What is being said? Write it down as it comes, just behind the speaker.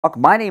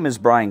My name is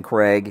Brian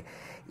Craig.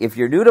 If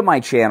you're new to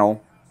my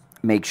channel,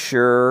 make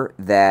sure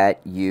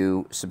that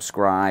you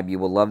subscribe. You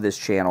will love this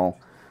channel.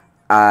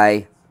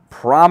 I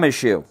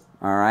promise you,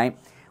 all right?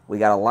 We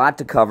got a lot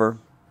to cover.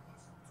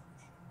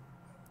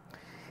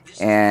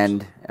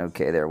 And,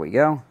 okay, there we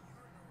go.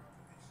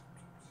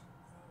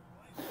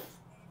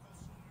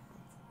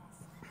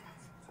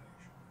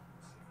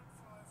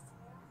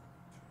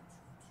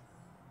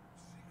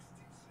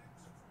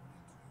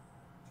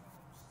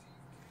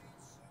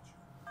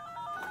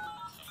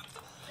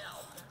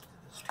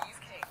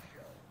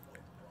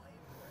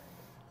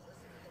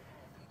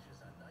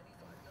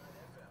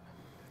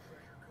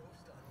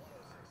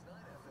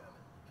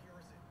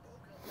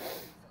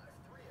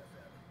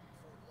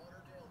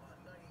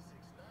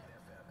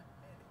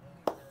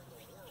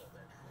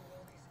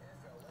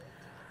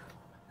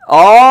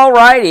 All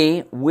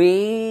righty,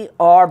 we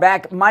are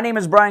back. My name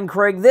is Brian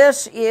Craig.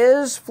 This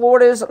is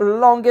Florida's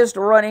longest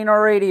running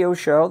radio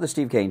show, the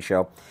Steve Kane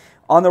Show,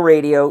 on the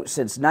radio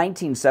since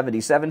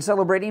 1977,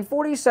 celebrating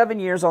 47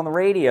 years on the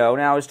radio.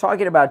 Now, I was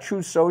talking about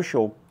Truth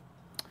Social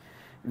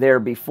there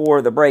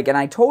before the break, and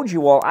I told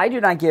you all I do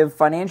not give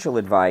financial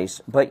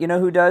advice, but you know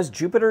who does?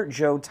 Jupiter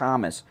Joe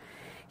Thomas.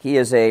 He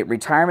is a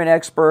retirement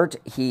expert,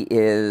 he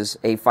is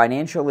a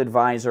financial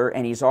advisor,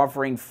 and he's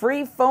offering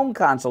free phone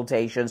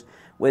consultations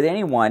with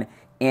anyone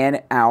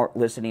in our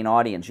listening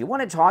audience. You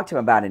want to talk to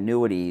him about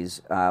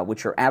annuities,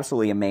 which are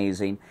absolutely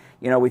amazing.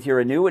 You know, with your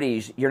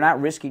annuities, you're not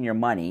risking your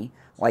money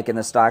like in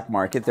the stock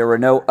market. There are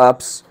no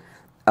ups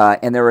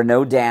and there are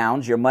no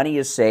downs. Your money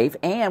is safe,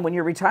 and when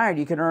you're retired,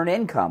 you can earn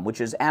income, which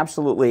is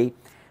absolutely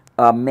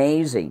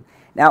amazing.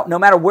 Now, no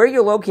matter where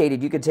you're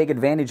located, you can take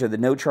advantage of the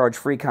no-charge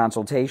free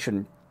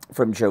consultation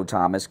from Joe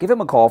Thomas. Give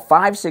him a call,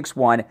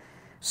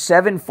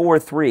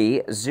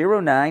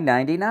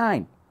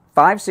 561-743-0999.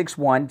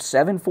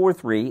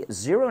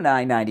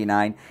 561-743-0999.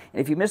 And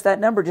if you missed that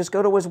number, just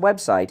go to his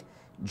website,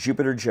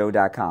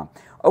 jupiterjoe.com.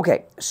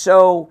 Okay,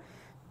 so,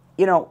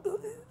 you know,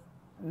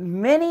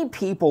 many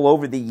people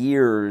over the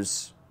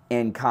years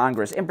in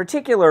Congress, in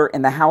particular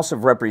in the House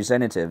of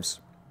Representatives,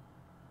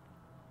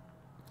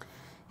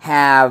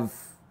 have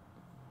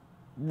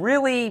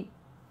really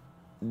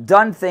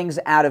done things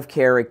out of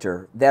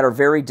character that are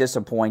very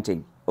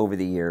disappointing over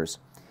the years.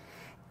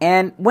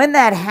 And when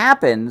that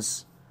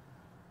happens,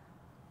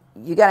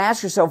 you got to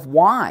ask yourself,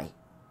 why?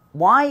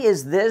 Why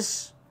is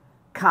this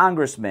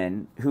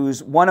congressman,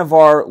 who's one of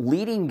our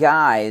leading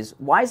guys,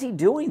 why is he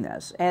doing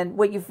this? And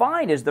what you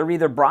find is they're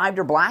either bribed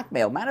or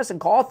blackmailed. Madison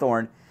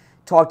Cawthorn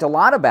talked a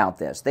lot about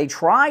this. They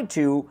tried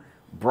to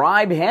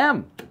bribe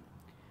him,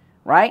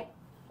 right?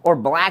 Or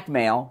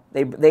blackmail.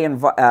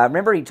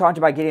 Remember he talked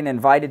about getting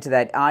invited to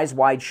that Eyes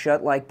Wide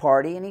Shut like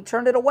party, and he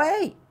turned it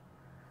away.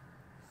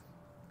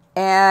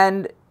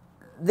 And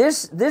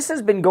this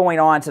has been going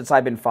on since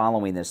I've been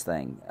following this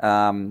thing.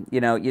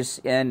 You know,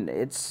 and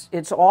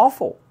it's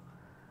awful.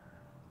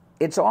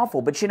 It's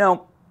awful. But you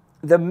know,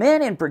 the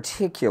men in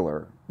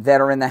particular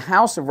that are in the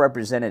House of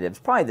Representatives,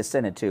 probably the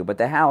Senate too, but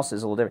the House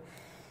is a little different.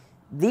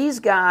 These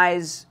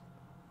guys,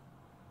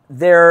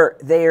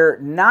 they're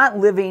not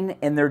living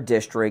in their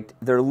district.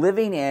 They're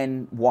living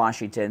in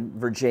Washington,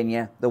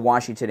 Virginia, the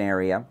Washington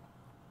area.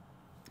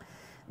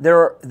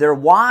 Their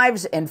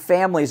wives and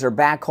families are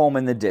back home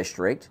in the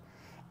district.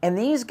 And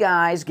these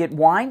guys get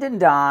wined and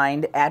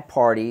dined at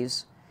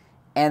parties,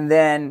 and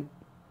then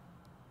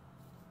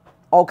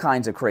all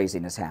kinds of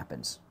craziness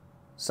happens.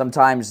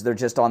 Sometimes they're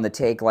just on the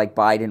take like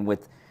Biden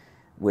with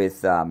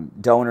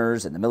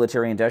donors and the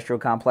military-industrial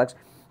complex.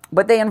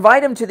 But they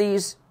invite them to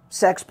these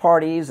sex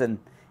parties and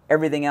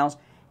everything else,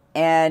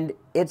 and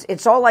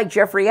it's all like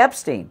Jeffrey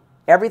Epstein.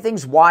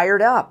 Everything's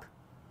wired up,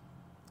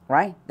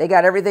 right? They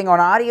got everything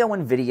on audio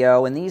and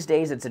video, and these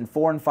days it's in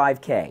 4 and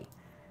 5K.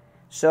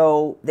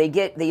 So they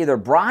either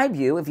bribe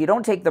you. If you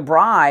don't take the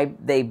bribe,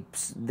 they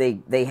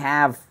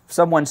have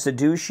someone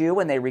seduce you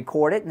and they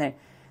record it, and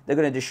they're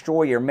going to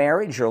destroy your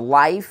marriage, your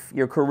life,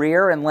 your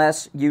career,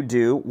 unless you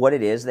do what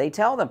it is they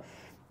tell them.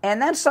 And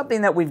that's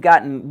something that we've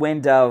gotten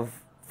wind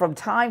of from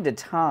time to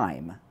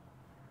time.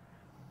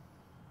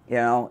 You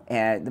know,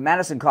 and the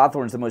Madison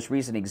Cawthorn is the most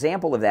recent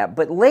example of that.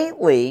 But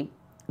lately,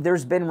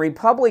 there's been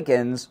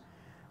Republicans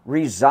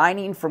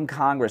resigning from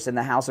Congress in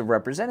the House of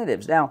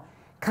Representatives. Now,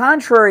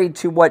 contrary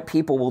to what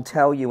people will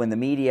tell you in the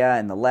media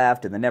and the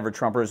left and the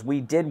never-Trumpers,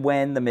 we did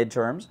win the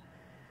midterms.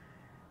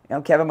 You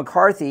know, Kevin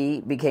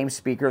McCarthy became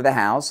Speaker of the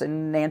House,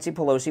 and Nancy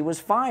Pelosi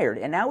was fired.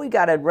 And now we've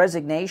got a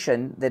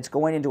resignation that's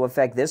going into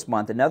effect this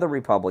month, another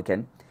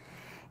Republican.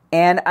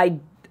 And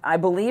I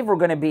believe we're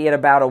going to be at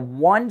about a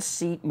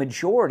 1-seat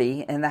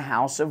majority in the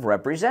House of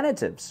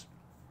Representatives.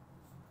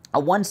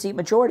 A 1-seat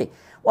majority.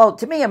 Well,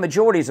 to me, a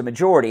majority is a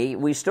majority.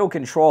 We still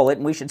control it,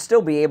 and we should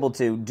still be able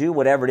to do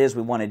whatever it is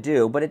we want to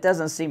do, but it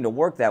doesn't seem to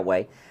work that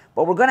way.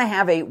 But we're going to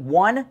have a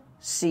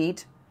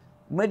 1-seat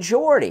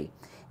majority.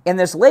 And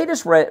this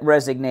latest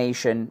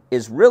resignation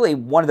is really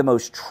one of the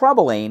most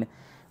troubling,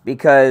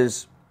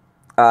 because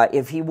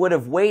if he would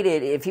have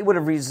waited, if he would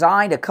have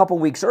resigned a couple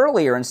weeks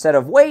earlier instead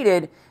of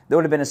waited, there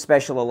would have been a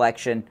special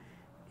election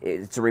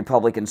it's a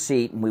Republican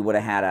seat, and we would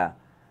have had a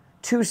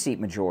 2-seat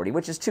majority,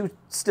 which is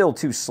still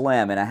too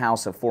slim in a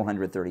House of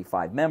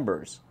 435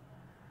 members.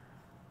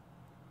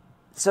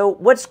 So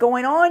what's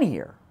going on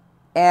here?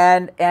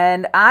 And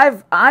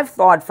I've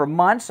thought for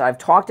months, I've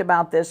talked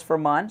about this for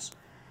months,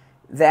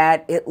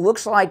 that it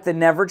looks like the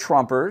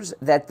Never-Trumpers,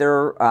 that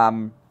they're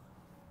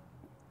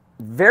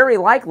very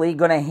likely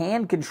going to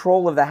hand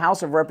control of the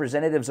House of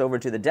Representatives over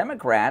to the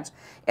Democrats,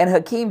 and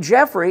Hakeem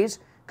Jeffries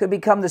could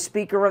become the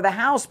Speaker of the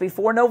House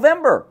before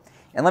November.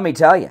 And let me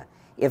tell you,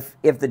 if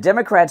the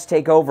Democrats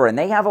take over and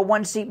they have a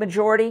 1-seat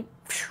majority,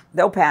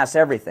 they'll pass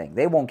everything.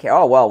 They won't care.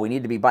 Oh, well, we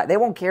need to be... They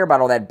won't care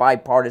about all that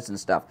bipartisan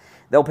stuff.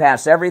 They'll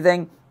pass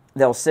everything.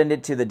 They'll send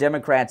it to the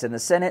Democrats in the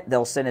Senate.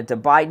 They'll send it to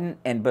Biden,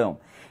 and boom.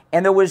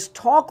 And there was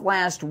talk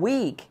last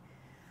week,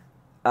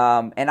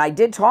 and I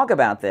did talk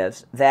about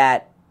this,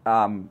 that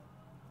the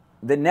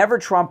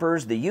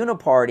Never-Trumpers, the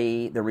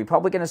Uniparty, the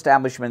Republican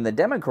establishment, and the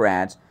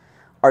Democrats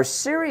are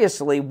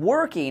seriously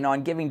working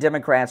on giving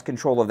Democrats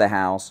control of the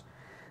House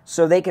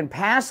so they can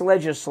pass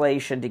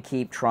legislation to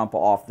keep Trump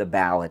off the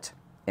ballot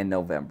in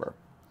November.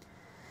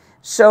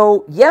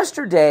 So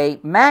yesterday,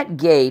 Matt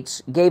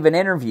Gaetz gave an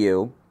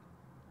interview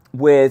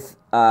with,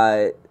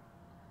 it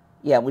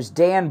was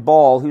Dan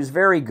Ball, who's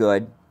very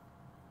good,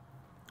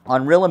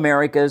 on Real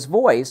America's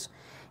Voice,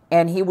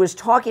 and he was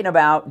talking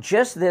about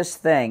just this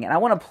thing. And I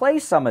want to play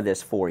some of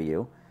this for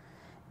you.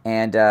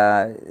 And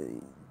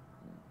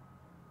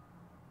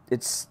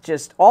it's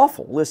just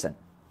awful. Listen.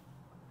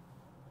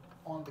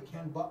 On the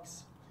Ken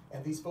Bucks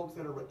and these folks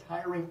that are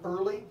retiring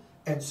early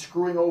and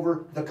screwing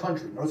over the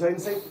country. Notice I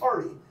didn't say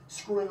party,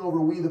 screwing over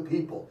we the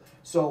people.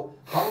 So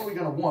how are we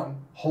going to, one,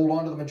 hold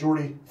on to the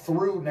majority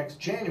through next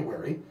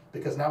January,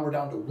 because now we're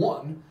down to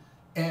 1,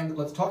 and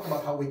let's talk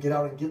about how we get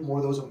out and get more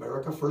of those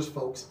America First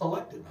folks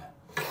elected, Matt.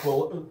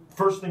 Well,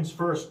 first things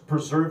first,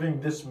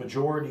 preserving this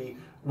majority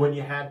when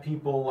you had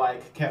people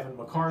like Kevin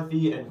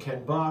McCarthy and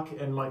Ken Buck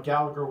and Mike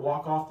Gallagher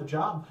walk off the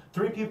job.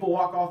 3 people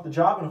walk off the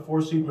job in a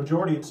 4-seat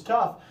majority. It's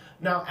tough.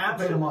 Now,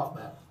 Pay them off,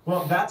 Matt.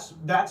 Well,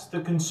 that's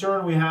the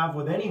concern we have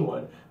with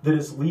anyone that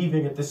is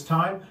leaving at this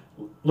time.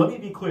 Let me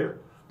be clear.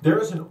 There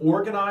is an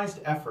organized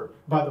effort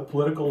by the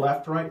political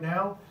left right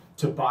now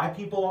to buy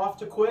people off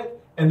to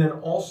quit, and then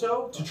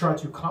also to try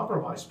to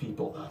compromise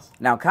people.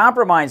 Now,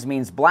 compromise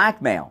means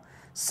blackmail.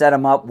 Set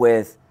them up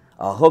with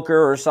a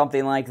hooker or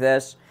something like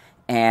this,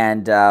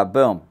 and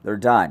boom, they're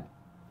done.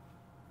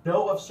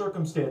 Know of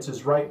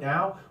circumstances right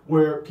now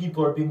where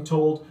people are being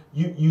told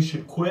you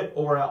should quit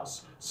or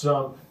else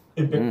some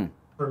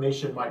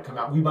information might come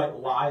out. We might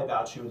lie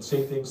about you and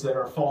say things that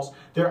are false.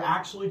 They're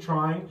actually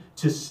trying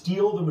to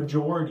steal the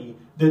majority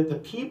that the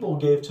people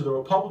gave to the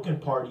Republican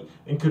Party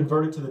and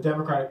convert it to the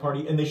Democratic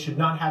Party, and they should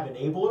not have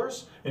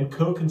enablers and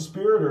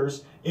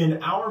co-conspirators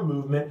in our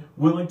movement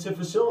willing to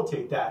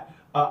facilitate that.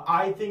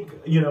 I think,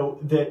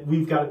 that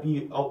we've got to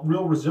be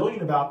real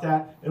resilient about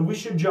that, and we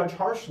should judge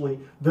harshly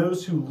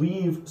those who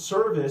leave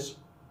service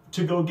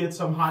to go get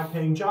some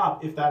high-paying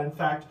job, if that, in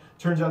fact,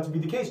 turns out to be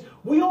the case.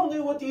 We all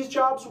knew what these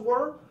jobs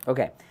were.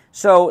 Okay,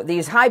 so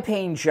these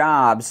high-paying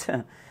jobs,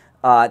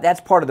 that's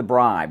part of the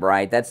bribe,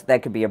 right?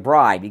 That could be a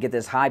bribe. You get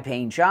this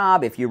high-paying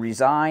job. If you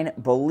resign,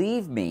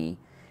 believe me,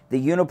 the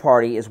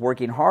Uniparty is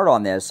working hard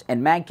on this,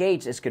 and Matt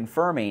Gaetz is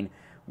confirming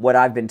what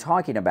I've been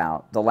talking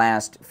about the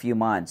last few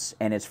months,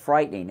 and it's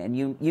frightening. And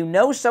you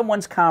know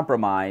someone's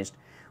compromised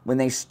when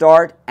they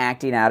start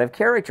acting out of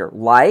character,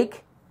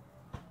 like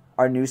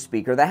our new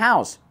Speaker of the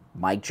House,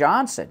 Mike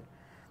Johnson.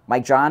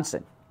 Mike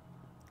Johnson.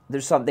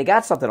 They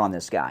got something on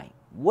this guy.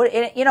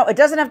 It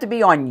doesn't have to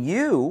be on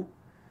you.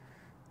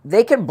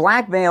 They can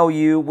blackmail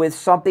you with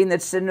something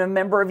that's in a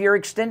member of your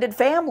extended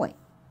family.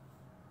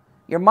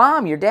 Your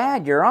mom, your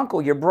dad, your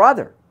uncle, your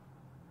brother.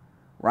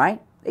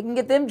 Right? They can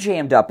get them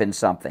jammed up in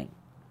something.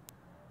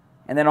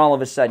 And then all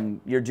of a sudden,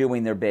 you're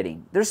doing their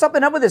bidding. There's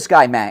something up with this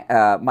guy,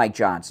 Mike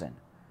Johnson.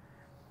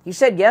 He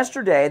said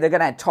yesterday they're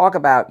going to talk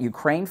about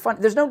Ukraine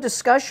funding. There's no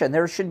discussion.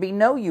 There should be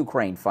no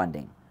Ukraine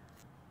funding.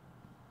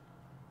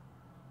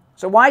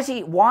 So why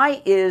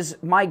is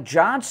Mike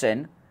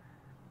Johnson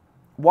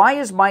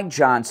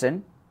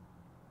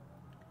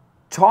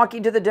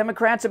talking to the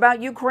Democrats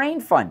about Ukraine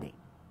funding?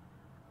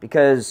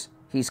 Because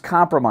he's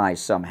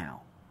compromised somehow.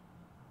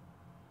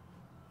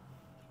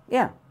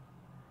 Yeah.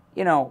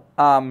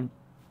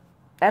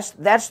 That's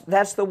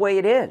the way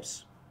it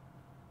is.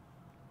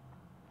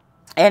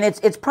 And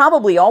it's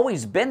probably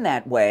always been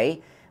that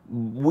way.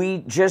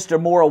 We just are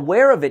more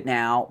aware of it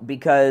now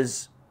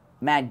because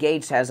Matt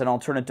Gaetz has an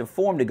alternative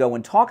forum to go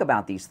and talk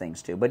about these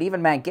things to. But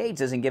even Matt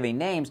Gaetz isn't giving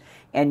names,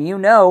 and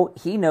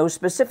he knows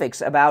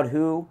specifics about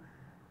who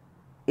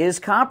is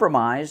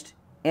compromised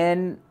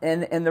in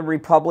the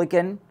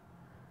Republican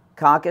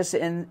caucus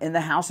in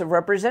the House of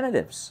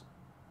Representatives.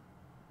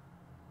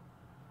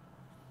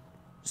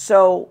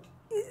 So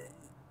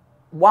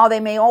while they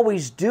may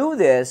always do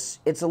this,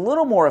 it's a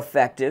little more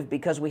effective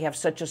because we have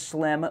such a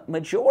slim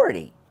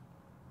majority.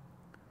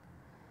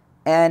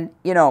 And,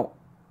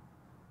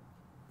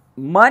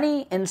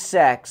 money and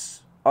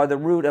sex are the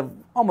root of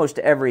almost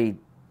every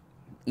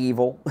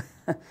evil.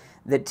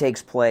 that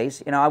takes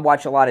place. You know, I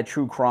watch a lot of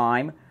true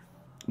crime.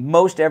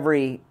 Most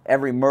every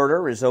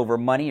murder is over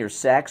money or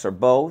sex or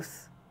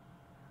both.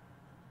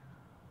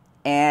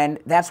 And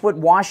that's what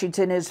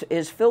Washington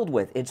is filled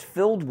with. It's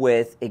filled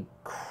with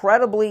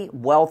incredibly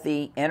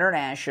wealthy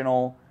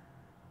international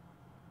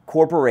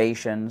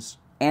corporations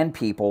and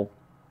people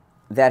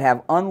that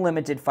have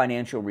unlimited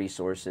financial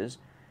resources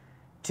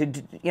to,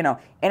 you know,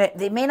 and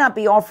they may not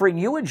be offering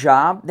you a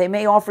job. They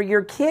may offer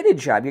your kid a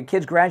job. Your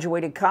kid's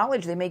graduated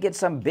college. They may get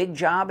some big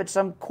job at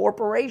some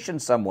corporation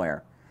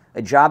somewhere,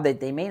 a job that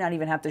they may not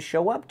even have to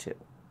show up to.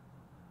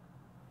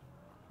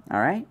 All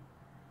right?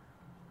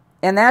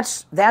 And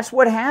that's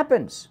what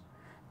happens.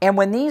 And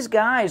when these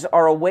guys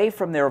are away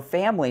from their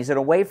families and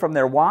away from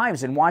their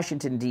wives in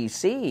Washington,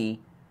 D.C.,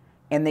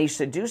 and they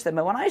seduce them,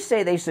 and when I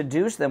say they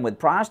seduce them with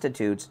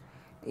prostitutes,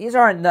 these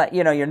aren't,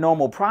 you know, your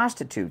normal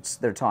prostitutes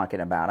they're talking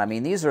about. I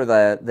mean, these are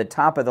the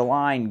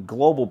top-of-the-line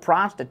global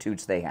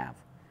prostitutes they have.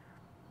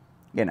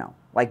 You know,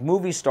 like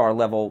movie star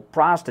level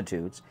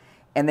prostitutes.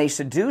 And they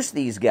seduce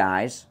these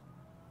guys,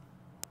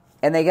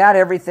 and they got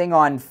everything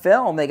on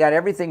film. They got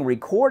everything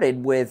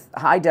recorded with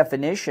high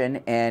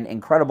definition and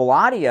incredible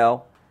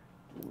audio.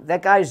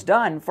 That guy's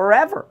done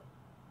forever.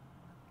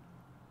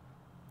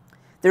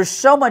 There's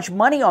so much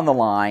money on the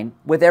line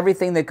with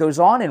everything that goes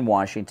on in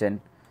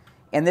Washington,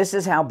 and this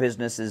is how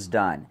business is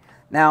done.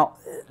 Now,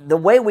 the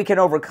way we can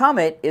overcome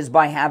it is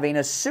by having a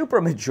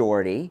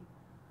supermajority.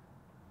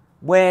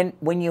 When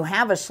you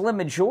have a slim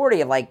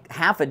majority of like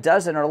half a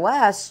dozen or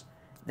less,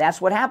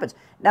 that's what happens.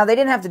 Now, they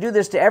didn't have to do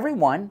this to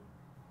everyone.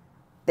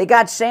 They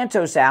got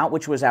Santos out,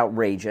 which was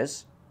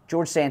outrageous.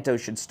 George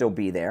Santos should still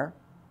be there.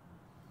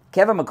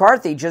 Kevin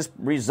McCarthy just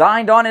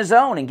resigned on his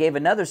own and gave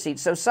another seat.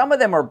 So some of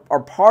them are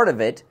part of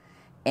it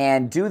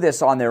and do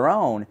this on their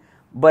own.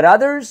 But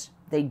others,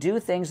 they do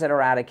things that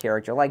are out of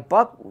character. Like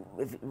Buck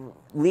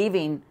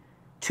leaving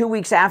 2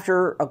 weeks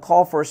after a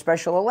call for a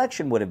special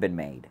election would have been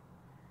made.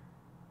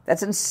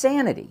 That's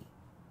insanity.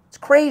 It's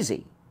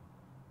crazy.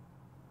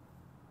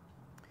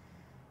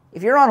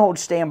 If you're on hold,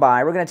 stand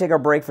by. We're going to take our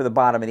break for the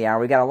bottom of the hour.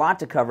 We got a lot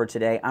to cover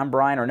today. I'm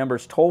Brian. Our number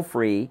is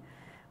toll-free,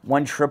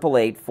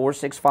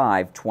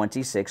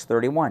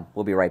 1-888-465-2631.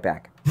 We'll be right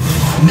back.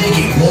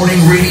 Making morning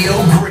radio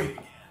great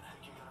again.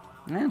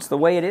 That's the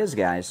way it is,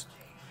 guys.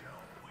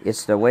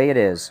 It's the way it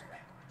is.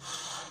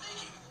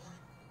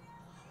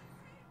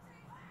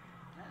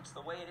 That's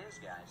the way it is,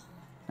 guys.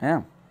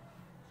 Yeah.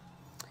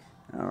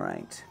 All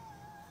right.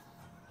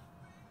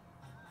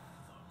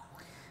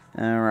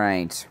 All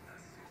right.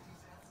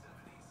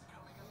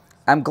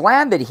 I'm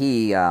glad that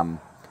he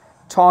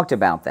talked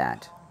about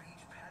that,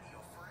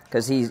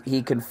 because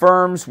he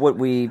confirms what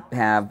we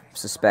have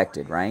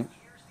suspected, right?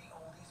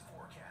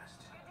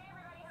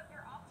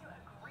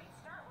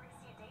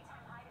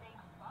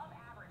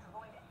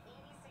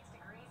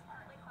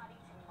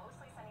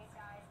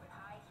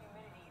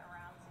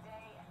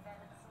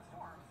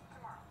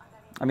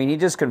 I mean, he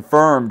just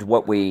confirmed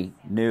what we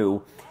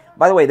knew.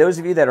 By the way, those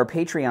of you that are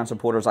Patreon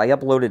supporters, I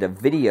uploaded a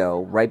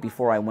video right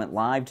before I went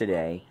live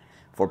today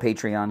for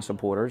Patreon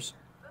supporters.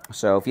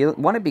 So if you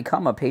want to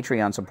become a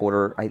Patreon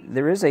supporter,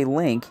 there is a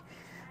link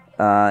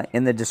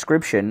in the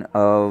description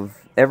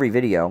of every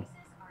video.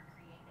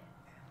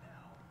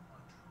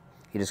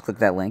 You just click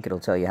that link. It'll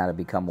tell you how to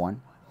become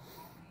one.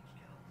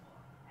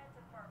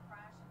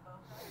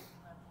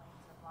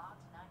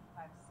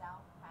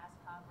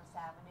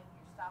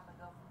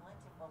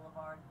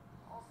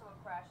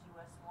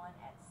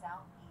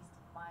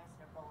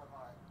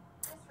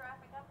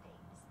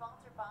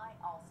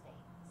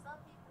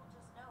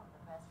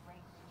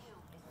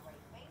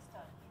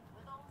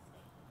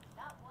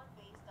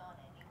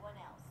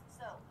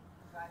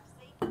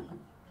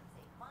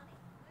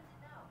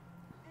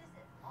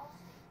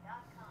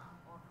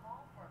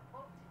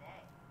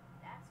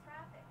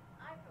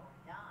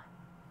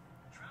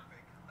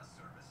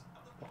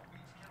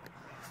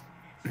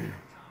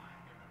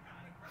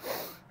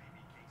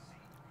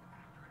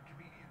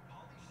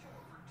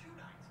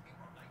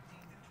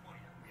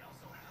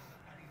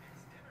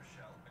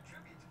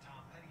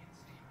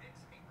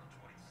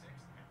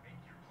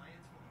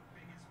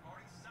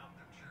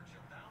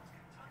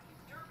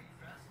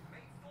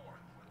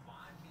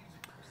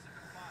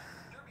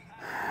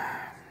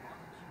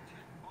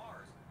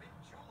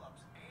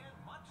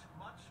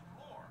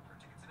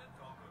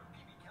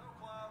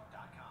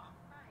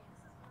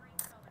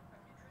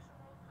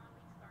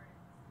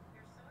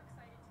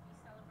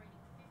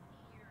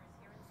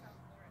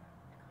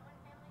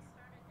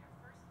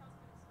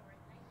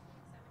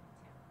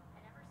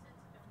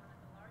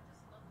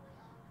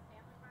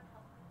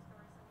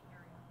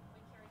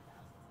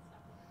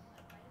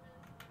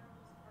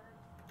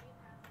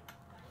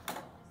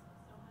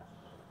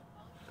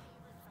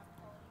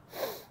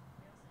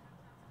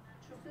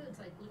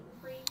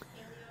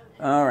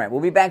 All right, we'll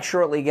be back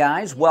shortly,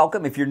 guys.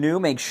 Welcome. If you're new,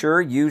 make sure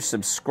you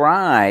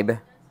subscribe.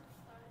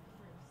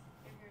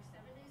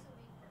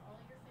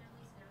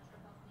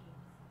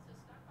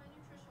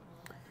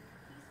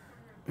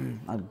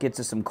 I'll get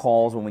to some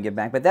calls when we get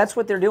back, but that's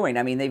what they're doing.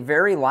 I mean, they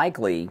very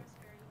likely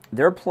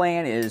Their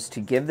plan is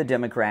to give the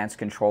Democrats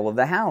control of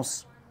the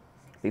House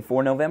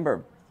before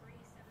November.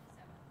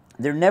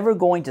 They're never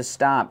going to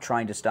stop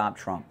trying to stop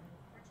Trump,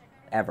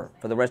 ever,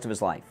 for the rest of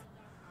his life.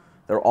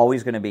 They're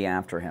always going to be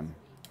after him.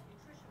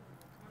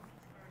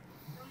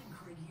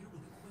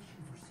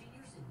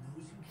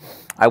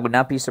 I would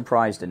not be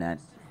surprised, Annette.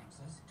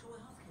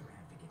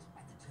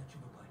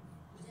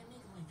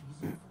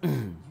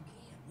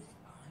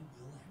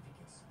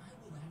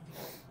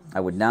 I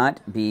would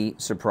not be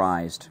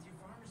surprised.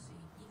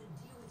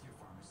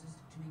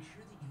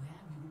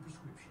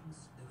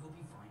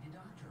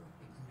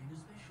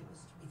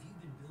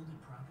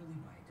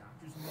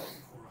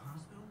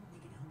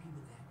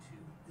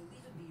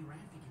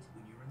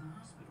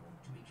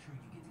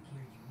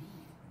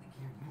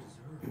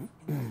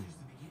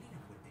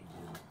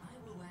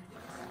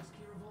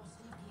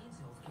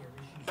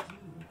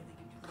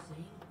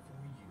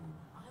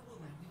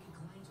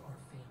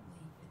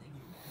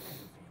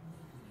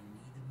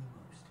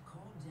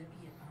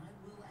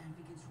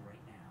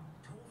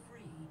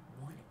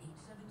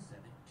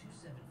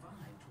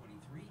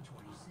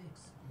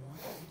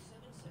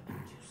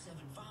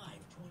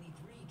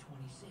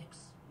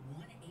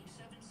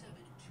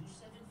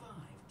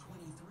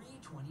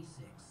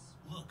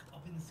 Look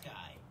up in the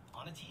sky,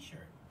 on a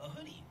t-shirt, a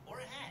hoodie, or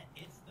a hat.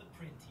 It's the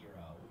Print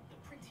Hero. The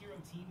Print Hero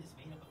team is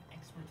made up of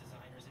expert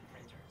designers and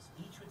printers,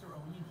 each with their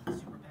own unique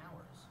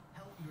superpowers.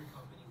 Help your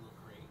company look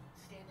great.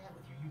 Stand out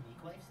with your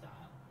unique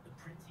lifestyle. The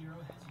Print Hero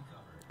has you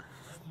covered.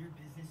 Let your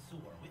business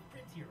soar with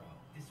Print Hero.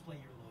 Display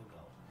your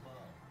logo,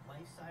 love,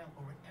 lifestyle,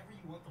 or whatever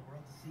you want the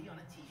world to see on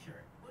a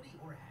t-shirt, hoodie,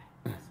 or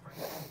hat. Fast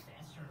prices and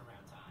fast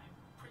turnaround time.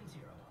 Print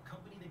Hero, a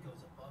company that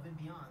goes above and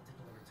beyond to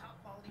deliver top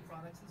quality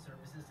products and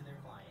services to their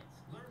clients.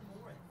 Learn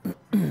more at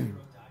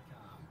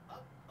printhero.com.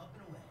 Up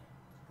and away.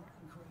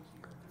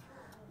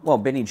 Well,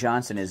 Benny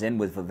Johnson is in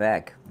with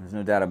Vivek. There's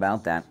no doubt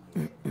about that.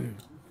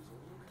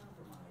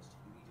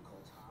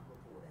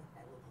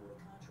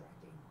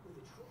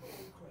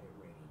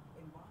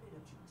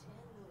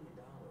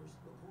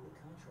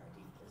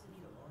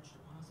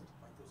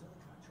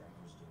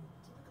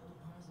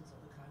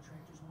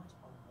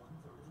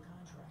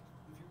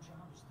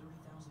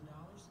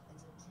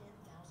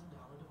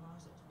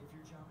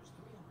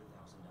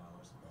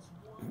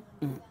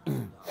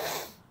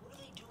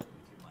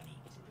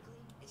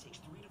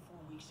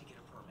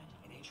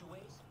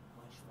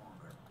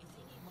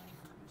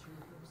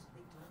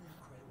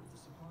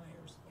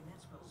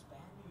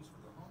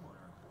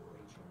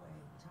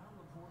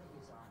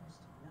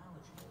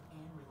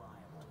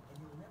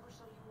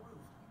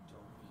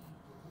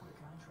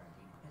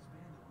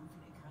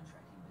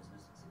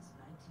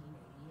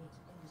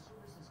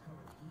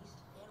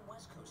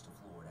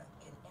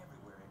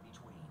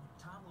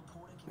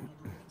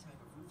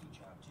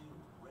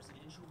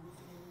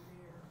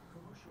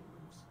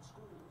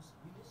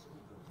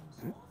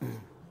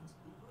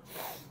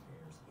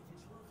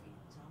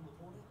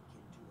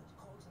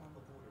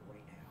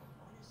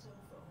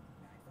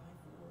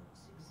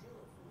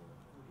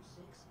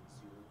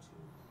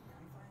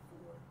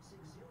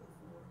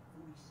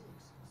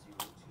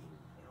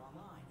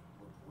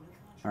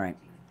 All right.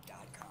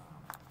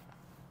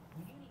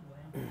 When you need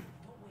lab,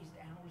 don't waste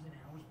hours and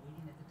hours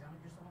waiting at the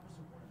doctor's office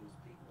or one of those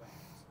big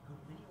labs. Go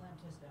to Mini Lab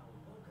Test Now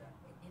at Boca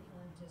and Any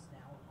Lab Test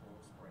Now at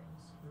Coral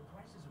Springs. Their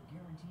prices are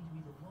guaranteed to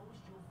be the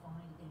lowest you'll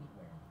find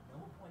anywhere.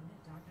 No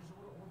appointment, doctor's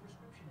order, or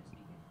prescription is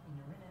needed,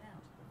 and you're in and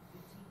out in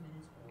 15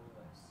 minutes or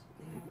less.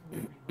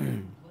 They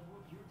have blood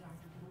work your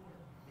doctor can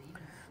order. They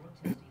even have drug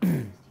testing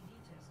and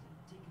STD testing.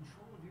 Take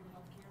control of your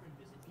health care and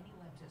visit Any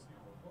Lab Test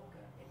Now at Boca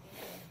and Any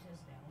Lab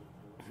Test Now at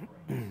Coral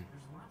Springs.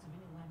 There's lots of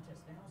Any Lab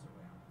Test Nows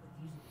around, but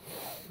these are the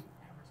first two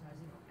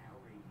advertising on our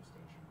radio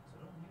station.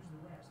 So don't use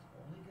the rest.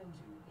 Only go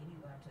to Any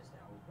Lab Test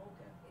Now at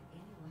Boca and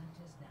Any Lab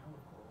Test Now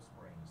at Coral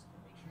Springs. And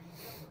make sure you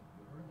tell them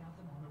you heard about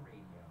them on the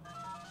radio.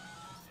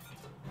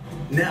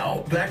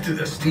 Now, back to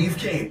the Steve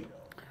Kane.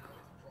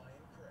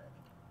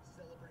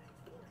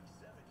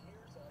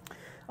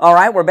 All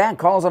right, we're back.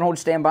 Calls on hold,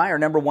 stand by. Our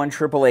number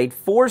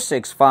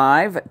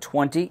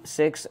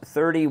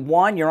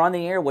 1-888-465-2631. You're on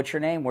the air. What's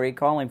your name? Where are you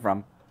calling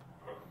from?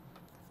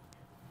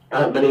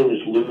 My name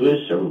is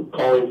Lewis. I'm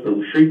calling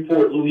from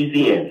Shreveport,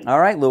 Louisiana. All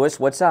right, Lewis,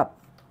 what's up?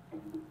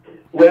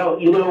 Well,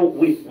 you know,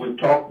 we've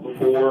talked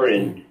before,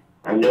 and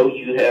I know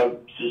you have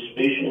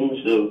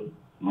suspicions of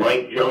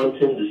Mike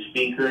Johnson, the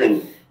speaker,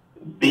 and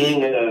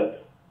being a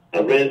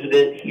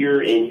resident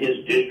here in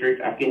his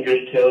district, I can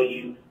just tell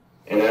you,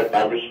 and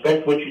I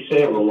respect what you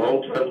say, I'm a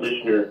long-time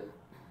listener,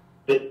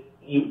 but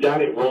you've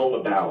got it wrong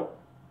about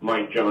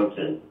Mike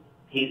Johnson.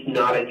 He's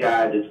not a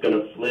guy that's going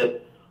to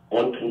flip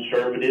on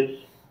conservatives.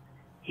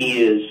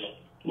 He is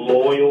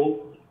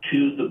loyal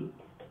to the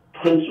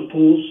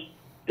principles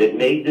that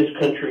made this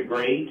country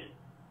great.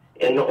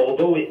 And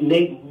although it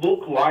may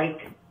look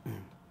like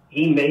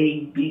he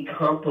may be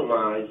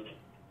compromised,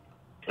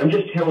 I'm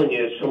just telling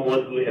you, as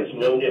someone who has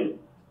known him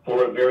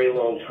for a very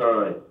long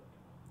time,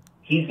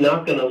 he's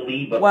not going to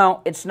leave us.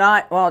 Well, it's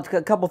not. Well, it's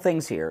a couple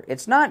things here.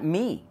 It's not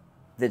me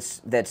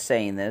that's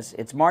saying this.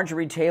 It's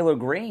Marjorie Taylor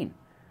Greene.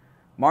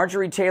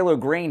 Marjorie Taylor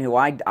Greene, who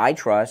I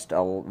trust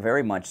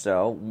very much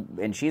so,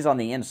 and she's on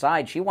the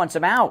inside, she wants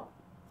him out.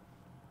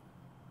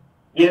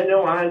 Yeah,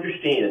 no, I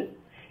understand.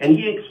 And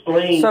he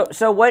explained.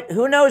 So what?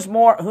 Who knows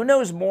more? Who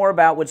knows more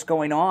about what's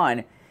going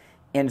on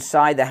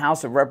inside the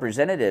House of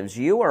Representatives?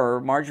 You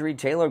or Marjorie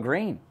Taylor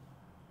Greene?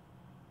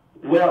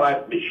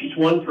 Well, she's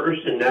one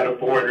person out of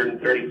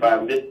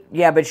 435 million.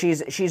 Yeah, but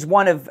she's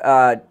one of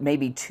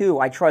maybe two.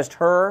 I trust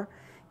her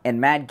and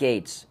Matt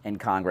Gaetz in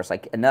Congress.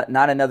 Like,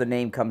 not another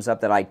name comes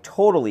up that I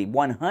totally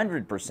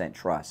 100%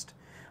 trust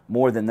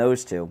more than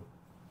those two.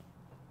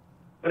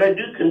 But I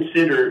do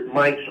consider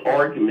Mike's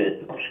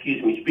argument,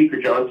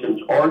 Speaker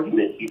Johnson's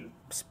argument here.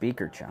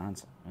 Speaker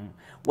Johnson.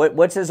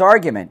 What's his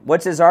argument?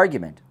 What's his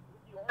argument?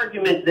 The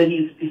argument that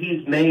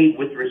he's made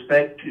with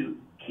respect to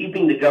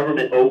keeping the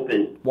government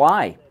open.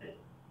 Why?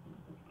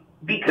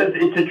 Because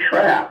it's a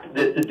trap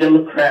that the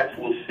Democrats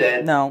will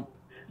set. No.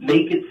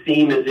 Make it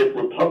seem as if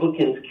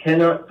Republicans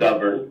cannot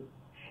govern.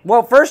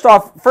 Well, first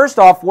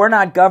off, we're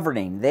not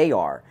governing. They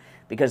are,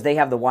 because they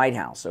have the White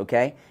House.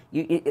 Okay,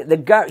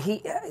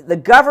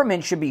 the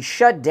government should be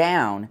shut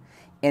down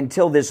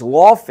until this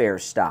lawfare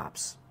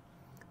stops.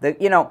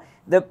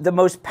 The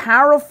most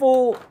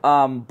powerful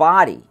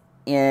body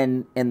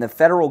in the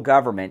federal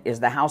government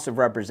is the House of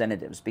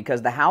Representatives,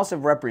 because the House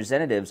of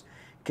Representatives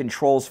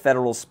controls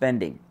federal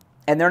spending,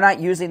 and they're not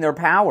using their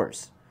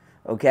powers.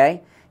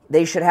 Okay.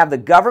 They should have the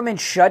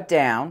government shut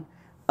down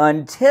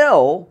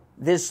until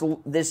this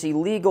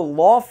illegal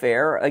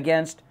lawfare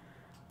against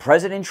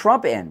President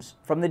Trump ends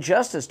from the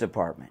Justice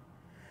Department.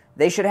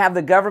 They should have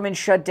the government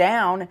shut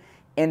down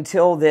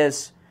until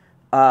this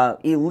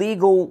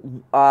illegal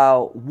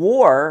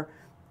war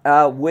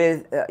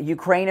with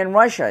Ukraine and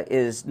Russia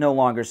is no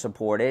longer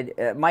supported.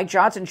 Mike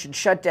Johnson should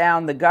shut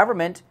down the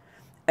government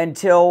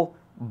until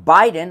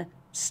Biden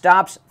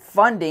stops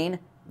funding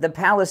the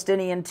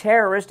Palestinian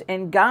terrorists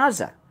in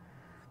Gaza.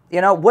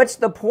 What's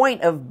the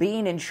point of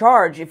being in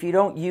charge if you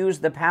don't use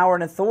the power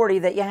and authority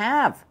that you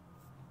have?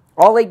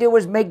 All they do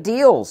is make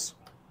deals.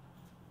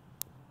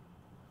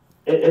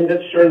 And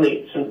that's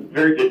certainly some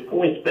very good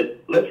points,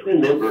 but let's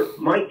remember,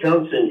 Mike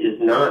Johnson is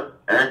not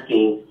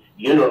acting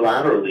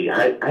unilaterally.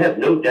 I have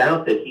no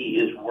doubt that he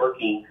is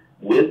working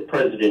with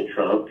President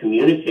Trump,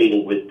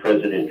 communicating with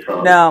President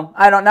Trump. No,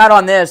 I don't. Not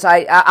on this.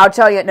 I'll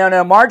tell you.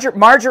 No.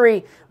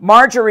 Marjorie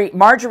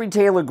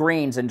Taylor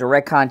Greene's in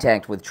direct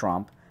contact with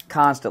Trump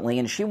constantly,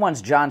 and she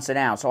wants Johnson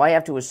out. So I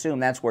have to assume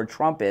that's where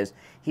Trump is.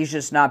 He's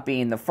just not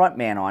being the front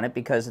man on it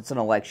because it's an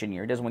election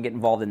year. He doesn't want to get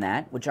involved in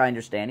that, which I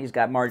understand. He's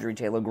got Marjorie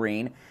Taylor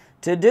Greene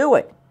to do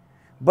it.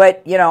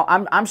 But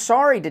I'm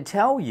sorry to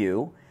tell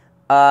you,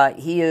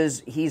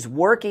 he's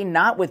working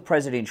not with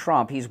President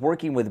Trump. He's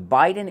working with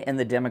Biden and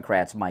the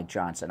Democrats. Mike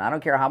Johnson. I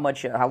don't care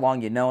how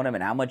long you've known him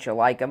and how much you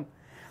like him.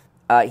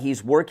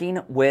 He's working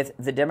with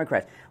the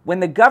Democrats. When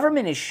the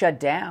government is shut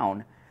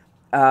down,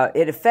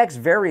 it affects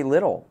very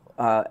little.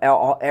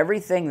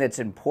 Everything that's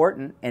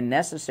important and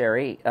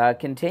necessary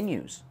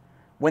continues.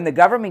 When the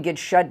government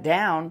gets shut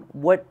down,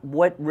 what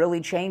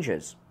really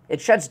changes? It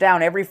shuts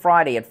down every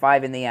Friday at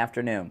 5 in the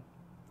afternoon.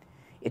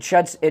 It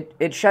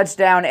shuts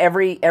down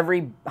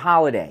every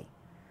holiday.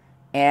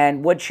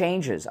 And what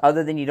changes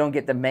other than you don't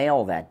get the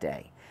mail that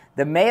day?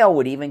 The mail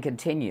would even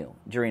continue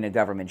during a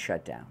government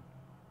shutdown.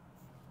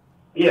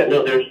 Yeah,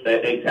 no, there's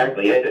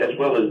exactly, as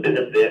well as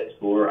benefits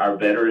for our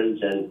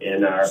veterans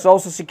and our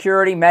Social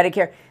Security,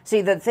 Medicare.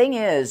 See, the thing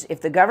is, if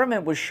the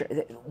government was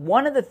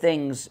one of the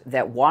things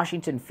that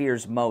Washington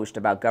fears most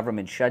about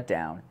government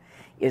shutdown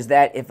is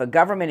that if a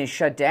government is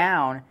shut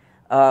down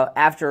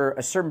after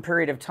a certain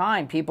period of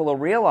time, people will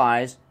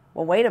realize,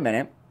 well, wait a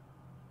minute,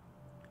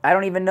 I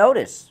don't even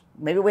notice.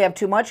 Maybe we have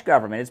too much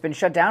government. It's been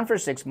shut down for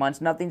 6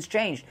 months. Nothing's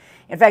changed.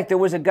 In fact, there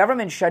was a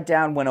government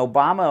shutdown when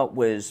Obama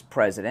was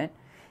president,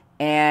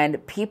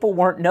 and people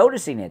weren't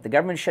noticing it. The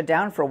government shut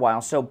down for a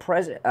while, so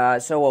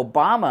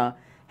Obama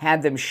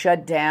had them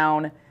shut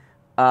down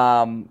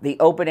the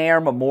open-air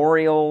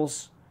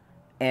memorials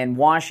in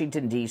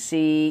Washington,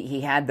 D.C.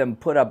 He had them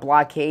put a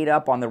blockade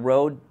up on the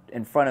road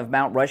in front of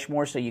Mount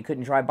Rushmore so you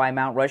couldn't drive by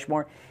Mount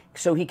Rushmore,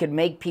 so he could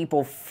make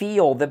people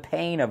feel the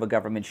pain of a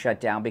government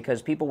shutdown,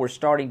 because people were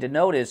starting to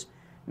notice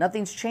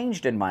nothing's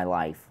changed in my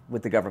life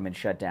with the government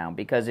shutdown,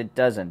 because it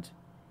doesn't.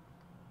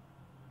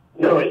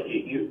 No,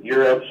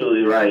 you're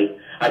absolutely right.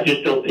 I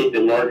just don't think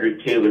that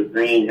Marjorie Taylor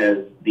Greene has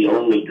the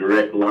only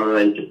direct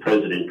line to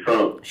President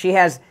Trump. She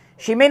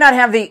may not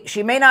have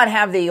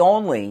the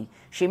only,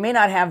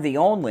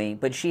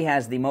 but she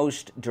has the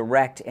most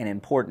direct and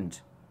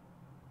important.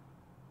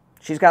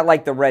 She's got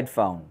like the red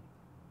phone.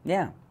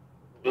 Yeah.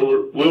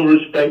 We'll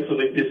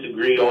respectfully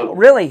disagree on.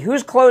 Really,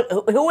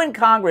 who in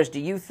Congress do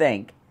you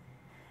think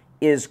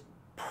is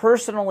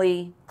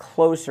personally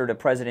closer to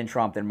President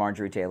Trump than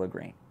Marjorie Taylor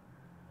Greene?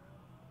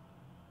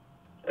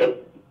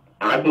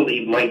 I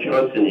believe Mike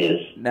Johnson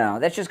is. No,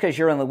 that's just because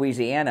you're in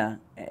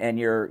Louisiana and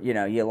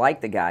you like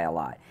the guy a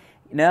lot.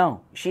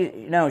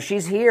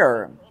 She's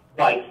here.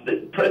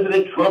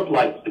 President Trump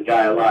likes the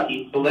guy a lot.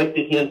 He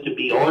selected him to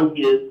be on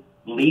his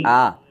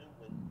legal.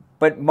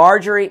 But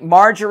Marjorie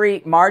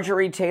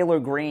Taylor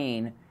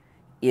Greene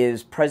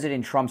is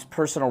President Trump's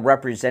personal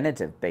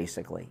representative,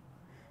 basically.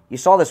 You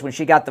saw this when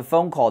she got the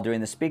phone call during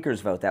the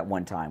speaker's vote that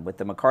one time with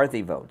the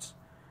McCarthy votes.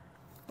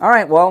 All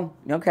right, well,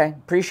 okay.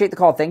 Appreciate the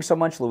call. Thanks so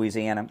much,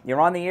 Louisiana.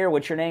 You're on the air.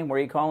 What's your name? Where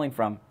are you calling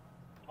from?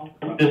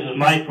 This is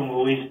Mike from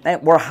Louisiana. Hey,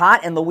 we're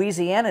hot in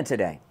Louisiana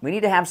today. We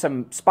need to have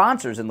some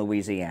sponsors in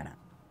Louisiana.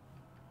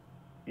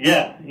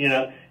 Yeah,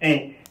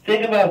 and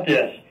think about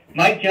this.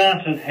 Mike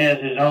Johnson has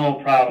his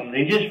own problem.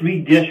 They just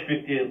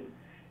redistricted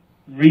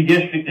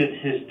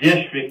his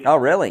district. Oh,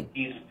 really?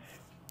 These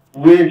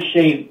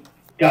weird-shaped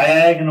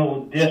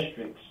diagonal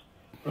districts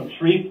from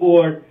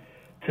Shreveport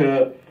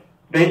to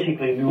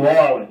basically New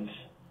Orleans,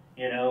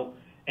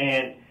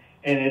 and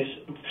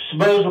it's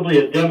supposedly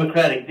a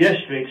Democratic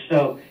district,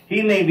 so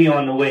he may be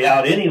on the way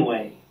out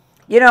anyway.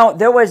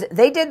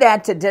 They did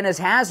that to Dennis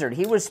Hazard.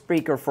 He was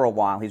speaker for a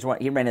while.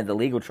 He ran into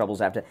legal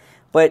troubles after.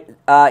 But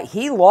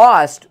he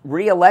lost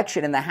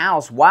re-election in the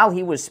House while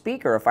he was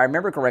speaker, if I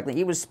remember correctly.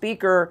 He was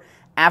speaker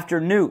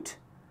after Newt.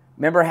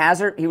 Remember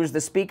Hazard? He was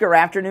the speaker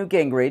after Newt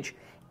Gingrich,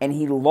 and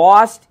he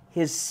lost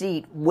his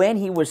seat when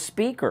he was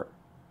speaker.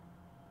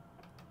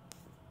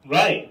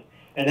 Right,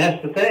 and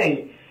that's the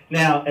thing.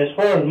 Now, as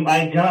far as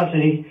Mike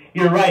Johnson,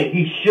 you're right.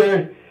 He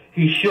should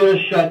have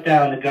shut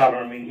down the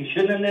government. He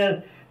shouldn't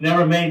have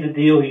never made the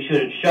deal. He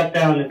should have shut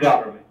down the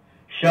government.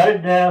 Shut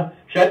it down.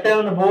 Shut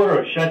down the border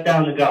or shut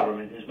down the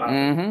government is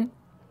my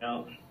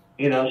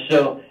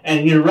So,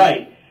 and you're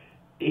right.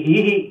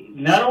 He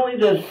not only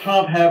does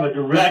Trump have a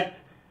direct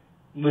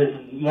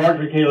with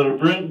Marjorie Taylor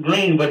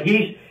Greene, but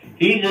he's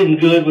in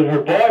good with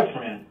her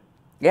boyfriend.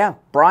 Yeah,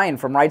 Brian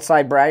from Right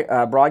Side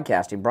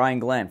Broadcasting. Brian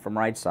Glenn from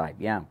Right Side.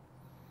 Yeah.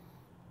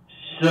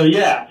 So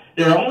yeah,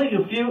 there are only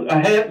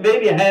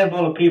maybe a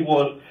handful of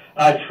people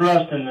I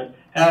trust in the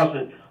House.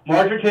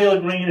 Marjorie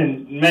Taylor Greene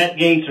and Matt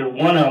Gaetz are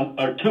one of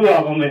them, or two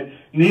of them, and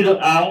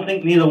I don't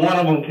think neither one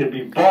of them can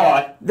be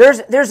bought.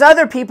 There's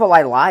other people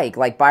I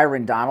like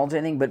Byron Donalds,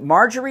 anything, but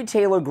Marjorie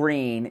Taylor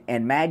Greene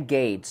and Matt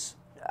Gaetz,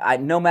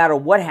 no matter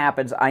what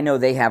happens, I know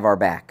they have our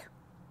back.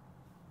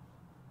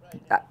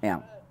 Yeah.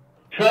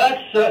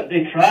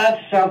 They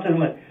tried something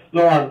with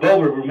Lauren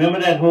Boebert. Remember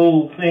that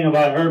whole thing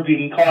about her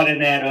being caught in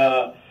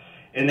that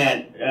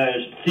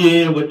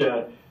theater with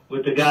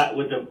the guy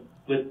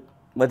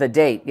with a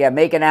date, yeah,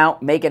 making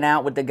out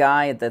with the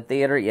guy at the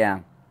theater,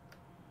 yeah.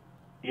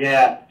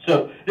 Yeah,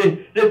 so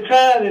they're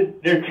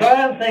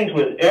trying things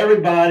with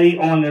everybody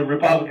on the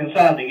Republican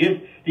side to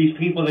give these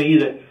people to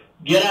either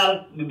get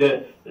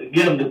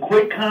them to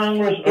quit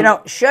Congress.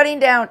 Shutting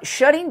down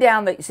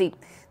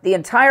the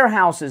entire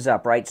House is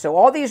up, right? So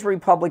all these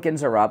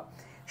Republicans are up.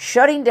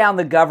 Shutting down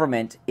the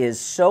government is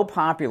so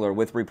popular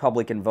with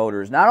Republican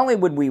voters. Not only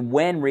would we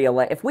win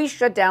re-election, if we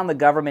shut down the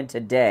government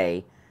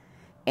today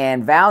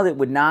and vowed it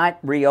would not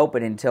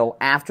reopen until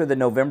after the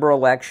November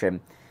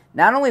election,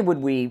 not only would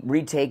we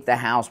retake the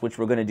House, which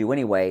we're going to do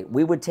anyway,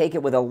 we would take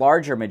it with a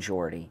larger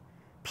majority.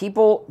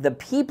 The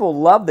people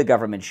love the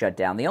government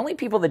shutdown. The only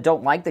people that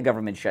don't like the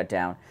government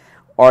shutdown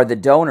are the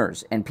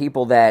donors and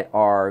people that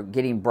are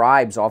getting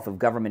bribes off of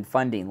government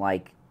funding,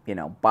 like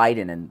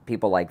Biden and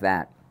people like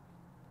that.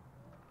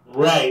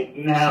 Right.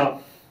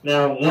 Now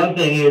one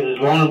thing is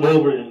Lauren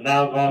Boebert has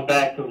now gone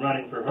back to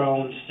running for her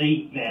own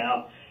seat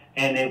now,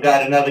 and they've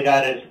got another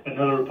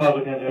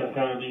Republican that's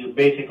going to be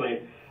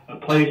basically a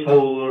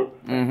placeholder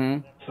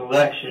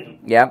selection.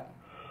 Yep.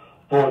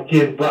 For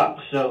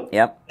 $10. So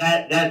yep.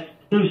 That's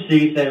two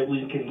seats that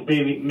we can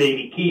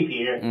maybe keep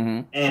here,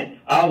 and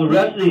all the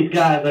rest of these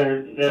guys that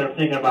are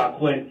thinking about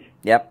quitting.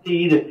 Yep.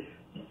 Either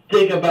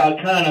think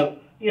about kind of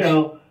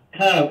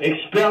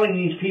expelling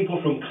these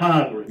people from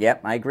Congress.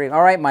 Yep, I agree.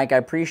 All right, Mike, I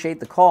appreciate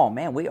the call.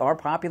 Man, we are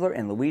popular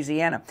in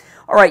Louisiana.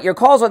 All right, your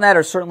calls on that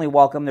are certainly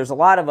welcome. There's a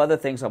lot of other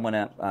things I'm going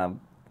to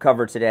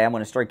cover today. I'm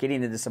going to start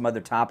getting into some other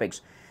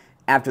topics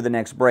after the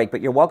next break, but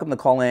you're welcome to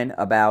call in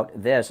about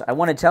this. I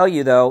want to tell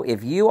you, though,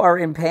 if you are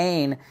in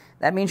pain,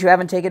 that means you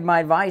haven't taken my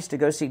advice to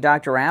go see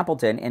Dr.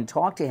 Appleton and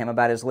talk to him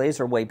about his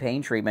laser wave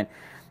pain treatment.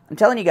 I'm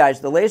telling you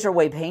guys, the laser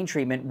wave pain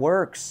treatment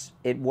works.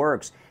 It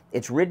works.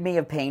 It's rid me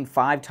of pain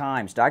 5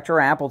 times. Dr.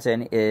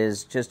 Appleton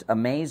is just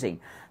amazing.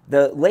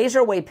 The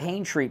laser wave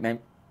pain treatment,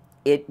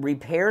 it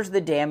repairs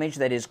the damage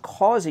that is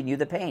causing you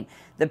the pain.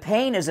 The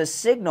pain is a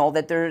signal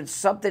that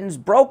something's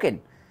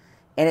broken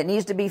and it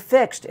needs to be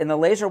fixed. And the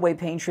laser wave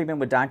pain treatment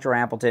with Dr.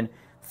 Appleton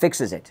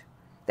fixes it.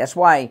 That's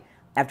why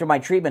after my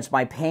treatments,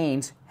 my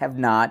pains have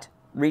not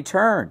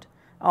returned.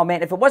 Oh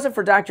man, if it wasn't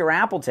for Dr.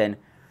 Appleton,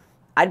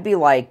 I'd be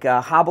like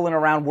hobbling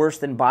around worse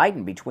than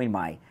Biden between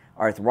my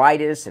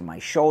arthritis and my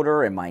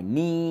shoulder and my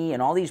knee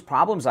and all these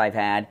problems I've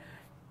had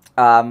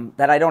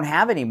that I don't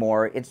have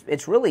anymore.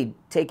 It's really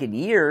taken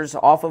years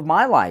off of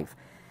my life.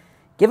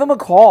 Give them a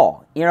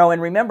call.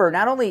 And remember,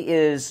 not only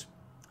is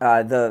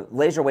the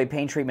laser wave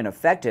pain treatment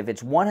effective,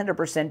 it's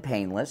 100%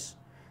 painless.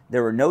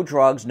 There are no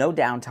drugs, no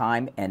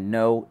downtime, and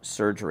no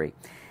surgery.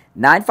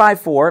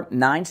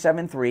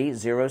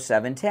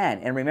 954-973-0710.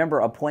 And remember,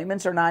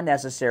 appointments are not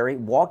necessary.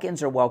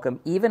 Walk-ins are welcome,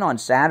 even on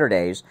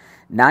Saturdays.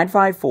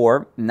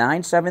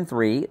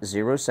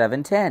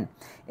 954-973-0710.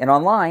 And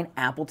online,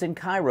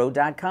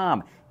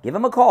 AppletonCairo.com. Give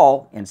them a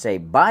call and say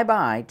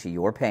bye-bye to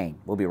your pain.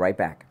 We'll be right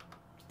back.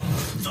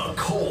 The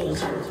cold,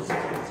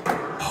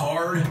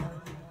 hard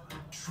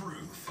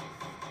truth.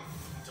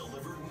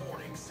 Delivered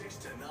morning 6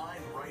 to 9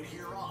 right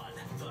here on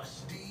The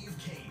Steve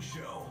Kane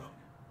Show.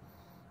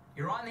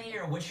 You're on the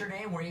air. What's your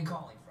name? Where are you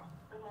calling from?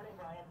 Good morning,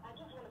 Brian. I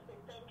just want to say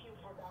thank you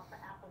for Dr.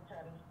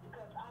 Appleton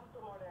because I'm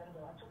from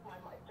Orlando. It took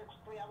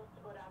 3 hours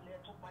to go down there.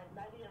 It took my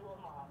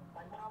 90-year-old mom.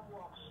 My mom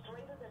walked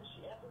straighter than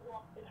she ever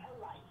walked in her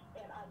life.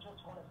 And I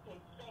just want to say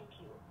thank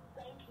you.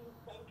 Thank you,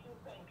 thank you,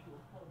 thank you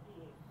for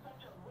being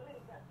such a willing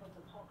vessel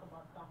to talk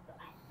about Dr.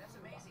 Appleton. That's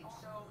amazing.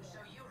 So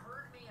you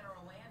heard me in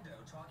Orlando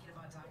talking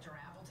about Dr.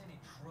 Appleton and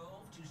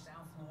drove to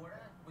South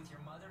Florida with your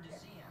mother to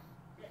see him.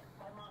 Yes,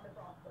 my mom is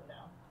awesome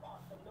now.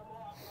 Awesome. No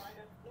more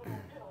arthritis, no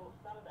more pills,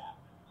 none of that.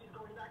 She's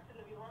going back to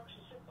New York.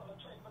 She sits on a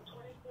train for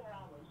 24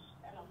 hours.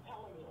 And I'm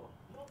telling you,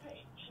 no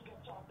pain. She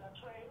gets off that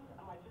train,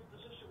 and my sister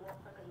says she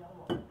walks like a young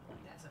woman.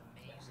 That's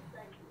amazing.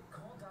 Thank you.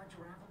 Call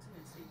Dr. Appleton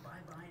and say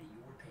bye-bye to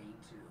your pain,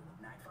 too.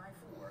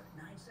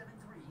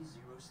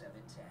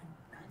 954-973-0710.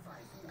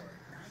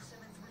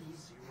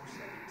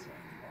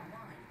 954-973-0710.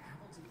 Online,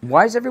 Appleton.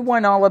 Why is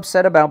everyone all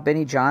upset about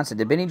Benny Johnson?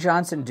 Did Benny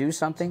Johnson do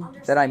something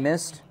that I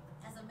missed?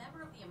 As a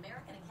member of the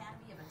American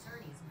Academy of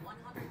Attorneys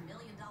 $100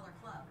 million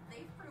club,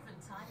 they've proven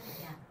time and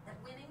again that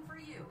winning for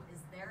you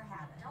is their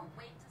habit. Don't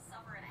wait to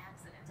suffer an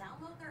accident.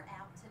 Download their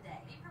app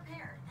today. Be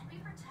prepared and be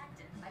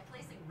protected by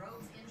placing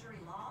Rogues Injury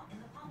Law in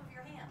the palm of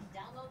your hand.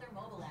 Download their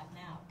mobile app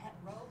now at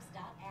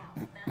rogues.app.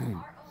 That's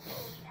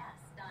rogues.app.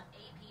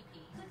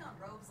 Click on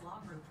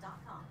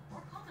rogueslawgroup.com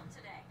or call them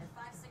today at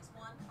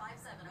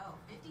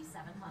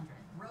 561-570-5700.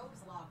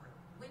 Rogues Law Group,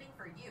 winning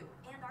for you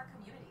and our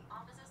community.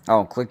 Offices.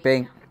 Oh,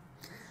 clickbait.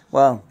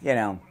 Well, you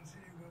know,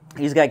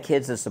 he's got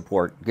kids to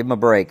support. Give him a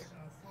break.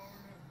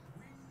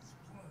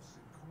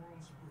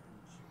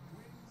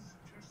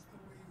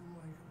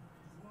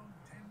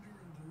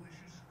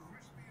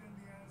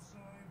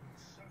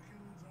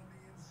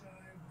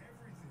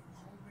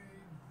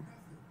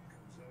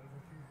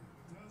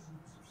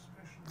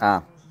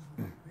 Ah.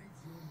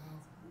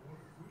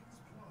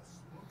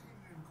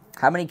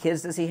 How many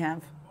kids does he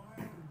have?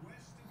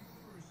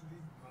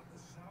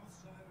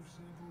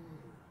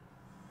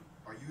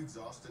 Are you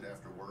exhausted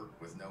after work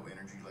with no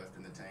energy left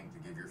in the tank to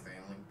give your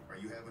family? Are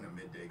you having a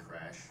midday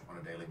crash on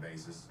a daily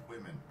basis?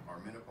 Women, are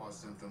menopause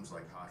symptoms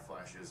like hot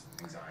flashes,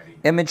 anxiety?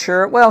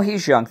 Immature? Well,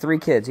 he's young. 3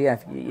 kids. Yeah,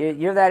 if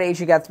you're that age,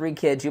 you got 3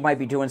 kids, you might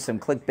be doing some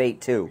clickbait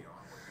too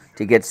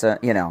to get some,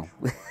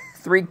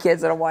 3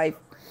 kids and a wife.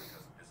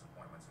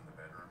 Disappointments in the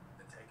bedroom?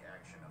 Then take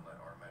action and let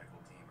our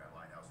medical team at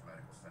Lighthouse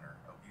Medical Center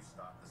help you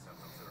stop the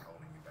symptoms that are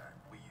holding you back.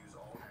 We use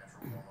all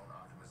natural hormone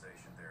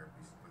optimization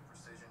therapies with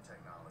precision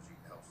technology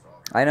to help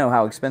solve your I know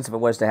how expensive it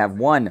was to have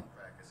one.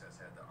 practice has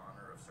had the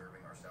honor of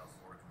serving our South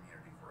Florida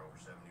community for over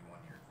 71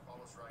 years.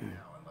 Call us right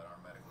now and let our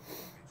medical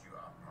team get you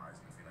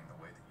optimized and feeling the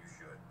way that you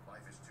should.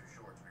 Life is too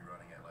short to be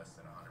running at less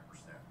than 100%.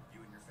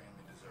 You and your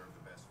family deserve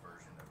the best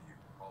version of you.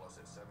 Call us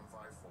at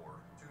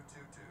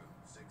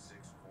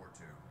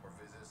 754-222-6642 or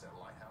visit us at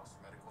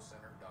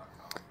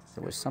lighthousemedicalcenter.com.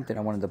 There was something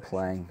I wanted to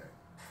play.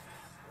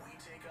 We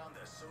take on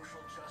the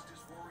social justice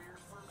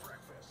warriors for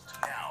breakfast.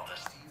 Now the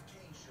Steve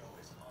Kane Show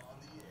is on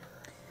the air.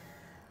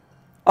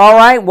 All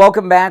right,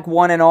 welcome back,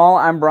 one and all.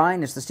 I'm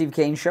Brian. It's the Steve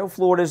Kane Show,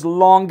 Florida's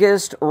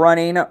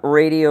longest-running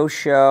radio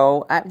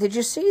show. Did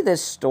you see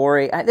this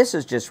story? This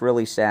is just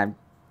really sad.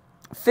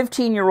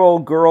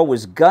 15-year-old girl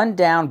was gunned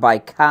down by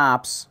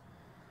cops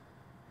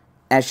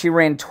as she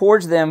ran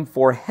towards them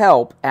for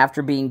help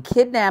after being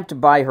kidnapped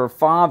by her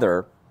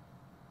father,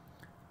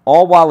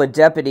 all while a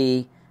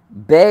deputy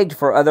begged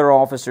for other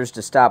officers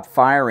to stop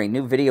firing.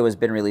 New video has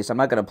been released. I'm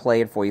not going to play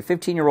it for you.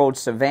 15-year-old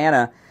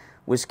Savannah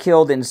was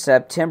killed in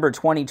September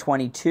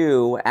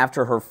 2022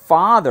 after her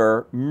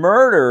father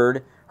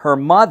murdered her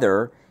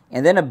mother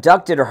and then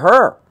abducted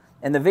her.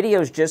 And the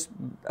video's just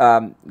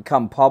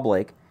come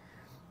public.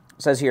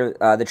 It says here,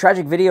 the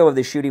tragic video of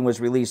the shooting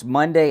was released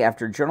Monday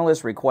after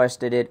journalists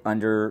requested it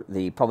under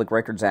the Public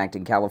Records Act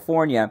in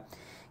California.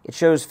 It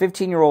shows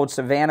 15-year-old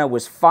Savannah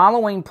was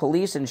following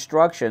police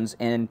instructions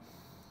and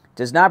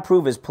does not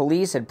prove, as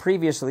police had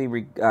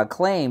previously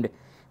claimed,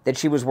 that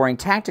she was wearing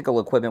tactical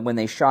equipment when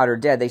they shot her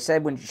dead. They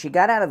said when she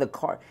got out of the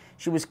car,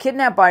 she was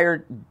kidnapped by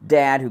her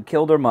dad, who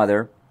killed her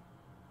mother.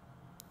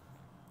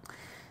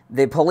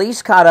 The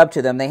police caught up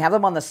to them. They have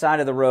them on the side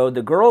of the road.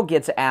 The girl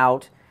gets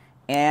out,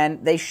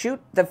 and they shoot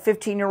the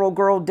 15-year-old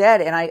girl dead.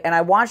 And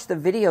I watched the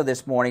video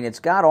this morning. It's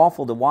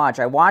god-awful to watch.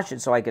 I watched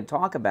it so I could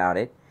talk about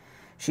it.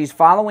 She's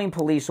following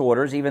police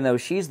orders, even though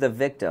she's the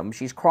victim.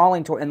 She's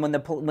crawling toward, and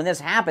when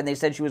this happened, they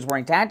said she was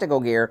wearing tactical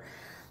gear.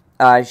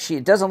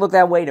 It doesn't look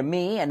that way to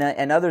me,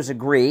 and others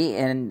agree,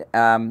 and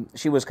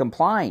she was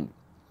complying.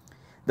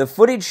 The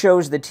footage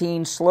shows the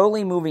teen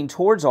slowly moving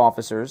towards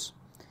officers.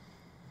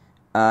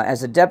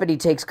 as a deputy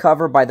takes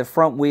cover by the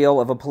front wheel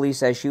of a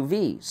police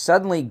SUV.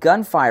 Suddenly,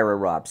 gunfire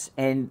erupts,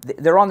 and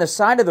they're on the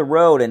side of the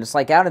road, and it's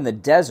like out in the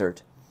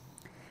desert.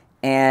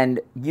 And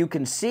you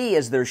can see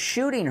as they're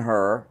shooting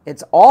her,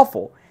 it's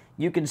awful.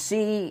 You can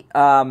see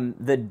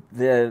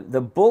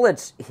the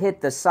bullets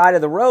hit the side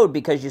of the road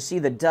because you see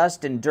the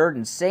dust and dirt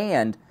and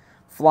sand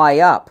fly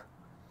up.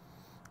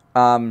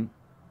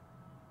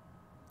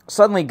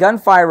 Suddenly,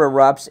 gunfire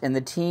erupts, and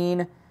the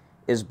teen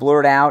is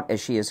blurred out as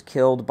she is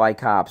killed by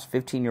cops.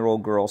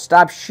 15-year-old girl.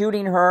 Stop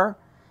shooting her.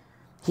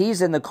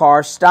 He's in the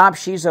car. Stop.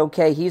 She's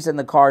okay. He's in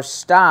the car.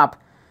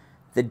 Stop.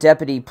 The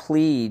deputy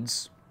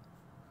pleads.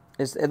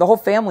 The whole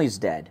family's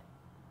dead.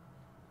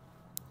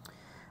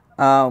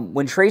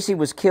 When Tracy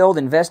was killed,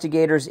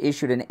 investigators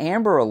issued an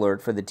Amber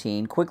Alert for the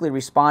teen, quickly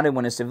responded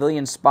when a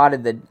civilian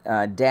spotted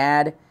the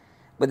dad.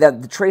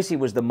 But Tracy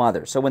was the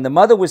mother. So when the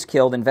mother was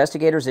killed,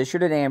 investigators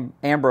issued an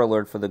Amber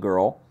Alert for the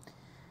girl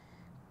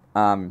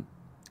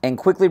and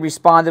quickly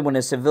responded when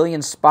a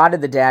civilian spotted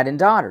the dad and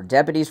daughter.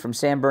 Deputies from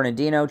San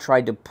Bernardino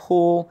tried to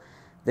pull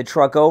the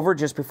truck over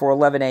just before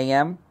 11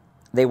 a.m.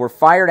 They were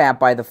fired at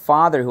by the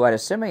father, who had a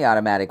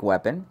semi-automatic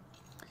weapon.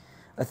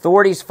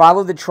 Authorities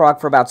followed the truck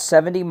for about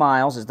 70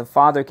 miles as the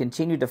father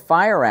continued to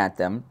fire at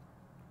them.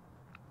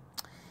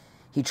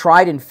 He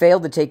tried and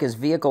failed to take his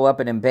vehicle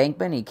up an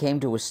embankment. He came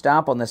to a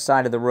stop on the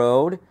side of the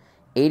road,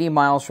 80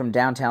 miles from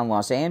downtown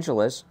Los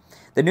Angeles.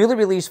 The newly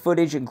released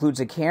footage includes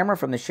a camera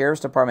from the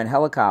Sheriff's Department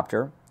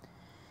helicopter,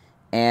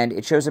 and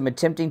it shows him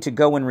attempting to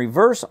go in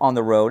reverse on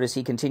the road as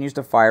he continues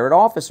to fire at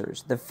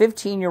officers. The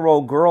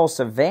 15-year-old girl,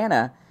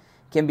 Savannah,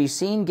 can be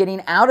seen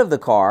getting out of the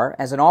car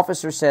as an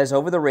officer says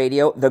over the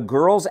radio, "The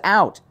girl's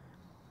out.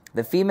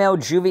 The female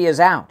juvie is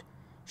out.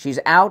 She's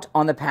out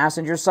on the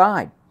passenger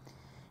side.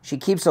 She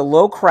keeps a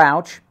low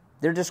crouch."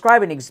 They're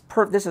describing,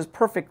 this is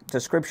perfect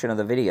description of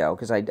the video,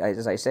 because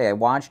as I say, I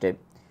watched it.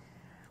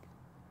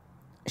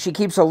 She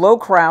keeps a low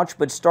crouch,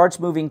 but starts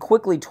moving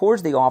quickly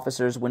towards the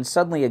officers when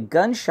suddenly a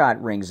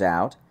gunshot rings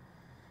out,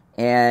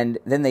 and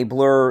then they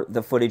blur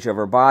the footage of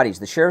her bodies.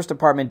 The Sheriff's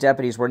Department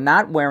deputies were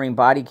not wearing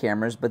body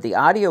cameras, but the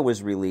audio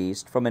was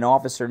released from an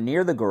officer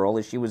near the girl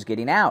as she was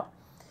getting out.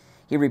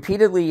 He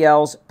repeatedly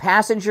yells,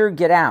 "Passenger,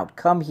 get out.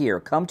 Come here.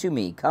 Come to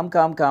me. Come,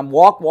 come, come.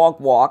 Walk, walk,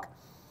 walk."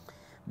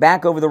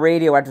 Back over the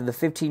radio after the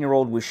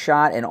 15-year-old was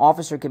shot, an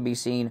officer can be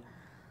seen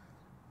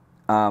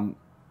and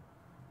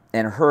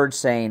heard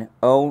saying,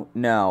 "Oh,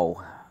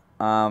 no."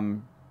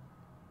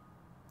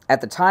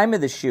 At the time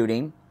of the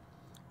shooting,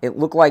 it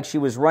looked like she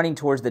was running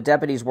towards the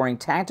deputies wearing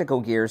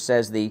tactical gear,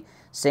 says the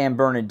San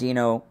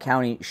Bernardino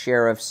County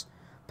Sheriff's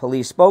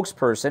police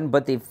spokesperson.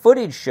 But the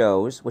footage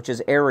shows, which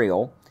is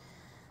aerial,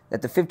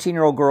 that the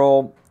 15-year-old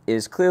girl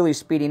is clearly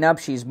speeding up.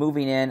 She's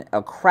moving in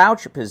a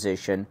crouch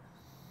position,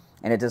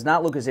 and it does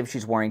not look as if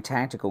she's wearing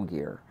tactical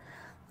gear.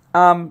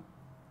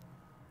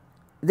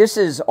 This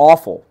is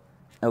awful,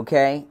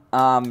 okay?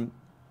 I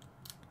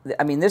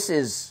mean,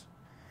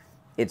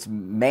 it's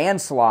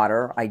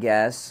manslaughter, I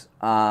guess.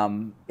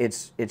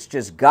 It's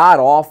just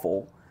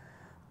god-awful.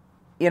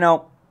 You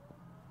know,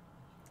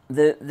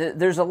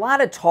 there's a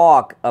lot of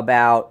talk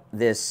about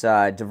this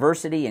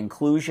diversity,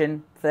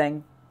 inclusion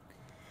thing.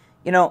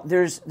 You know,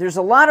 there's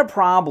a lot of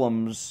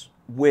problems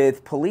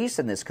with police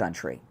in this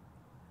country.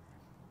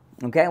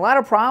 Okay, a lot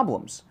of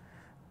problems.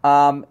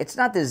 It's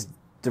not this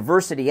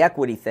diversity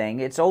equity thing.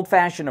 It's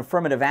old-fashioned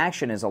affirmative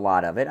action is a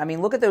lot of it. I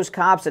mean, look at those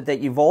cops at that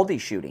Uvalde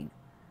shooting.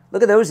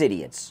 Look at those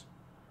idiots.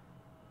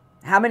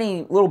 How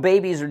many little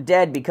babies are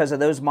dead because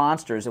of those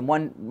monsters? And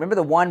remember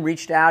the one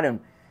reached out and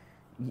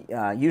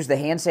used the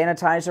hand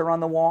sanitizer on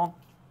the wall?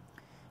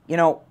 You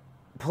know,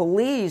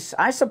 police,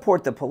 I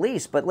support the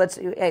police, but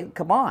hey,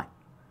 come on.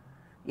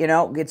 You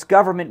know, it's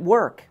government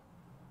work.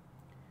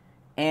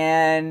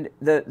 And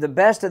the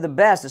best of the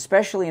best,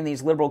 especially in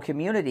these liberal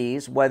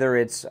communities, whether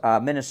it's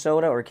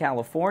Minnesota or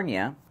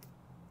California,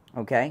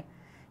 okay,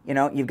 you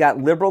know, you've got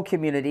liberal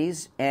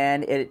communities,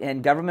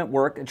 and government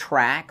work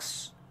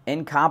attracts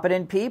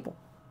incompetent people.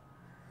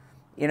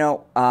 You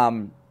know,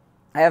 I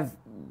have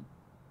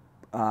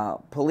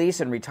police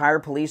and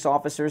retired police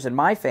officers in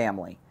my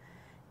family.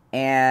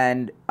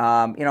 And,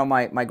 you know,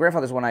 my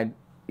grandfather's one I,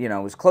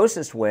 was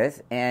closest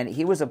with, and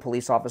he was a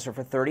police officer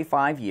for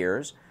 35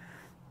 years.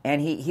 And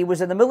he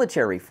was in the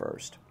military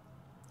first.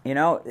 You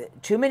know,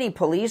 too many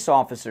police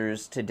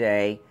officers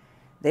today,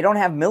 they don't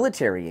have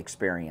military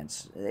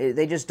experience.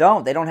 They just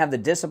don't. They don't have the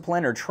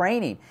discipline or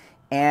training.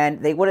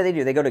 And what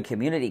do? They go to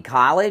community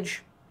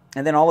college,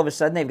 and then all of a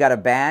sudden they've got a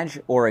badge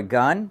or a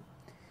gun.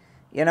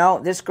 You know,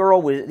 this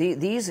girl was,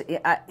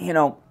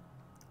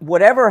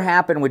 whatever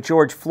happened with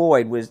George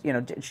Floyd was,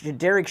 should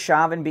Derek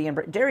Chauvin be in?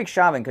 Derek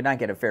Chauvin could not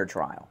get a fair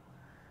trial.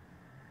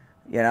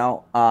 You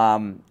know,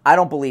 I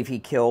don't believe he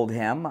killed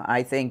him.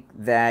 I think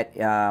that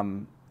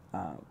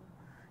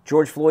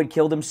George Floyd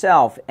killed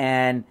himself,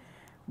 and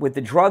with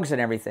the drugs and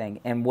everything.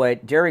 And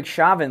what Derek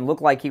Chauvin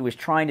looked like he was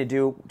trying to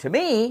do, to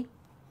me,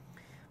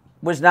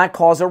 was not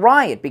cause a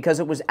riot because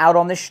it was out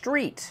on the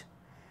street.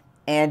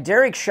 And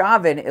Derek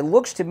Chauvin, it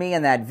looks to me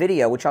in that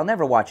video, which I'll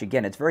never watch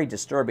again, it's very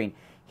disturbing,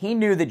 he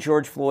knew that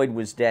George Floyd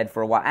was dead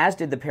for a while, as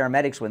did the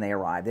paramedics when they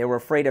arrived. They were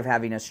afraid of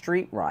having a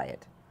street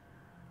riot.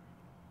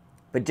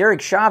 But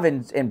Derek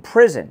Chauvin's in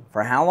prison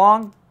for how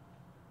long?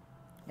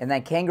 In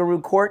that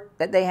kangaroo court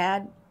that they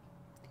had?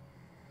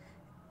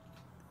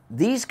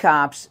 These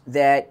cops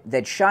that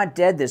shot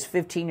dead this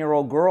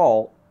 15-year-old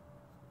girl,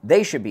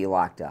 they should be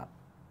locked up.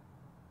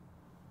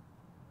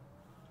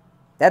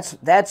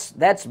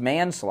 That's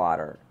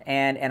manslaughter.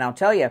 And I'll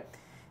tell you,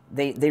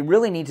 they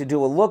really need to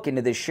do a look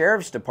into the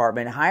sheriff's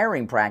department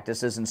hiring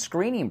practices and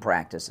screening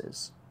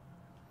practices.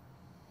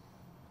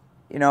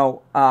 You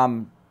know,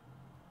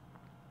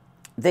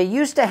 they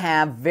used to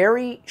have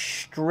very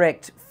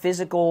strict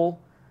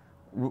physical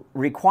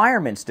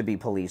requirements to be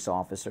police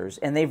officers,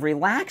 and they've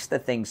relaxed the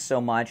things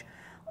so much.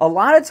 A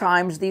lot of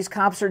times, these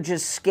cops are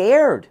just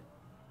scared.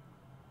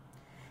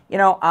 You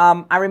know,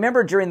 I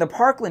remember during the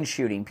Parkland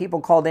shooting,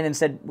 people called in and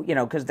said, you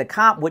know, because the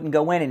cop wouldn't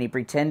go in and he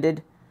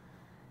pretended,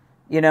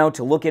 you know,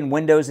 to look in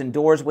windows and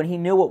doors when he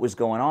knew what was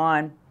going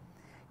on.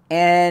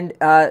 And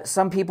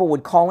some people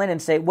would call in and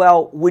say,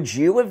 well, would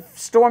you have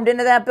stormed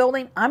into that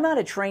building? I'm not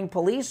a trained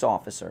police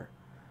officer.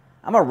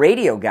 I'm a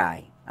radio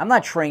guy. I'm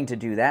not trained to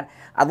do that.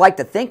 I'd like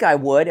to think I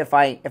would if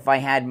I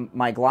had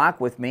my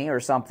Glock with me or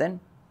something.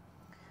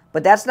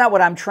 But that's not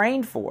what I'm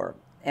trained for.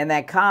 And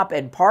that cop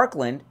in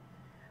Parkland,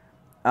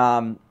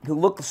 who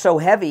looked so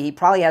heavy, he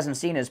probably hasn't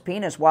seen his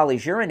penis while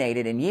he's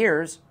urinated in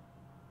years.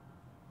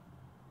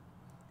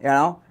 You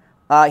know,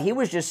 he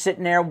was just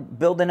sitting there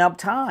building up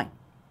time.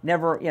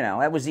 Never, you know,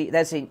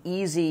 that's an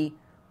easy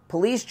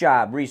police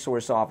job,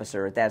 resource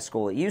officer at that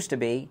school. It used to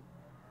be.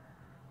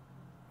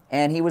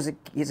 And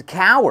he's a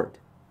coward.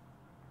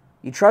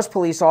 You trust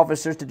police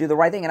officers to do the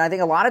right thing, and I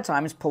think a lot of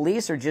times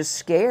police are just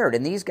scared,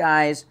 and these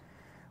guys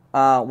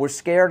were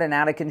scared and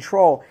out of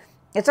control.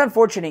 It's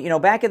unfortunate, you know,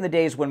 back in the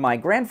days when my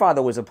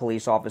grandfather was a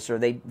police officer,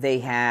 they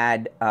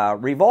had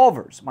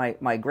revolvers.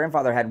 My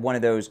grandfather had one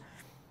of those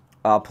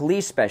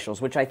police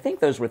specials, which I think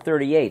those were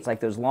 38s, like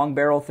those long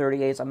barrel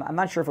 38s. I'm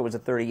not sure if it was a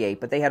 38,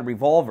 but they had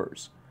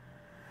revolvers.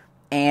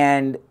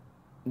 And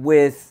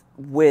with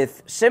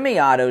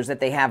semi-autos that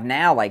they have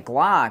now, like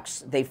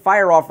Glocks, they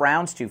fire off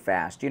rounds too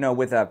fast. You know,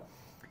 with a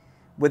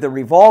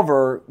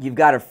revolver, you've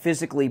got to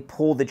physically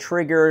pull the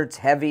trigger. It's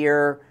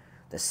heavier.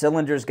 The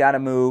cylinder's got to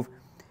move.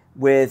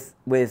 With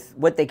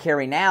what they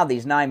carry now,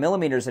 these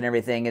 9mm and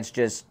everything, it's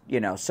just, you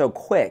know, so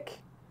quick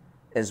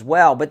as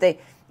well. But they,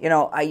 you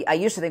know, I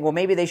used to think, well,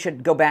 maybe they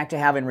should go back to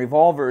having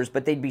revolvers,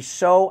 but they'd be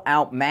so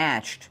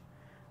outmatched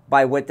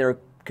by what they're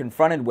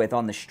confronted with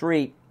on the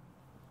street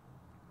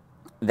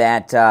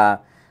that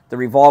the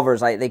revolvers,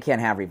 they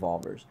can't have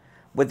revolvers.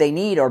 What they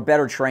need are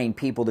better trained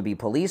people to be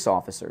police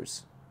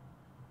officers.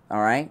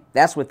 All right?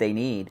 That's what they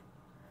need.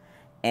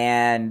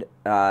 And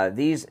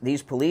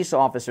these police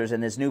officers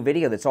in this new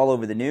video that's all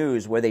over the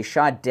news where they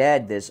shot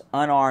dead this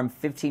unarmed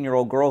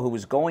 15-year-old girl who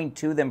was going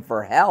to them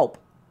for help.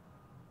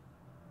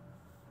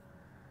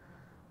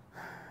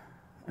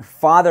 Her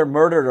father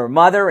murdered her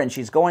mother, and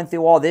she's going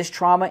through all this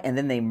trauma, and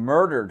then they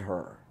murdered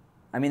her.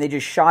 I mean, they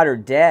just shot her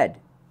dead.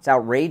 It's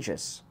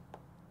outrageous.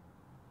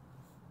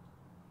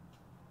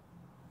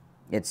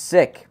 It's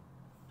sick.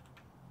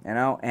 You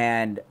know,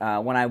 and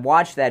when I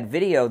watched that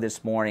video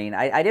this morning,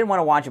 I didn't want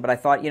to watch it, but I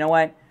thought, you know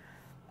what?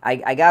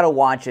 I got to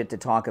watch it to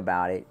talk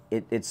about it.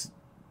 It's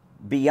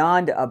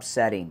beyond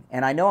upsetting.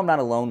 And I know I'm not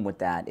alone with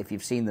that if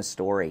you've seen the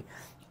story.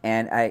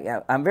 And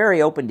I'm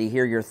very open to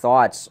hear your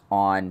thoughts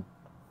on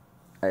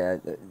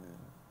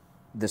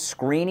the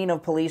screening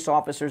of police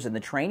officers and the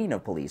training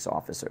of police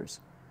officers.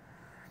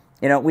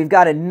 You know, we've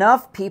got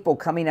enough people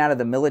coming out of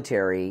the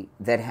military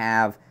that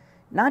have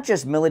not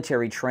just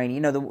military training.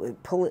 You know,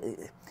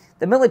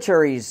 the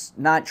military's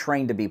not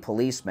trained to be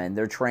policemen.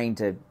 They're trained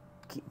to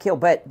kill,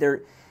 but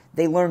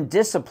they learn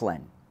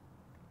discipline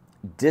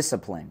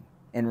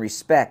and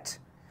respect,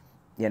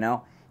 you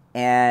know.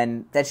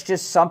 And that's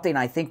just something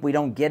I think we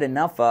don't get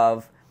enough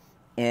of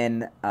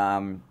in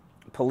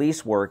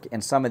police work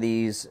in some of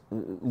these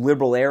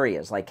liberal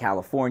areas like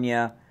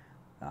California,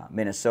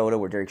 Minnesota,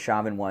 where Derek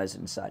Chauvin was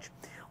and such.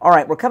 All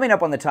right, we're coming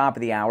up on the top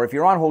of the hour. If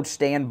you're on hold,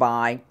 stand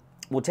by.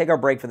 We'll take our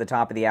break for the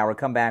top of the hour.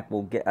 Come back.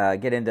 We'll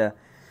get into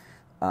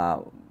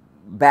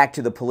back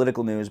to the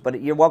political news.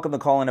 But you're welcome to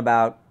call in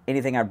about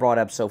anything I brought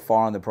up so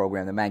far on the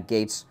program, the Matt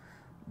Gaetz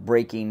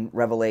breaking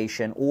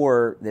revelation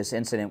or this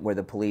incident where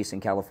the police in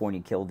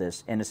California killed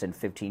this innocent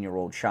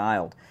 15-year-old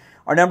child.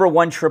 Our number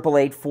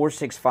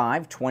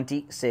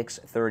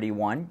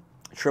 1-888-465-2631.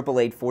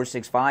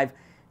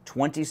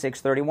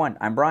 888-465-2631.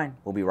 I'm Brian.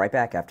 We'll be right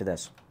back after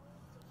this.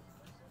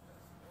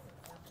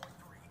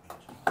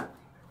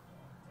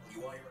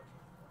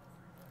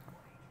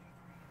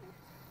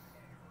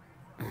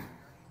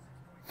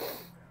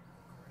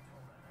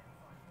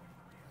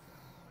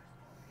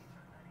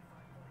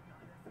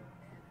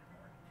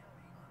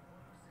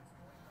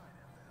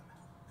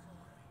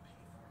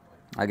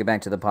 I'll get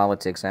back to the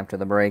politics after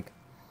the break.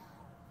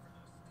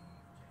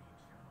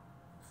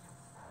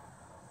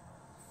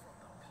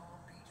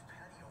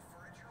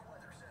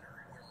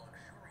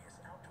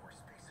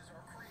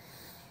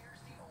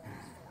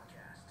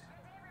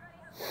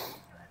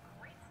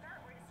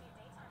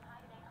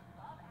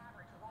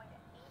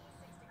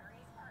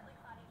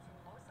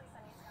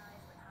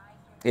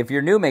 If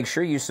you're new, make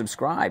sure you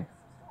subscribe.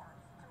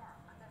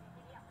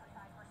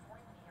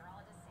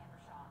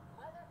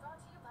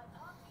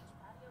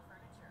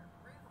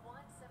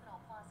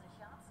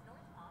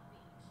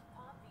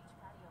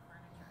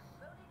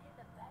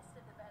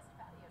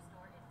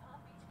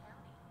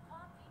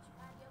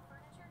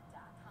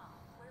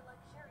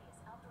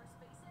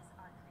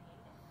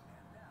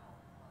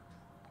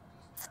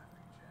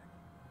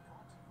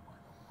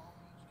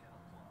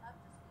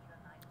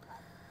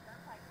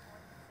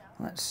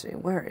 Let's see,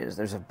 where is,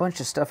 there's a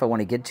bunch of stuff I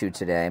want to get to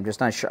today. I'm just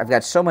not sure. I've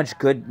got so much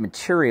good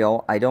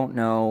material, I don't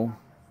know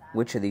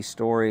which of these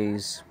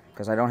stories,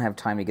 because I don't have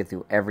time to get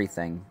through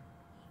everything.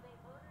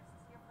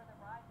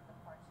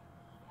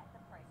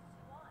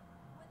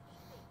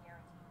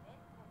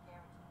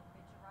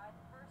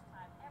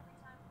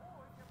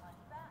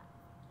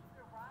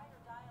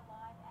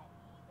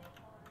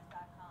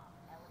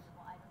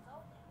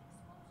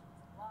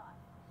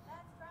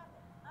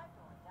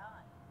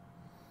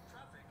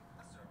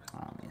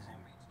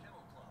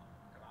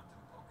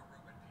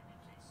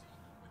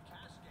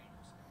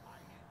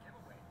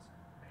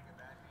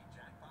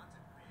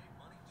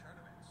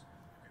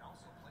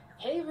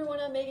 Hey everyone,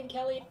 I'm Megan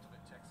Kelly.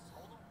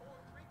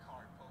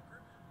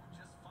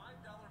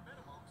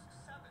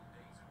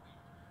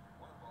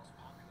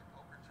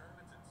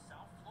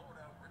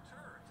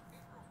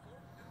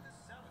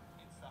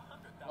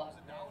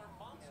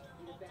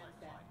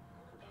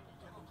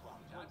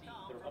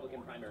 The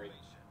Republican primary.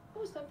 It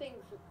was something,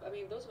 I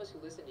mean, those of us who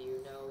listen to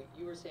you know,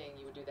 you were saying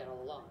you would do that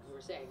all along. You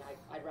were saying,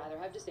 I'd rather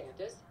have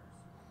DeSantis.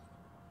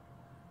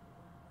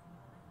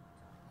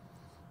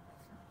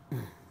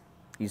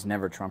 These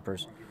never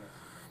Trumpers.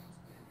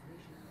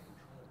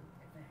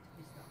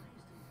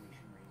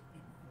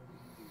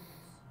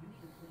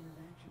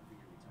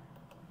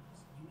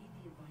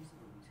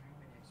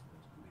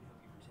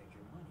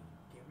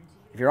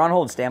 If you're on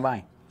hold, stand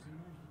by.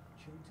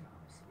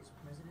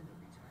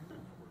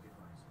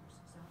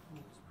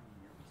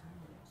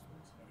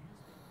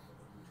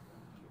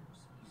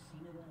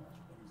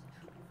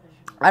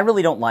 I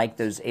really don't like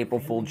those April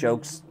Fool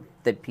jokes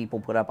that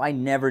people put up. I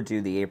never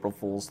do the April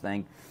Fool's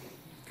thing.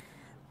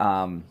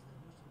 I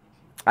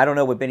don't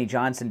know what Benny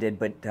Johnson did,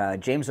 but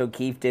James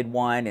O'Keefe did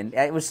one, and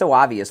it was so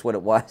obvious what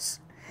it was.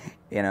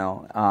 You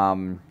know,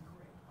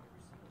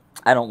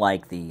 I don't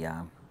like the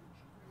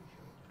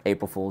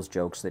April Fool's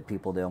jokes that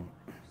people do.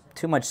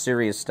 Too much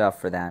serious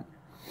stuff for that.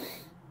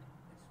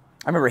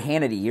 I remember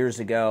Hannity years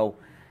ago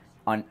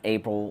on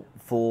April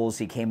Fools,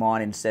 he came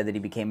on and said that he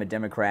became a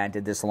Democrat,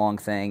 did this long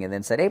thing, and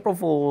then said, April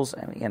Fools,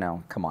 I mean, you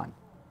know, come on.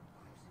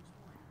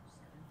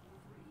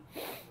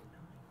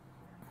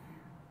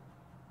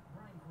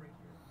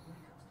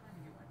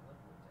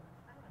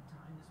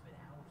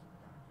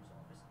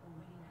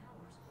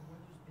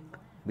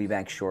 Be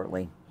back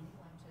shortly.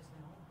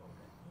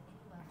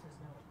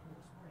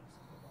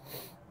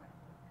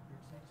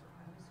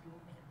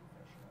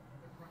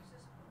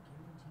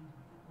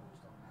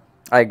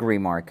 I agree,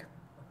 Mark.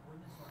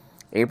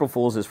 April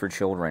Fool's is for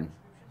children.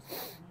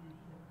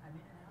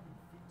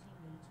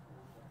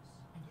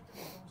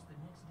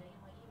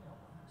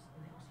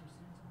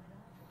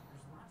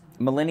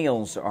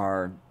 Millennials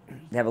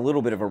have a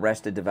little bit of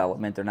arrested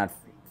development. They're not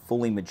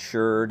fully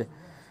matured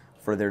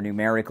for their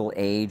numerical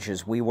age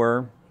as we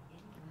were.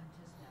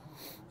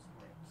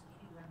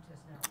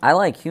 I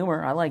like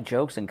humor. I like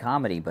jokes and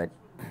comedy, but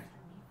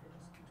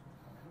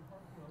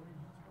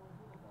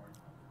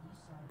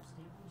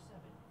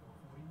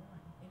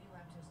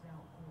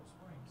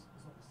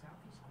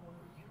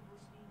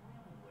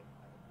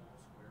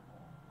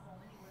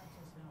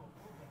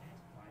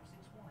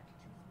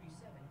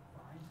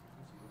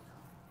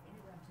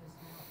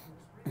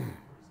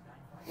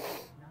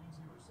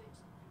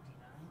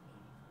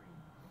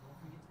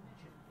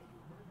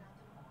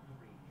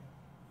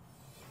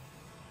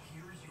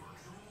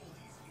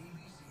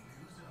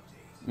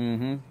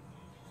mm-hmm.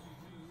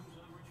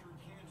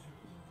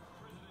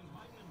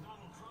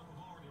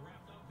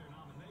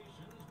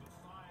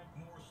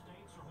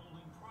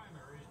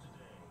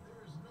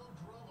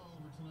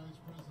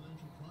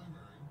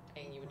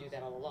 And you would do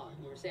that all along.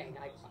 You were saying,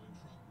 I'd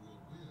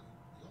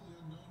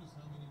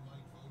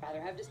rather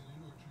have just.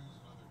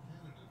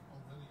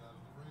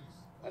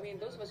 I mean,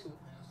 those of us who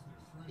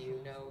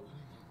you know.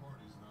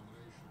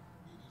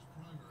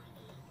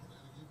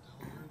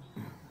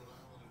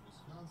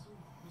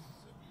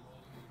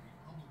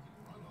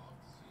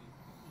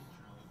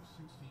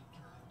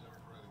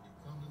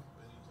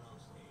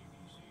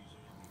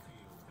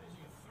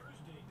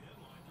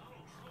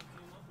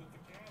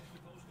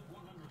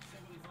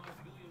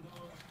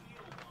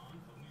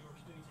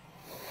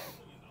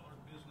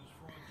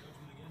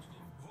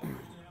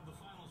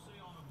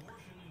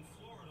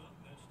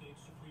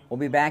 We'll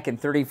be back in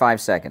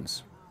 35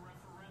 seconds.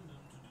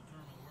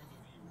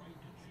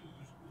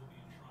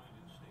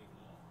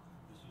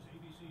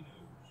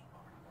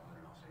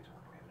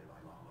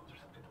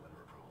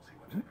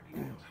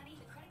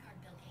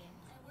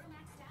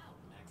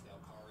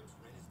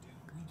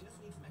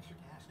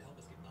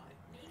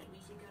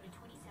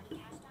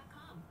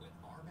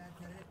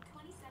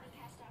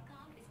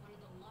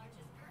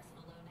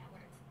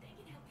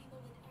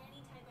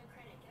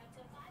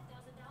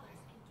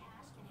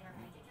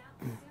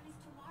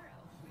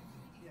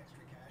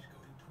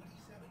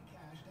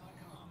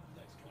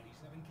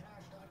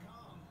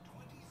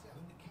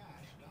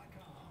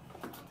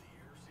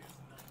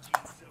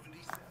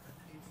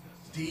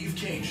 Steve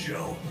Kane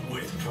Show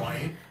with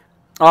Brian.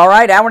 All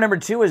right, hour number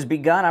 2 has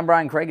begun. I'm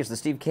Brian Craig. It's the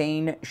Steve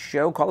Kane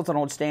Show. Call us on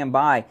hold, stand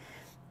by.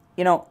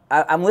 You know,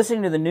 I'm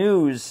listening to the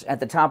news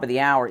at the top of the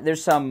hour.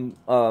 There's some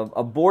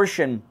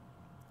abortion,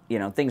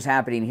 things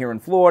happening here in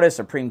Florida.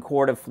 Supreme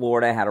Court of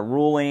Florida had a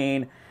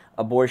ruling.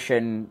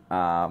 Abortion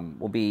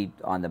will be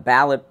on the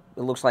ballot,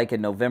 it looks like, in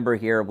November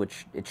here,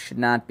 which it should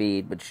not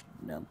be, but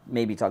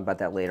maybe talk about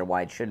that later,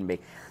 why it shouldn't be.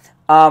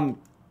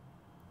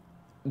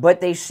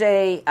 But they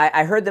say,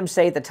 I heard them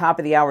say at the top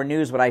of the hour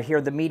news what I hear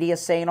the media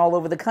saying all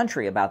over the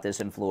country about this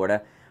in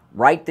Florida.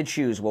 Right to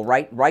choose. Well,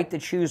 right to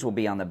choose will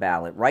be on the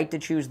ballot. Right to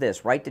choose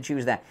this. Right to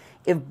choose that.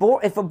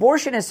 If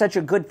abortion is such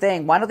a good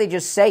thing, why don't they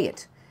just say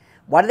it?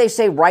 Why do they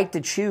say right to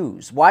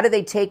choose? Why do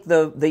they take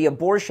the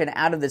abortion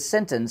out of the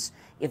sentence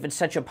if it's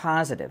such a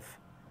positive?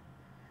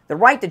 The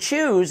right to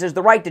choose is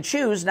the right to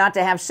choose not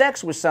to have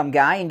sex with some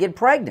guy and get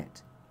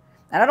pregnant.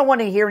 And I don't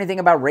want to hear anything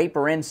about rape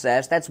or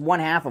incest. That's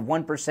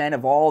 0.5%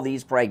 of all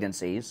these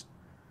pregnancies.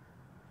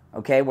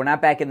 Okay, we're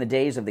not back in the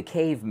days of the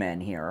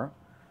cavemen here.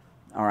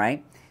 All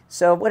right.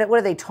 So what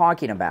are they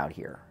talking about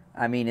here?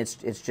 I mean, it's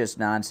just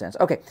nonsense.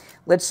 Okay,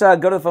 let's go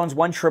to the phones.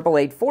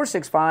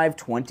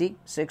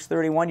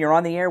 1-888-465-2631. You're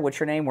on the air. What's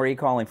your name? Where are you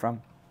calling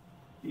from?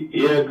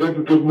 Yeah,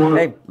 good morning.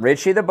 Hey,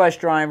 Richie the bus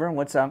driver.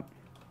 What's up?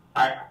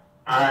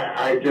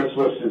 I just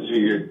listened to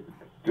your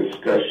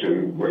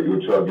discussion where you were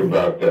talking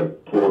about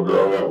that poor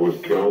girl that was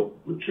killed,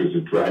 which was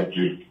a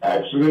tragic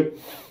accident.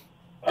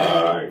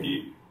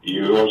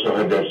 You also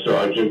had that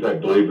sergeant, I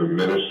believe, in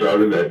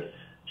Minnesota that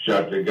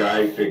shot the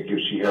guy thinking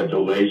she had the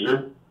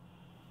laser.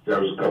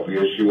 That was a couple of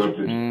years she went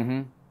to.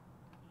 Mm-hmm.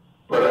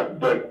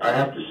 But I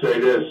have to say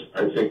this: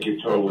 I think you're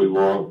totally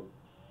wrong,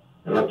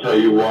 and I'll tell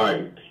you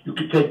why. You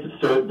could take the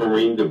 3rd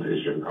Marine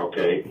Division,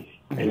 okay,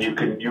 and you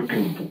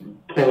can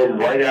pull them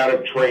right out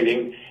of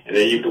training, and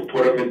then you can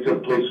put them into the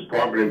police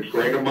department and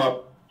train them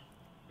up.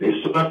 They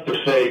still have to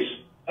face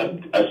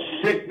a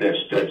sickness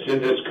that's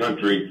in this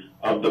country,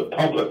 of the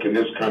public in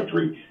this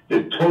country,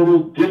 the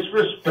total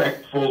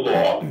disrespectful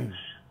law.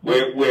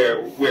 Where,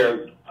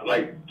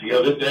 like the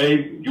other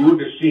day, you would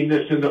have seen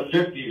this in the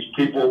 50s,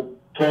 people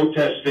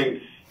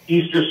protesting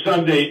Easter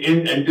Sunday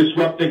and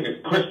disrupting the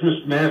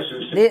Christmas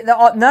masses.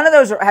 None of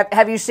those are.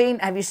 Have you seen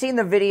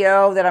the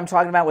video that I'm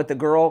talking about with the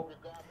girl?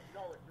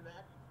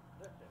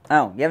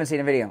 Oh, you haven't seen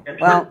the video.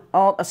 Well,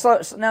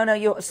 slow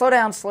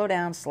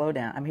down.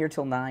 I'm here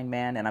till 9,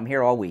 man, and I'm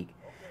here all week.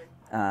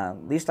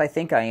 At least I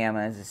think I am.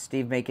 As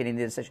Steve making any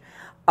decision.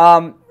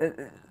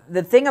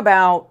 The thing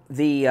about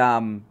this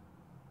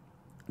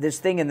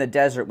thing in the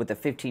desert with the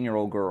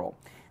 15-year-old girl,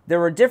 there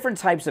are different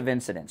types of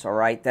incidents, all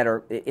right, that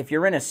are, if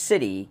you're in a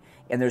city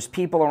and there's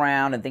people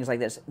around and things like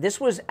this. This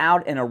was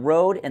out in a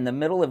road in the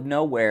middle of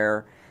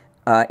nowhere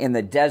in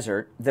the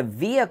desert. The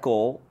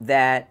vehicle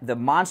that the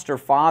monster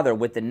father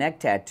with the neck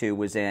tattoo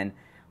was in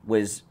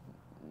was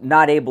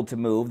not able to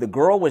move. The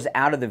girl was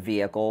out of the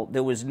vehicle.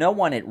 There was no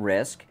one at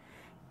risk.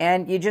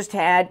 And you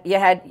had...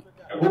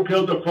 Who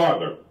killed the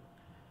father?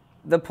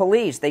 The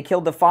police. They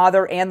killed the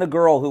father and the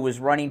girl who was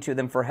running to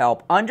them for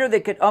help.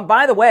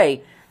 By the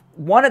way,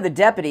 one of the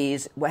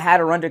deputies had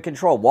her under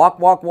control. Walk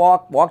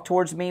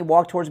towards me,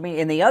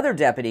 and the other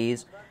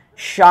deputies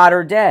shot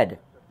her dead.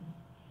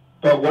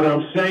 But what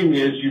I'm saying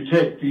is you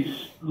take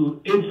these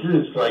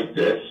incidents like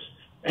this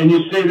and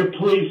you say the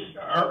police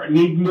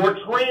need more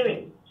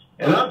training.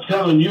 And I'm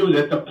telling you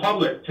that the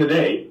public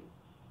today,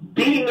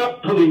 beating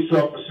up police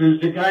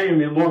officers, the guy in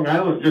Long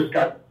Island just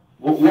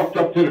walked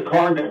up to the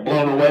car and got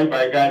blown away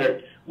by a guy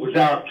that was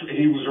out.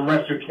 He was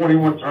arrested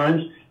 21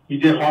 times. He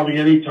did hardly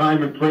any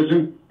time in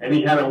prison, and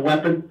he had a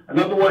weapon. In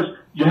other words,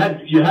 you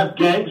have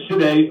gangs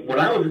today. When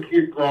I was a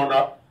kid growing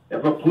up,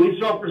 if a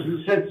police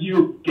officer said to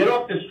you, get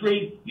off the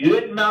street, you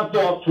didn't mouth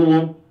off to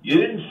him, you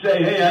didn't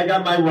say, hey, I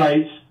got my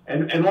rights,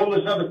 and all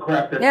this other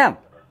crap. The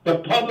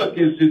public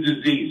is the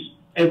disease.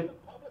 And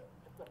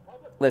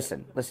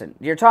Listen.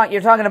 You're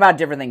talking about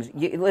different things.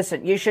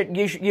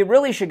 You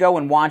really should go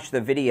and watch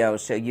the video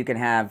so you can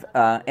have.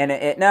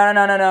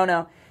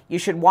 No. You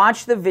should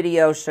watch the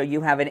video so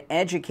you have an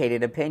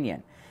educated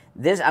opinion.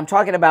 I'm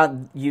talking about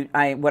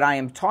what I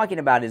am talking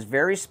about is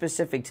very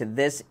specific to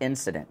this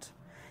incident.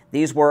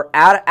 These were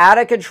out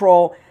of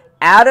control,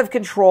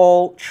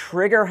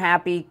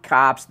 trigger-happy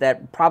cops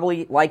that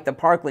probably, like the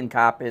Parkland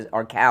cop,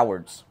 are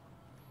cowards.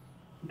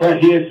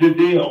 But here's the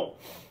deal.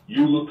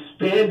 You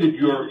expanded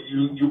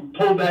you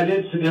pulled that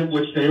incident,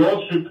 which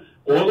all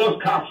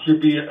those cops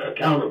should be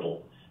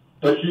accountable.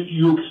 But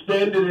you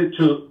expanded it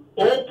to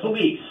all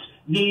police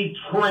need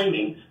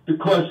training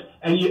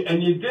and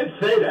you did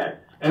say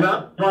that. And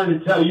I'm trying to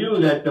tell you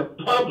that the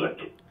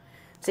public.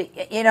 See,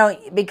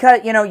 because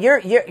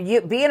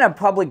you're being a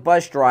public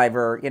bus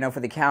driver,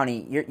 for the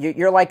county,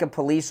 you're like a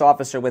police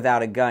officer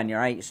without a gun,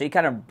 right? So you're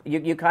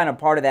kind of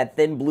part of that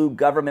thin blue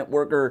government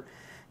worker,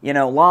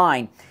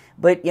 line.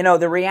 But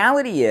the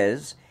reality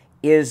is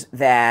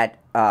that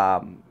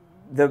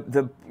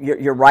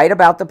you're right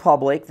about the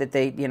public, that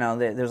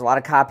there's a lot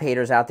of cop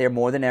haters out there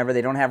more than ever.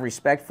 They don't have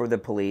respect for the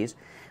police,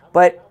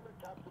 but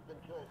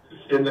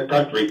in the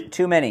country,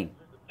 too many.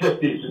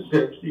 50s and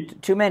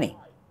 60s. Too many.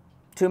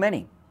 Too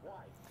many.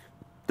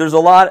 There's a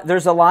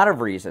lot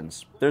of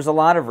reasons. There's a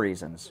lot of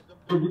reasons.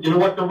 You know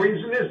what the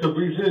reason is? The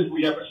reason is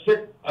we have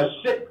a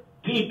sick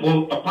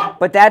people. I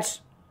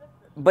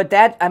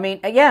mean,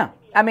 yeah.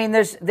 I mean,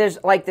 there's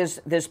like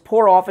this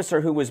poor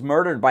officer who was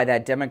murdered by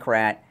that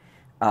Democrat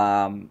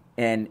in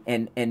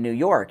New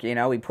York. You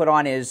know, he put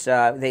on his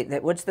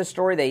what's the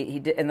story? He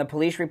did, in the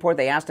police report,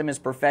 they asked him his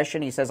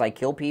profession. He says, "I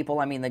kill people."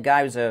 I mean, the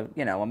guy was a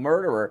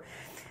murderer.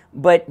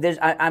 But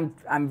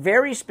I'm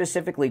very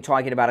specifically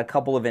talking about a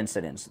couple of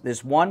incidents.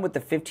 This one with the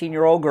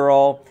 15-year-old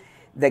girl,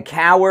 the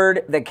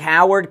coward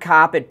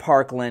cop at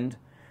Parkland.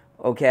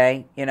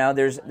 Okay, you know,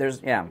 there's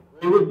yeah.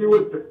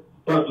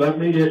 But let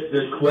me ask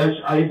this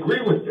question. I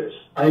agree with this.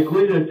 I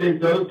agree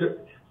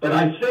but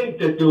I think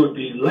that there would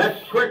be less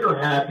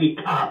trigger-happy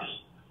cops.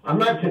 I'm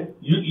not.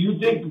 You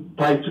think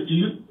by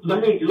you?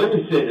 Let me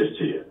say this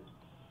to you.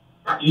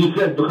 You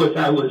said because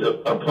I was a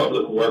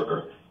public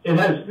worker. It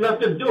has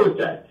nothing to do with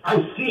that.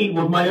 I see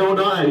with my own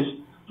eyes.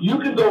 You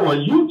can go on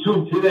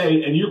YouTube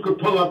today and you could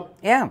pull up.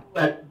 Yeah.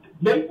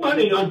 Make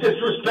money on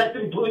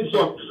disrespecting police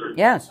officers.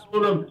 Yes.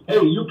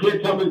 Hey, you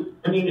can't tell me.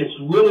 I mean,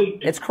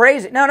 it's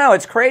crazy. No,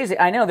 it's crazy.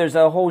 I know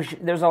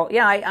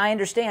yeah, I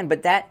understand,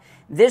 but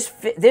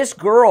this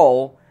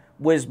girl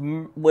was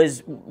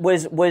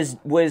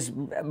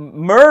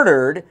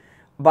murdered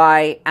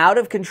by out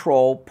of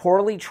control,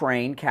 poorly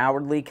trained,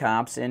 cowardly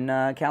cops in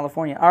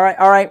California. All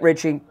right,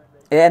 Richie.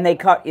 And they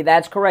cut.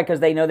 That's correct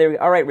because they know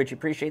they're all right. Richie,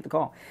 appreciate the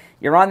call.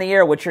 You're on the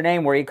air. What's your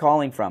name? Where are you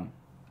calling from?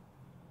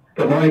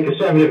 Good morning,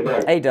 conservative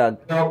Doug. Hey, Doug.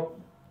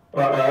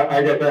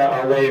 I guess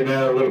I'll weigh in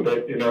there a little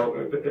bit. You know,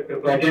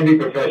 like any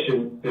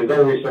profession, there's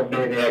always some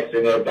maniacs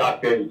in there.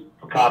 Doctors,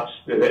 cops,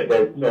 that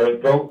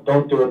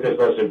don't do what they're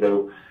supposed to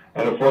do.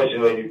 And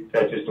unfortunately,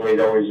 that's just the way it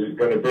always is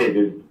going to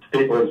be.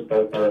 People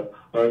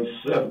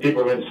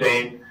are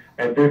insane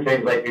and do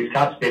things like these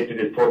cops did to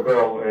this poor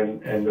girl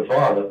and the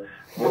father.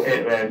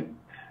 And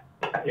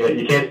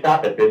you can't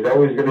stop it. There's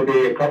always going to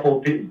be a couple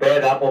of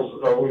bad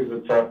apples. Always,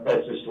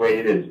 that's just the way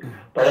it is.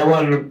 But I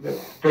wanted to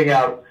bring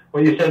out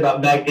what you said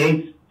about Matt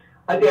Gaetz.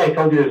 I think I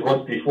told you this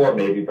once before,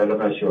 maybe, but I'm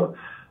not sure.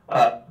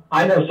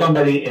 I know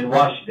somebody in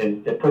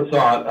Washington that puts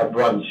on a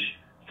brunch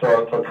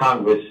for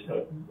Congress,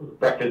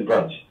 breakfast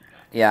brunch.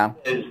 Yeah.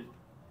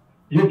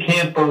 You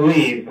can't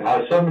believe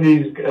how some of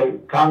these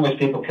Congress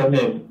people come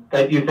in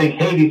that you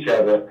think hate each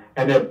other,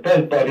 and they're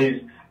best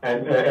buddies.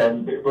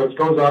 And what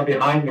goes on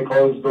behind the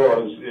closed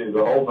doors is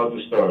a whole other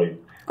story.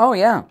 Oh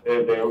yeah,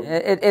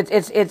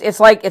 it's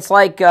like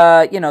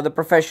the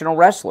professional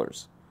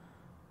wrestlers,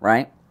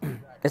 right?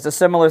 It's a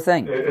similar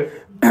thing.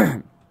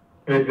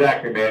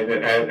 Exactly, man.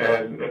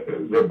 And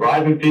they're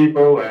bribing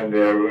people, and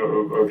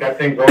they've got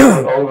things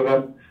all over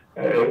them.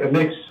 It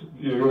makes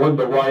you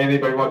wonder why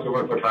anybody wants to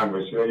run for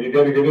Congress. You know, you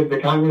got to get into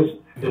Congress.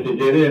 If you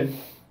get in,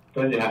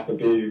 then you have to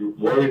be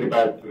worried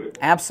about.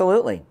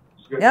 Absolutely.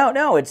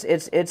 No,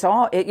 it's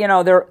all,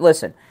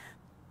 listen,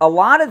 a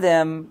lot of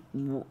them,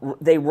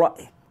 they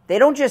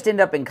don't just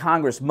end up in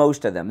Congress,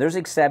 most of them. There's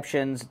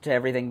exceptions to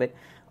everything, but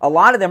a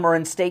lot of them are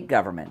in state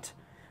government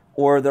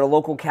or their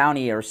local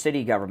county or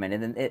city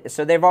government. And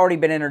so they've already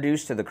been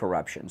introduced to the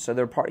corruption. So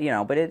they're part,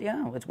 but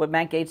it's what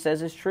Matt Gaetz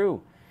says is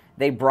true.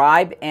 They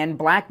bribe and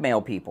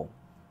blackmail people.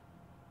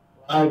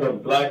 Bribe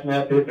and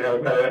blackmail people,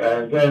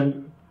 and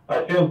then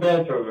I feel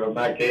bad for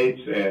Matt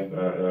Gaetz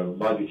and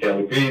Monty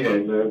Kelly Green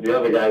and the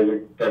other guys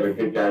that are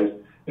good guys.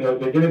 You know,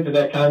 they get into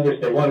that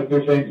Congress, they want to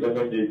do things, and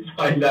then you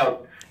find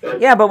out.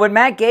 Yeah, but what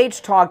Matt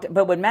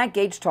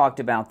Gaetz talked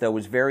about though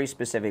was very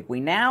specific. We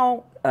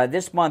now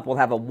this month will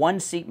have a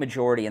 1-seat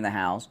majority in the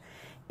House,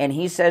 and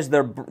he says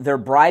they're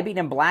bribing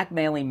and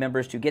blackmailing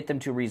members to get them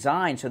to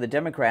resign so the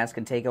Democrats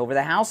can take over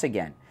the House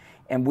again.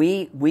 And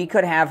we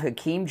could have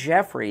Hakeem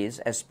Jeffries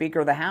as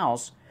Speaker of the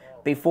House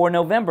before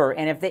November,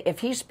 and if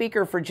he's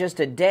Speaker for just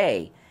a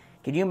day,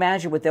 can you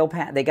imagine what they'll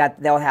pass?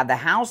 They'll have the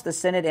House, the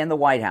Senate, and the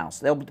White House.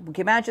 Can you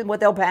imagine what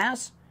they'll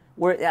pass?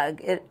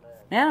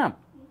 Yeah.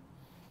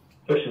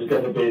 This is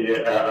going to be.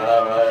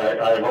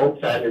 I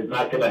hope that is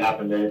not going to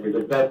happen there,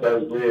 because that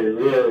does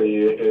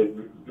really,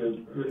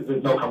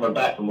 there's no coming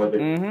back from what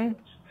they.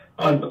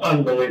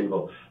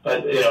 Unbelievable.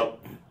 But this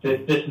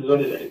is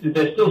what it is.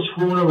 They're still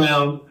screwing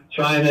around,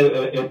 trying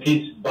to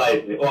impeach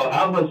Biden. Well,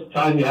 how much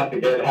time you have to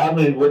get? How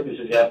many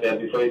witnesses you have to have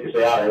before you can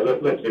say, all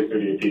right, let's get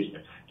through the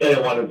impeachment? They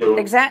don't want to do it.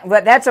 Exactly.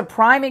 But that's a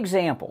prime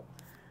example.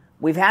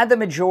 We've had the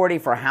majority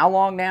for how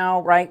long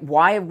now, right?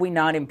 Why have we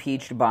not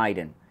impeached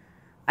Biden?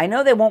 I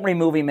know they won't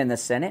remove him in the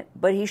Senate,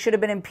 but he should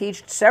have been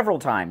impeached several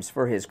times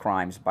for his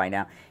crimes by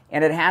now.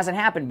 And it hasn't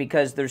happened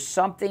because there's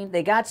something,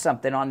 they got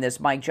something on this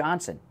Mike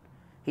Johnson.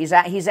 He's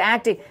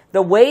acting,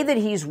 the way that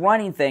he's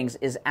running things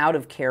is out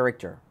of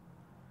character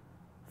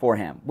for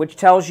him, which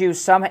tells you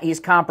he's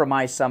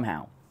compromised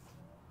somehow.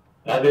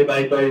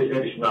 Everybody thought he was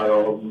going to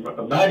smile.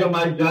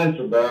 Mike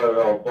Johnson,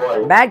 oh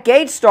boy. Matt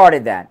Gaetz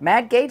started that.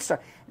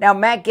 Now,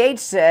 Matt Gaetz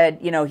said,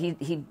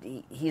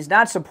 he's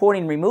not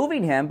supporting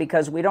removing him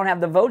because we don't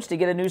have the votes to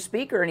get a new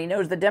speaker, and he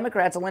knows the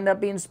Democrats will end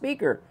up being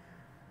speaker.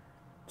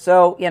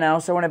 So,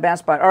 so we're in a bad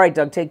spot. All right,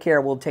 Doug, take care.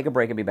 We'll take a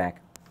break and be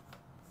back.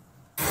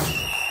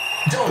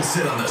 Don't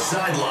sit on the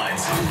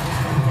sidelines.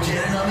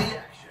 Get in on the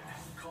action.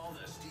 Call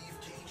the Steve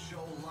Kane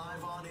Show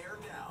live on air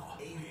now.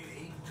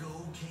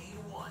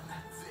 888-GO-KANE-1.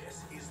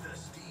 This is the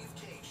Steve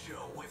Kane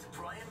Show with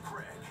Brian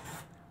Craig.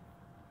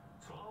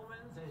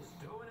 Sloman's is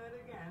doing it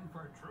again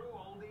for true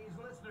oldies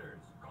listeners.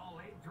 Call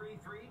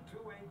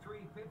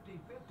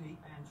 833-283-5050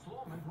 and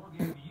Sloman's will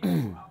give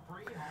you a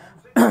free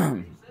home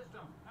security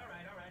system. All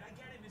right, I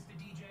get it, Mr.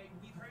 DJ.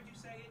 We've heard you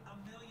say it a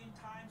million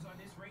times on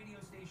this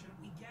radio station.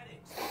 We get it.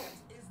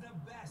 Sloman's is the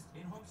best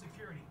in home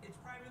security. It's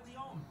privately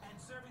owned and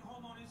serving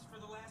homeowners for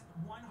the last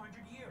 100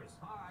 years.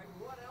 All right,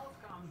 what else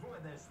comes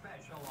with this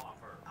special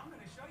offer? I'm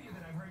going to show you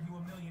that I've heard you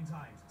a million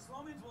times.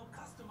 Sloman's will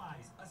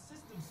customize a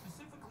system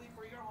specifically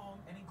for your home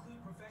and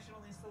include professional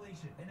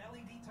installation, an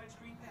LED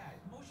touchscreen pad,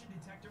 motion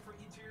detector for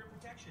interior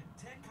protection,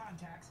 10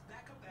 contacts,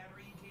 backup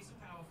battery in case of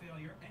power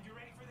failure, and you're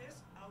ready for this?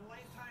 A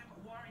lifetime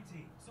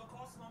warranty. So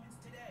call Sloman's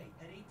today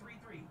at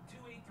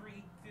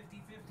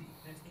 833-283-5050.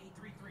 That's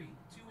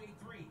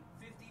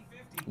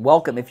 833-283-5050.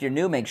 Welcome. If you're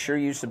new, make sure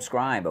you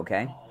subscribe,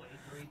 okay? Call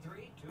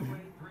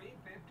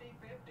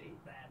 833-283-5050.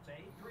 That's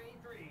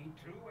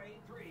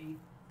 833-283-5050.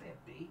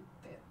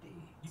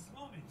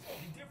 Sloman's,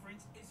 the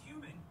difference is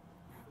human.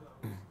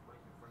 Mike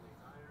and Friendly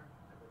Tire.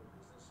 I've been in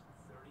business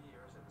 30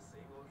 years at the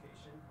same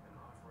location and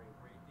offering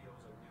great deals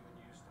on new and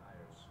used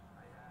tires.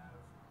 I have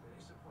many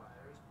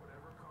suppliers.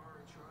 Whatever car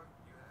or truck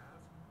you have,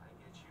 I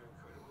get you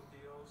incredible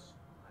deals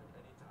on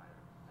any tire.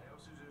 I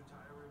also do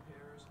tire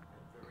repairs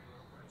at very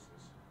low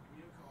prices.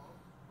 Give me a call.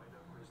 My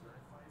number is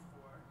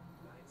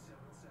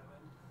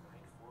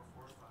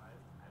 954-977-9445.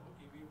 I will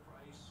give you a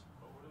price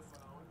over the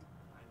phone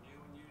on new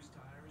and used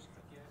tires.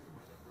 Again,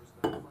 my number is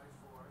 954-977-9445.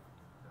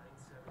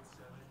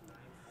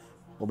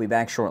 We'll be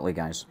back shortly,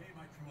 guys.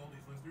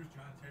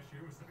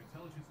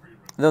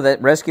 No,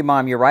 that rescue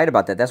mom, you're right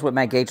about that. That's what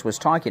Matt Gaetz was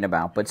talking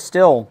about. But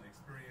still,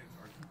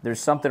 there's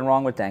something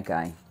wrong with that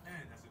guy.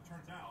 And as it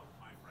turns out,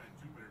 my friend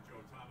Jupiter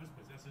Joe Thomas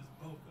possesses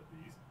both of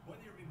these.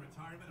 Whether you're in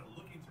retirement or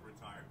looking to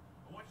retire,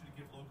 I want you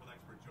to give local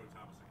expert Joe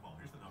Thomas a call.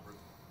 Here's the number,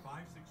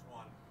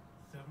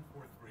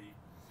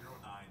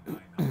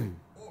 561-743-0999.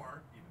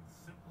 Or, even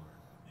simpler,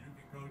 you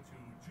can go to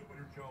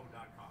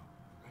jupiterjoe.com.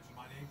 Mention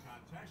my name,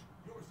 John Tesh.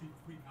 You'll receive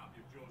a free copy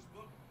of Joe's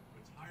book,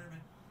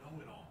 Retirement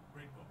Know-It-All.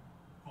 Great book.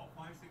 Call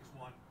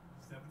 561-743-0999.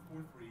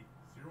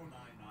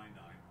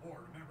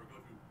 Or remember, go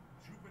to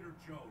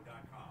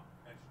jupiterjoe.com.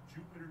 That's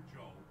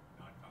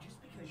jupiterjoe.com. Just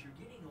because you're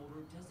getting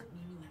older doesn't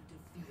mean you have to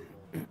feel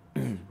older.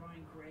 This is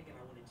Brian Craig, and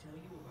I want to tell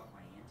you about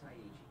my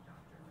anti-aging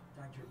doctor,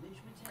 Dr. Mitch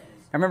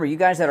Matez. I remember, you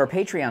guys that are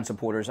Patreon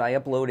supporters, I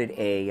uploaded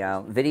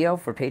a video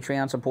for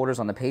Patreon supporters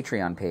on the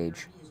Patreon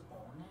page.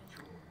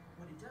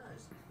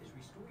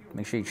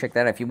 Make sure you check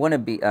that out. If you want to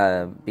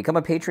become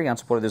a Patreon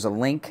supporter, there's a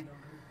link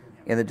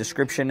in the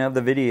description of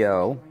the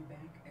video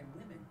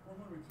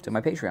to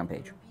my Patreon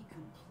page.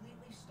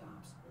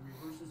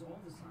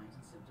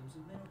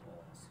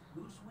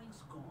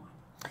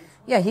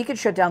 Yeah, he could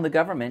shut down the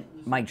government,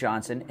 Mike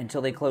Johnson,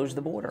 until they close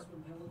the border.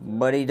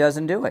 But he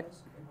doesn't do it.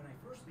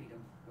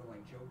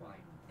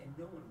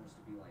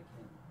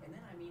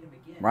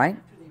 Right?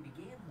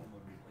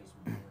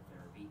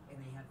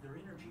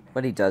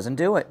 But he doesn't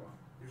do it.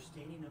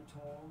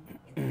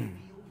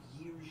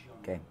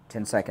 Okay,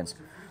 10 seconds.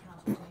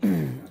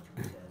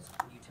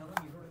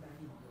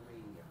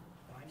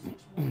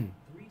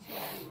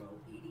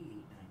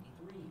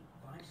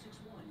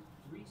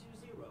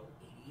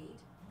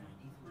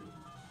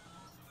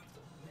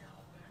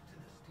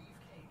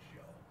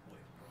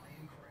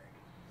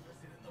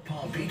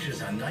 Palm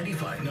Beaches on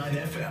 95.9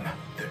 FM,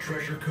 the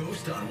Treasure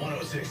Coast on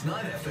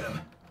 106.9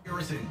 FM,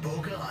 Harrison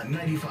Boca on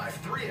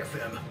 95.3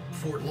 FM,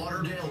 Fort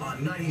Lauderdale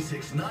on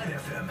 96.9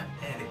 FM,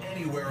 and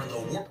anywhere in the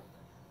world.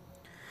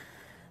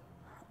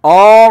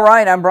 All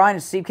right, I'm Brian.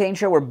 It's Steve Kane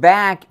Show. We're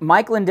back.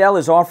 Mike Lindell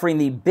is offering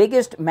the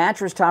biggest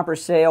mattress topper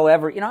sale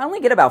ever. You know, I only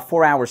get about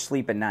 4 hours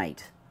sleep a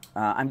night.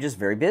 I'm just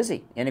very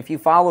busy. And if you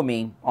follow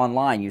me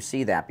online, you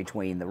see that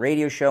between the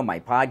radio show, my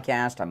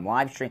podcast, I'm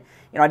live stream.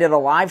 You know, I did a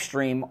live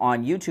stream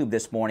on YouTube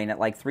this morning at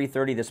like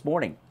 3:30 this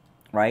morning,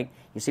 right?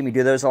 You see me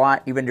do those a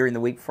lot, even during the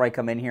week before I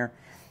come in here.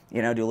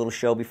 You know, do a little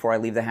show before I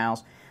leave the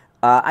house.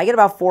 I get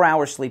about 4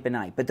 hours sleep a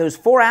night. But those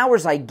 4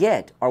 hours I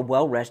get are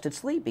well-rested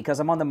sleep because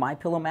I'm on the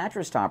MyPillow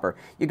mattress topper.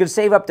 You can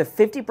save up to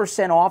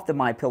 50% off the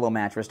MyPillow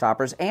mattress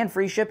toppers and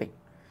free shipping,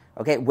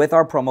 okay, with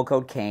our promo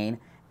code KANE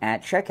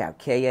at checkout,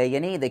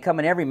 K-A-N-E. They come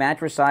in every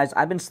mattress size.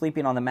 I've been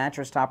sleeping on the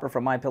mattress topper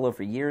from MyPillow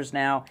for years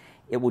now.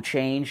 It will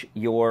change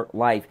your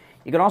life.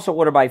 You can also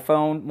order by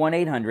phone,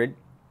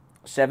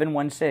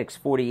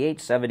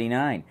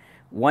 1-800-716-4879.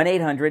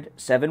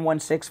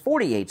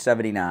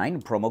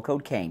 1-800-716-4879, promo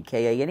code KANE,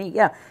 K-A-N-E.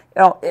 Yeah,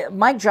 you know,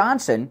 Mike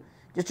Johnson,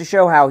 just to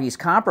show how he's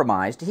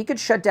compromised, he could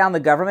shut down the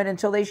government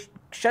until they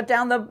shut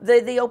down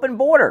the open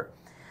border.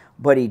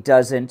 But he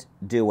doesn't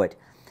do it.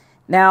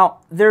 Now,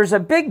 there's a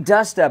big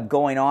dust-up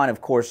going on, of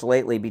course,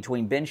 lately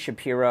between Ben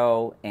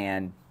Shapiro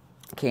and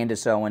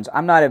Candace Owens.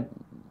 I'm not a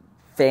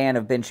fan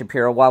of Ben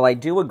Shapiro. While I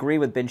do agree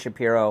with Ben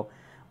Shapiro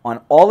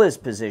on all his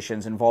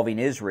positions involving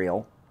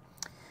Israel.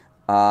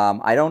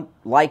 I don't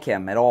like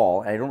him at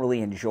all. I don't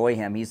really enjoy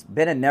him. He's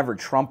been a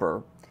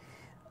never-Trumper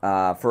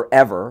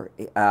forever.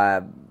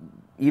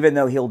 Even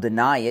though he'll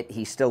deny it,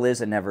 he still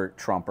is a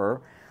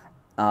never-Trumper.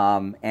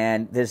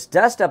 And this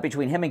dust-up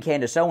between him and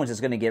Candace Owens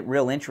is going to get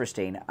real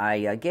interesting.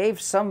 I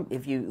gave some,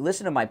 if you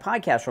listen to my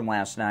podcast from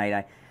last night,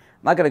 I'm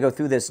not going to go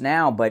through this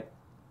now, but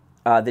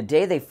the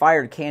day they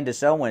fired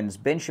Candace Owens,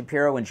 Ben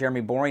Shapiro and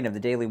Jeremy Boring of the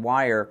Daily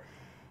Wire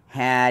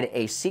had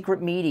a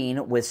secret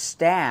meeting with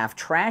staff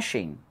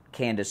trashing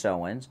Candace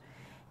Owens,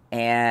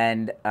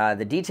 and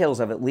the details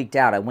of it leaked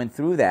out. I went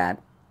through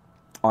that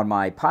on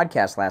my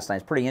podcast last night.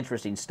 It's pretty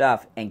interesting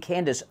stuff. And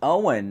Candace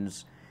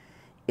Owens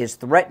is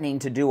threatening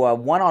to do a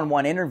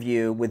one-on-one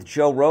interview with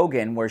Joe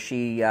Rogan where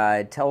she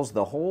tells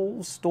the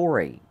whole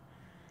story.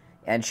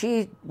 And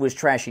she was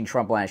trashing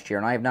Trump last year,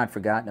 and I have not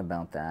forgotten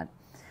about that.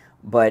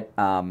 But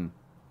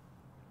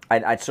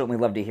I'd certainly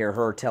love to hear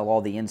her tell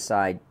all the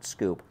inside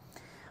scoop.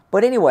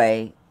 But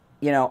anyway,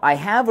 you know, I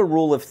have a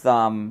rule of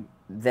thumb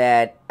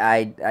that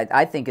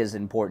I think is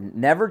important.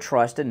 Never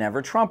trust a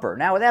never-Trumper.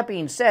 Now, with that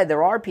being said,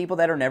 there are people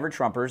that are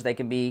never-Trumpers. They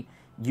can be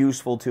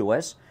useful to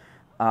us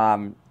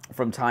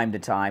from time to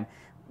time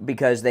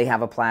because they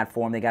have a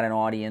platform, they got an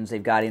audience,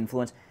 they've got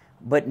influence.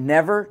 But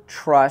never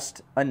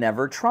trust a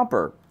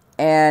never-Trumper.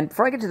 And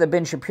before I get to the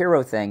Ben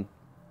Shapiro thing,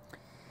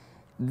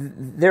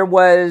 there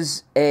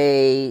was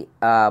a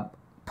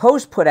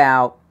post put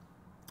out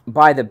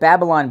by the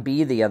Babylon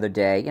Bee the other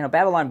day. You know,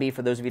 Babylon Bee,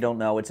 for those of you who don't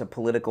know, it's a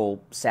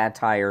political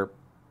satire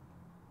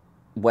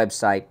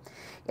website.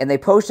 And they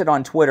posted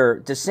on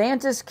Twitter,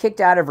 DeSantis kicked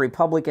out of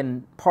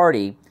Republican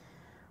Party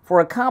for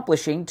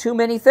accomplishing too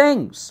many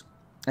things.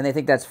 And they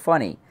think that's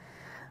funny.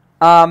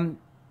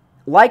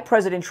 Like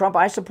President Trump,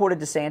 I supported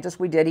DeSantis.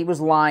 We did. He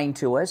was lying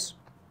to us.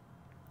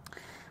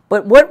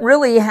 But what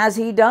really has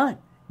he done?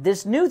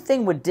 This new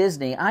thing with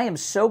Disney, I am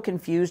so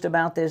confused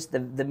about this.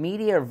 The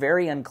media are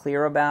very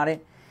unclear about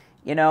it.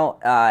 You know,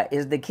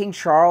 is the King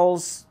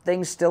Charles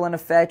thing still in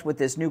effect with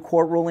this new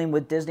court ruling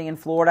with Disney in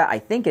Florida? I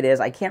think it is.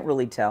 I can't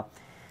really tell.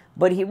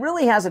 But he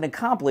really hasn't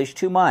accomplished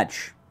too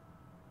much.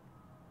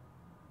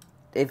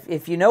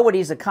 If you know what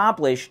he's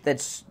accomplished,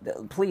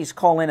 please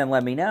call in and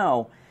let me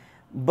know.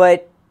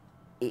 But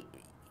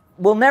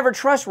we'll never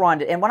trust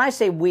Ron. And when I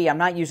say we, I'm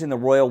not using the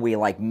royal we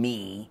like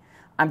me.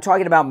 I'm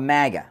talking about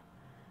MAGA.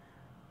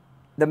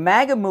 The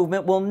MAGA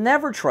movement will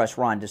never trust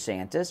Ron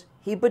DeSantis.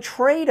 He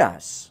betrayed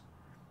us.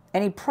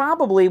 And he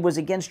probably was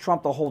against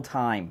Trump the whole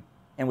time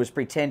and was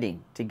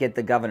pretending to get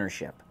the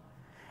governorship.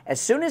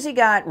 As soon as he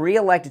got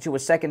reelected to a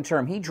second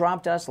term, he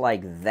dropped us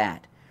like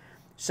that.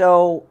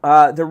 So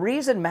the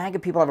reason MAGA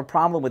people have a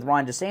problem with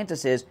Ron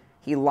DeSantis is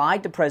he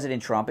lied to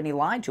President Trump and he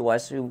lied to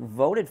us who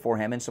voted for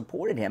him and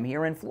supported him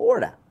here in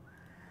Florida.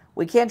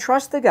 We can't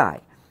trust the guy.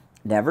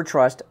 Never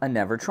trust a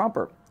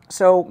never-Trumper.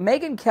 So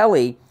Megyn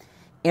Kelly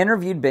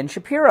interviewed Ben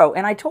Shapiro.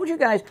 And I told you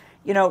guys,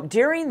 you know,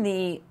 during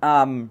the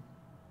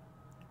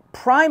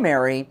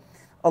primary,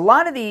 a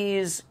lot of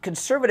these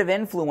conservative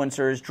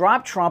influencers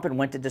dropped Trump and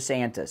went to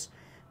DeSantis.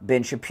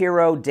 Ben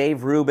Shapiro,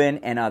 Dave Rubin,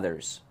 and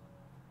others.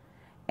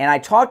 And I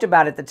talked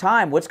about at the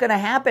time, what's going to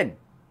happen?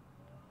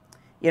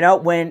 You know,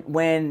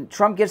 when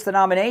Trump gets the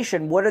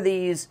nomination, what are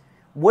these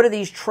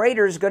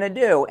traitors going to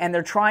do? And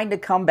they're trying to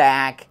come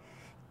back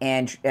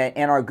and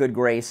our good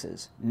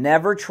graces.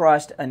 Never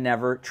trust a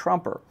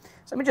never-Trumper.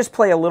 So let me just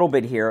play a little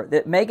bit here.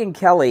 That Megyn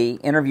Kelly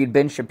interviewed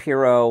Ben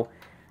Shapiro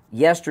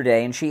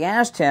yesterday, and she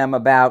asked him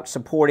about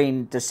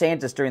supporting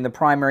DeSantis during the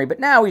primary, but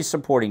now he's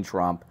supporting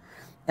Trump.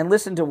 And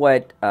listen to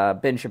what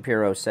Ben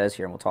Shapiro says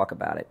here, and we'll talk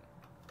about it.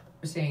 You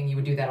were saying you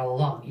would do that all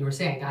along. You were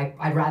saying,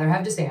 I'd rather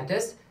have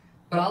DeSantis,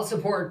 but I'll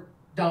support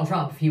Donald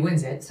Trump if he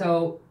wins it.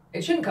 So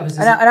it shouldn't come as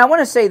a... And I want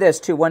to say this,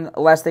 too, one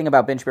last thing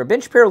about Ben Shapiro. Ben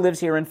Shapiro lives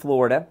here in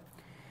Florida.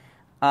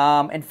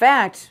 In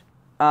fact,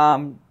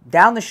 down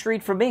the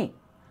street from me.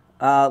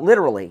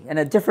 Literally, in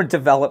a different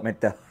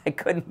development, though. I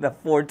couldn't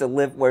afford to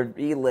live where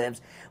he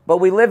lives. But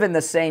we live in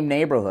the same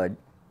neighborhood,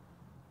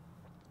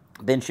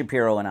 Ben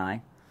Shapiro and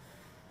I.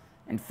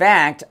 In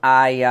fact,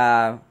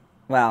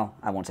 well,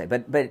 I won't say,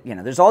 but you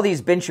know, there's all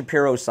these Ben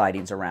Shapiro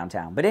sightings around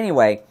town. But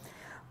anyway,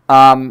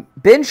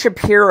 Ben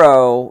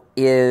Shapiro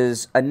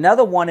is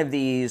another one of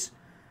these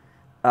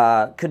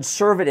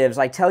conservatives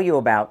I tell you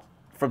about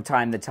from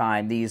time to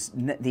time,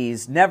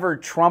 these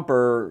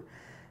never-Trumper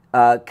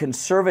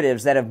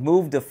conservatives that have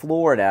moved to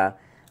Florida,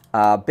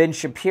 Ben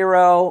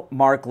Shapiro,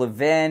 Mark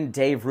Levin,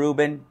 Dave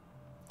Rubin,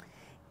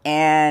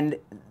 and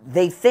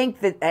they think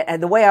that,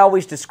 and the way I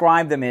always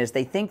describe them is,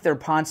 they think they're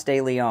Ponce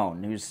de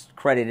Leon, who's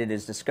credited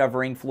as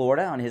discovering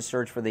Florida on his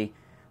search for the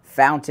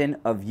fountain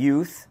of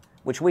youth,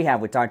 which we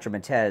have with Dr.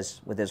 Matez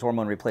with his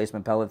hormone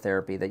replacement pellet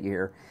therapy that you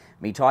hear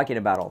me talking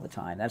about all the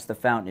time. That's the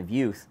fountain of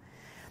youth.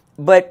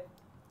 But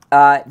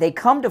they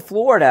come to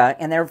Florida,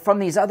 and they're from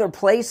these other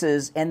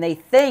places, and they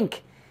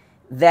think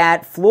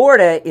that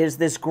Florida is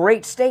this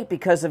great state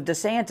because of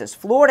DeSantis.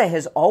 Florida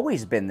has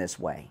always been this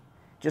way,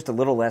 just a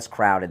little less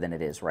crowded than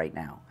it is right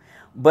now.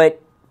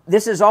 But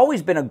this has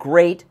always been a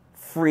great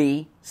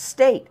free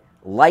state.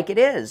 like it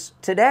is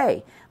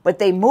today. But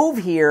they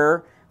move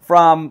here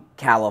from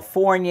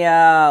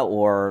California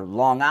or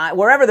Long Island,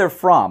 wherever they're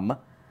from.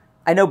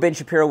 I know Ben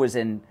Shapiro was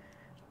in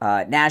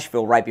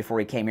Nashville right before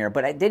he came here,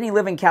 but didn't he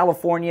live in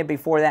California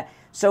before that?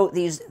 So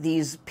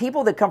these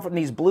people that come from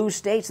these blue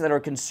states that are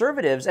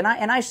conservatives, and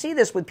I see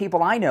this with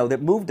people I know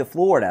that moved to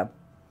Florida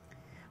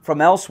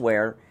from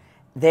elsewhere,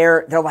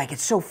 they're like,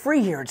 it's so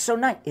free here, it's so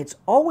nice. It's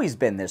always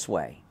been this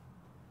way.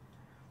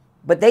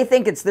 But they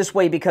think it's this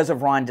way because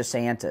of Ron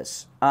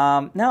DeSantis.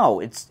 No,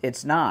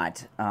 it's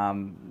not.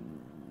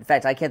 In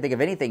fact, I can't think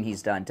of anything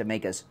he's done to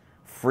make us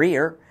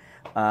freer.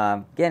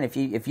 Again,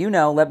 if you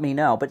know, let me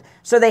know. But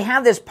so they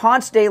have this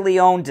Ponce de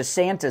Leon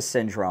DeSantis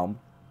syndrome.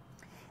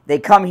 They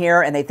come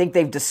here and they think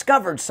they've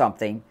discovered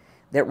something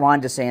that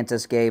Ron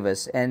DeSantis gave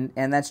us, and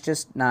that's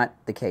just not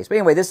the case. But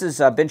anyway, this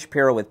is Ben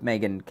Shapiro with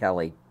Megyn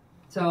Kelly.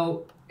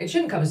 So it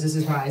shouldn't come as a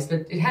surprise,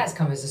 but it has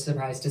come as a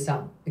surprise to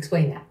some.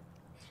 Explain that.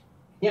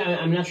 Yeah,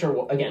 I'm not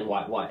sure, again,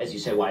 why, as you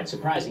say, why it's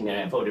surprising that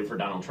I voted for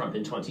Donald Trump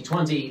in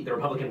 2020. The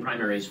Republican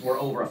primaries were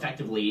over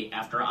effectively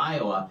after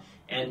Iowa,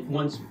 and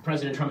once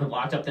President Trump had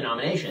locked up the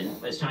nomination,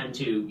 it's time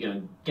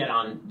to get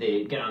on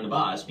the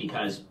bus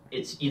because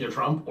it's either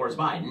Trump or it's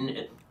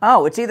Biden.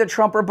 Oh, it's either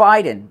Trump or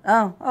Biden.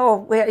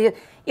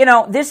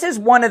 This is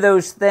one of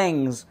those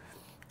things.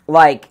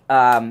 Like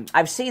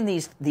I've seen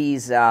these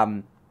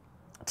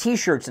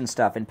T-shirts and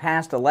stuff in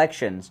past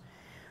elections,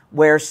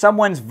 where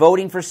someone's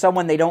voting for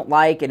someone they don't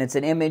like, and it's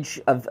an image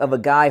of a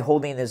guy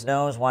holding his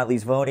nose while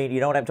he's voting. You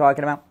know what I'm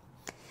talking about?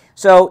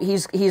 So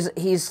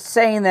he's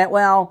saying that,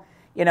 well,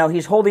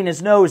 he's holding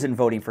his nose and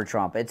voting for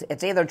Trump.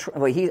 It's either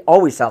he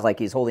always sounds like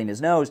he's holding his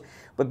nose,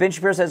 but Ben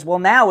Shapiro says, well,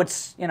 now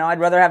it's I'd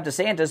rather have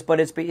DeSantis, but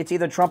it's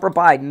either Trump or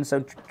Biden,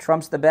 so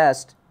Trump's the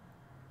best.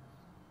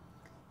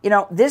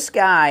 This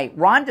guy,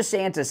 Ron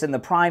DeSantis, in the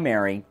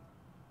primary,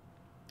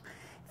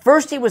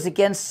 first he was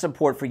against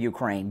support for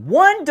Ukraine.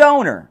 One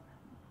donor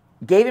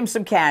gave him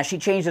some cash. He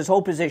changed his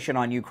whole position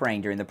on Ukraine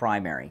during the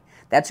primary.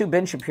 That's who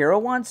Ben Shapiro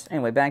wants?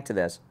 Anyway, back to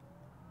this.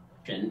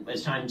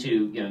 It's time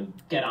to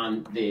get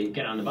on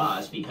the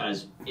bus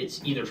because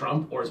it's either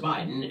Trump or it's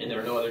Biden, and there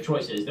are no other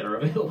choices that are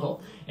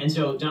available. And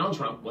so Donald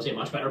Trump was a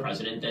much better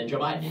president than Joe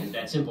Biden. It's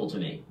that simple to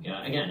me.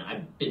 Again,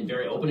 I've been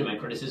very open in my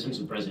criticisms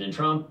of President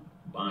Trump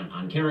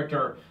on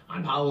character,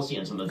 on policy,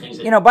 on some of the things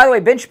that... By the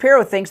way, Ben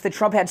Shapiro thinks that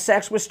Trump had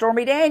sex with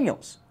Stormy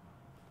Daniels.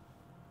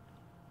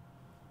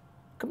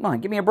 Come on,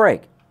 give me a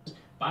break.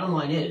 Bottom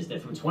line is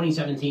that from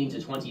 2017 to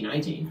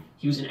 2019,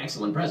 he was an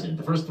excellent president.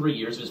 The first 3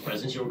 years of his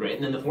presidency were great,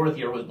 and then the fourth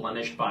year was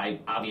blemished by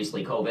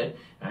obviously COVID,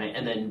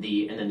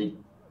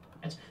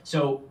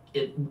 So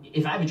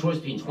if I have a choice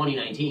between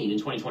 2019 and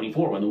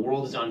 2024, when the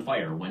world is on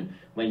fire, when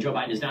Joe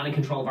Biden is not in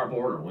control of our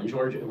border, when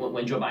Joe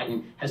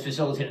Biden has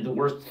facilitated the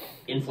worst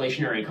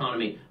inflationary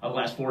economy of the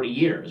last 40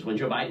 years, when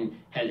Joe Biden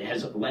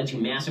has led to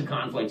massive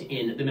conflict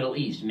in the Middle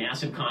East,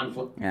 massive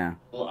conflict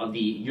of the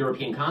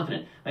European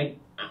continent,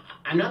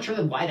 I'm not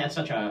sure why that's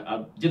such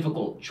a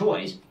difficult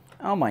choice.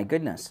 Oh, my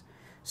goodness.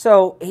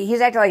 So he's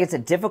acting like it's a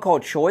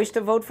difficult choice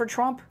to vote for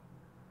Trump?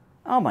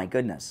 Oh, my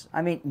goodness.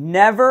 I mean,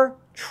 never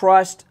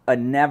trust a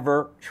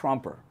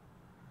never-Trumper.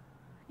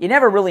 You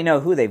never really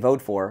know who they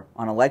vote for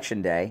on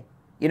Election Day.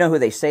 You know who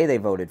they say they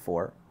voted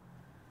for.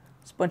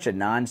 It's a bunch of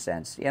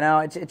nonsense.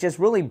 It just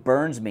really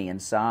burns me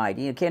inside.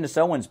 Candace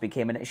Owens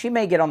she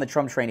may get on the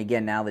Trump train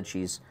again now that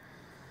she's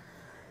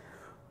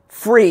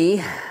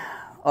free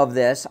of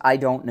this. I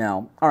don't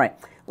know. All right,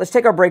 let's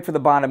take our break for the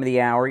bottom of the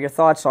hour. Your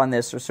thoughts on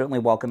this are certainly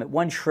welcome at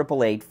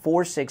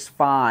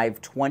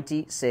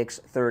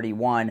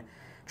 1-888-465-2631.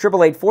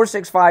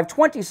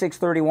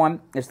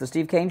 888-465-2631. It's the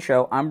Steve Kane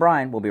Show. I'm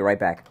Brian. We'll be right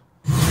back.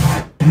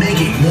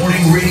 Making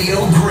morning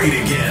radio great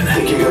again.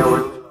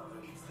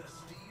 It's the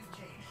Steve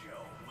Kane Show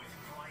with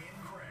Brian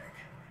Craig.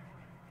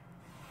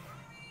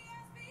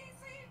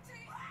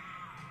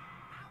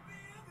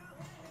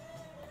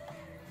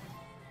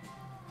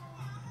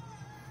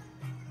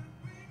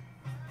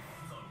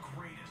 The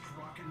greatest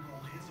rock and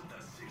roll hits of the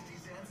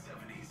 60s and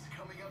 70s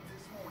coming up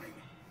this morning.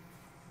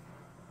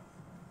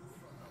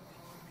 From the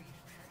Palm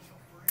Beach Patio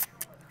Furniture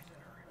Weather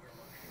Center, where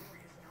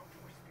luxurious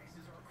outdoor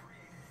spaces are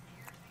created,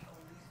 here's the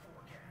Oldies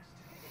forecast.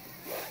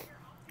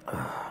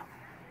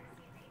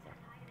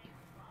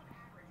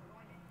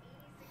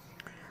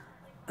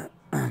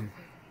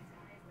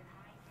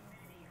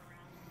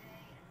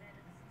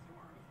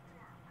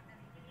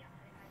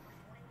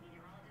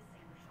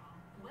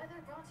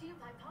 Weather brought to you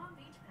by Palm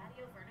Beach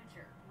Patio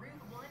Furniture. Route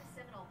 1,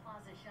 Seminole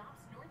Plaza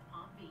Shops, North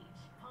Palm Beach.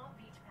 Palm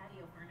Beach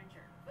Patio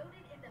Furniture.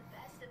 Voted in the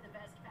best of the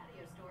best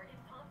patio store in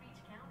Palm Beach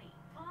County.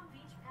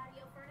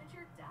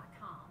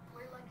 PalmBeachPatioFurniture.com.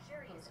 Where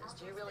luxurious.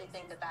 Do you really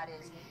think that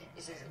is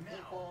an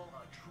equal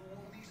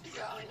to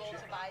Biden?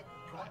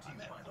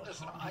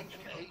 Listen, I can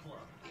make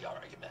the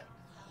argument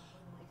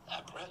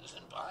that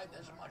President Biden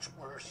is a much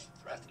worse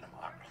threat to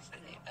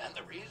democracy. And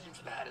the reason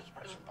for that is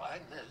President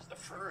Biden is the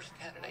first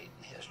candidate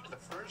in history, the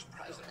first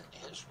president in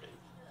history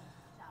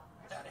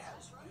that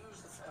has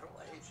used the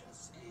federal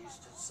agencies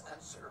to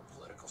censor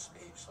political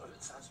speech so that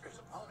it censor his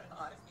opponent.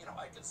 I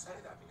can say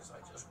that because I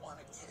just won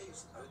a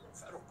case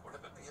Federal Court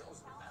of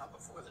Appeals and now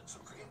before the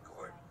Supreme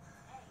Court.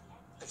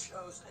 It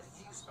shows that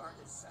he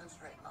started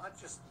censoring not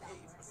just me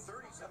for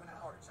 37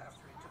 hours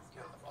after he took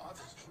the oath of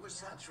office. He was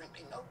censoring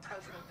me. No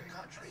president of the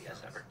country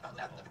has ever done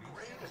that. The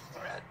greatest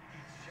threat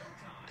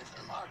to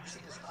democracy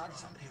is not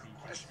somebody who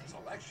questions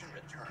election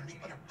returns,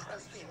 but a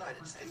president of the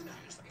United States who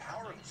used the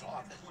power of his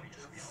office to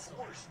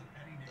force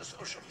the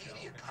social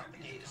media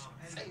companies,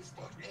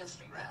 Facebook,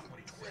 Instagram,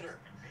 Twitter,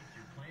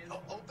 to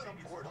open a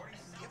portal and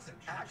give them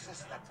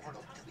access to that portal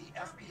to the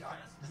FBI,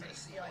 to the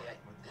CIA,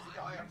 to the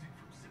IR.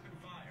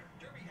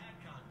 Derby hat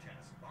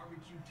contest,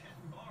 barbecue tent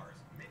and bars,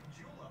 mint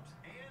juleps,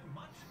 and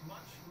much,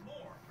 much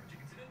more. For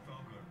tickets and info,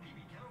 go to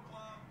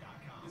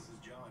pbkennelclub.com. This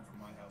is John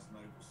from Lighthouse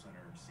Medical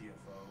Center,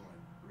 CFO and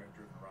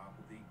Director of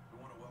Neuropathy.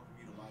 We want to welcome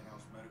you to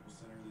Lighthouse Medical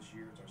Center this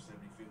year. It's our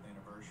 75th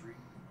anniversary.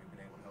 We've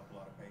been able to help a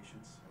lot of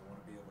patients. We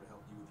want to be able to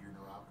help you with your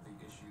neuropathy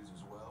issues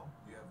as well.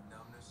 You have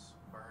numbness,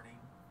 burning,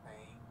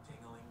 pain,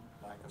 tingling,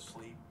 lack of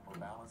sleep,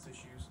 or balance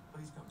issues.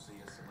 Please come see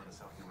us and let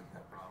us help you with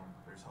that problem.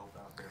 There's hope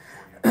out there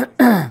for you.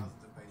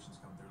 Thousands of patients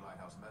come through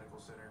Lighthouse Medical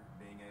Center.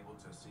 Being able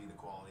to see the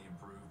quality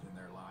improved in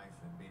their life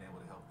and being able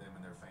to help them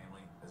and their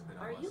family has been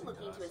a Are you blessing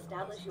looking to us and a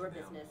establish blessing your to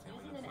them, business and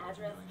we using look an forward to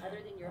address doing that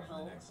other than your over the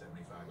home? next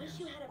 75 Wish years.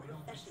 you had a We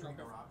don't just professional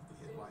treat business?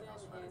 neuropathy at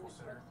Lighthouse Medical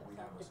Center. We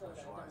have a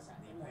specialized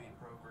knee pain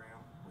program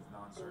with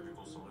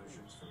non-surgical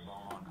solutions for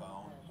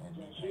bone-on-bone and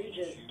knee The pain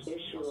hugest issues.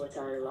 issue with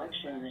our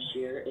election this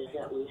year is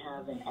that we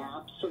have an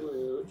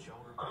absolute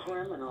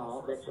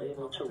criminal that's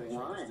able to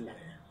run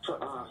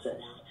for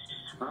office.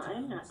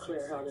 I'm not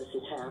clear how this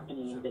is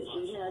happening, but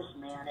he has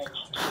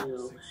managed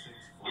to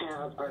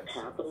have our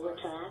Capitol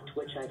attacked,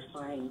 which I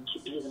find to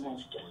be the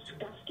most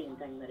disgusting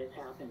thing that has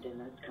happened in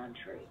this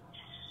country.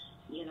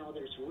 You know,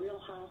 there's real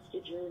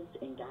hostages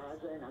in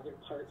Gaza and other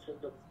parts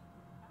of the...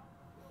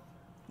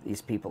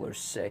 These people are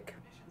sick.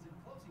 And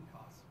closing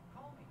costs.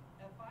 Call me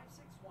at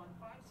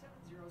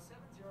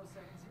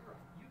 561-570-7070.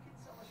 You can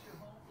sell us your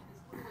home in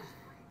as little as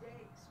 3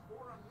 days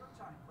or on your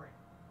time frame.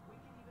 We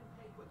can even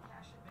pay with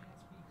cash advance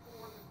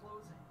before the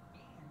closing.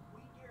 And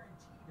we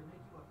guarantee to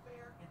make you a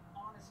fair and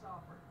honest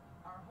offer.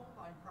 Our home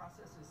buying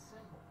process is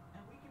simple,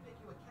 and we can make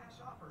you a cash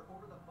offer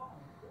over the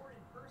phone or in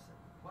person,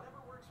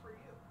 whatever works for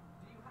you.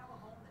 Do you have a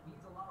home that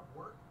needs a lot of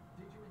work?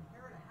 Did you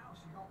inherit a house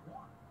you don't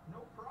want?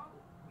 No problem.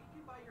 We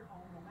can buy your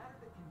home no matter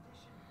the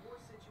condition or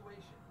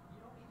situation.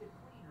 You don't need to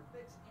clean or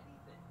fix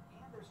anything,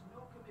 and there's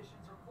no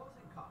commissions or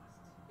closing costs.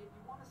 If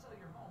you want to sell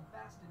your home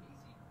fast and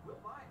easy, we'll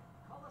buy it.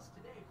 Call us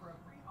today for a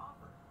free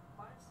offer.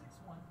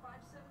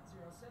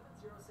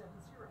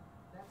 561-570-7070.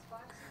 That's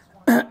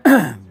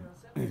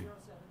 561-570-7070.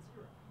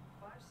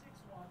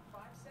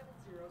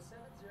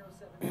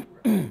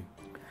 561-570-7070.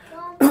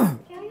 Mom,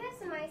 can we have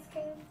some ice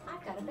cream?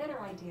 I've got a better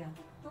idea.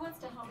 Who wants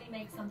to help me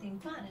make something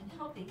fun and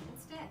healthy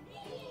instead?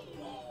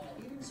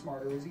 Eating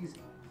smarter is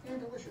easy and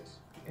delicious.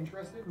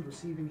 Interested in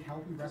receiving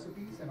healthy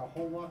recipes and a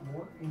whole lot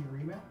more in your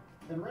email?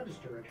 Then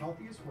register at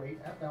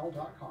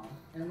healthiestweightfl.com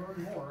and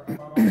learn more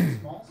about all the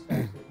small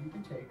steps that you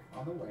can take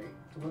on the way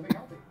to living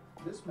healthy.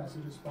 This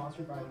message is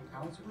sponsored by the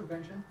Ounce of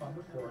Prevention Fund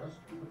of Florida,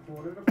 the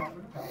Florida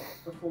Department of Health,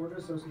 the Florida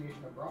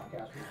Association of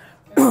Broadcasters,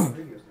 and the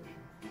radio station.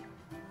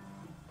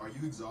 Are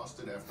you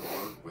exhausted after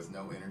work with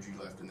no energy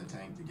left in the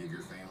tank to give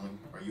your family?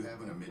 Are you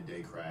having a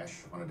midday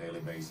crash on a daily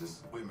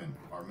basis? Women,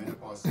 are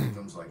menopause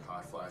symptoms like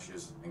hot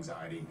flashes,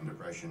 anxiety, and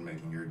depression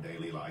making your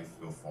daily life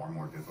feel far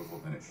more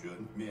difficult than it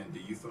should? Men, do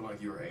you feel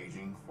like you're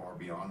aging far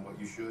beyond what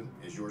you should?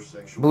 Is your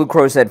sexual... Blue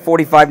Crow said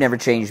 45 never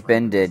changed.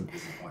 Ben did.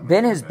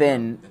 Ben has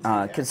been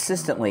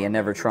consistently a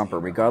never Trumper,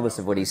 regardless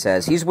of what he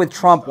says. He's with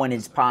Trump when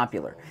it's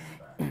popular.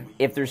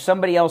 If there's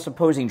somebody else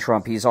opposing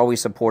Trump, he's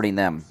always supporting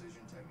them.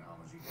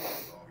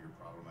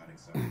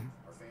 Our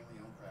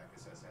family-owned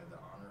practice has had the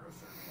honor of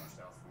serving our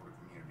South Florida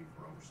community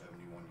for over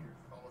 71 years.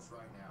 Call us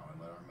right now and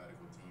let our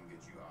medical team get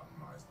you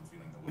optimized and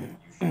feeling the way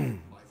that you should.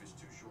 Life is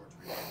too short to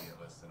be living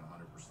at less than 100%.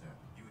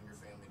 You and your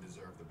family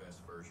deserve the best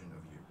version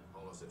of you.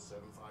 Call us at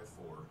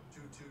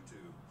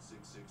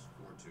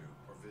 754-222-6642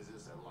 or visit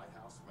us at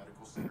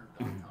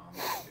lighthousemedicalcenter.com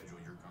to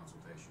schedule your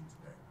consultation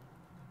today.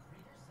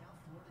 Greater South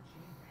Florida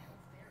Chain Rental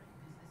Fair and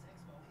Business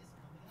Expo is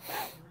coming up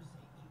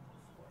Thursday,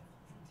 April 4th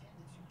from 10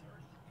 to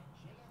 2:30 at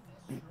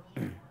JFS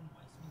Shirley Warren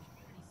Weissman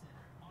Community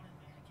Center on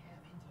Atlantic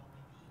Ave in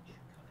Delray Beach. Come out, get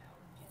fit, and get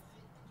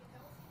healthy.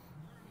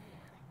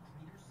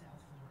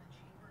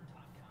 Learn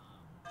more at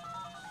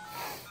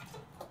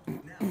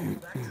GreaterSouthFloridaChamber.com. Now,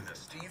 back to the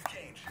Steve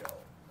Kane Show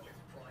with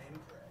Brian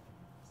Craig,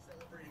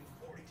 celebrating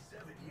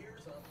 47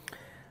 years on...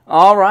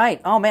 All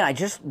right. Oh, man, I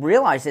just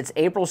realized it's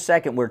April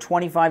 2nd. We're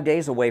 25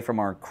 days away from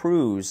our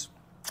cruise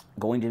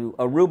going to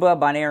Aruba,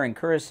 Bonaire, and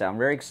Curacao. I'm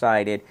very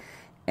excited.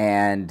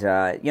 And,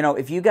 you know,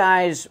 if you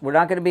guys, we're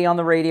not going to be on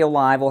the radio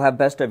live. We'll have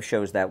best of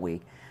shows that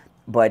week.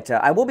 But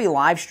I will be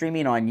live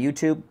streaming on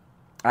YouTube.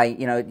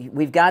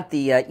 We've got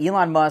the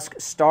Elon Musk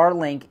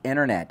Starlink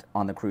internet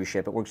on the cruise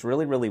ship. It works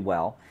really, really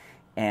well.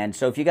 And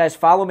so if you guys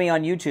follow me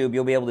on YouTube,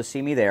 you'll be able to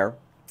see me there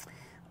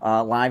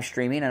live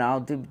streaming. And I'll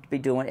be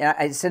doing,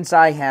 since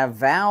I have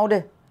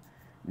vowed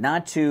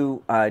not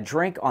to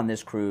drink on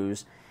this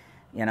cruise,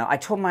 You know, I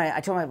told my,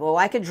 well,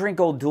 I could drink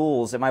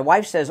O'Doul's, and my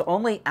wife says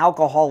only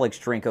alcoholics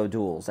drink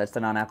O'Doul's. That's the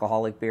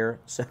non-alcoholic beer.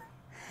 So,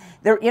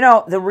 there, you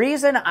know, the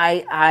reason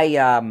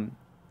I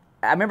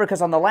remember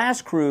because on the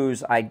last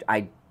cruise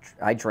I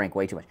drank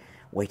way too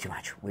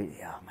much,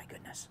 oh my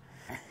goodness.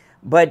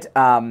 But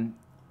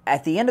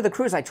at the end of the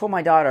cruise, I told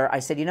my daughter, I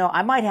said, you know,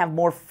 I might have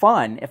more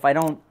fun if I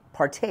don't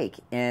partake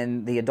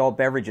in the adult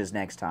beverages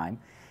next time,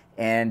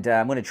 and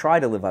I'm going to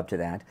try to live up to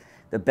that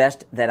the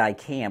best that I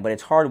can, but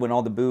it's hard when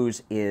all the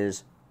booze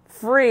is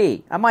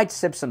free. I might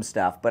sip some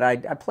stuff, but I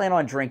plan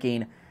on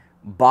drinking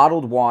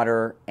bottled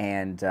water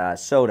and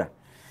soda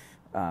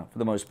for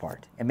the most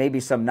part, and maybe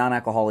some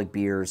non-alcoholic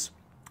beers,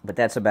 but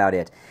that's about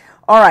it.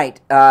 All right,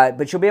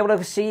 but you'll be able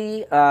to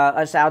see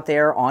us out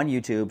there on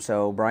YouTube,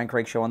 so Brian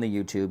Craig Show on the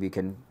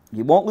YouTube.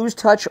 You won't lose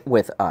touch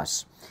with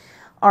us.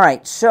 All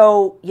right,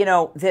 so, you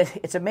know,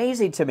 it's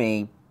amazing to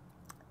me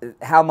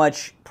how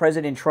much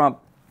President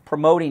Trump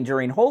promoting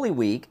during Holy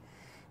Week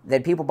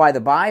that people buy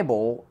the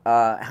Bible,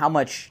 how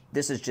much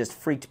this has just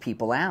freaked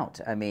people out.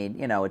 I mean,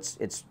 you know,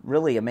 it's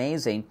really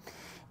amazing.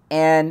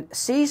 And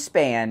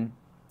C-SPAN,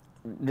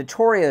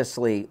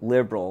 notoriously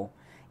liberal.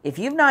 If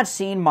you've not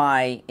seen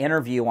my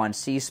interview on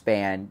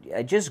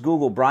C-SPAN, just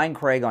Google Brian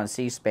Craig on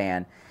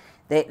C-SPAN.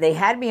 They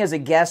had me as a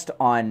guest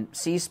on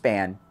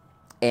C-SPAN,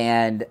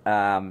 and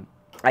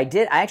I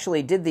did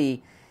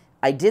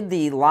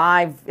the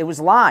live, it was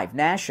live,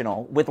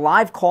 national, with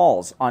live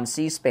calls on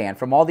C-SPAN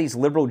from all these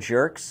liberal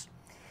jerks.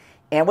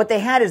 And what they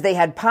had is they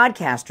had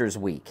Podcasters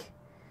Week.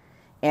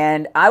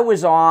 And I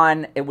was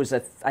on,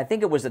 I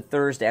think it was a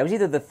Thursday. I was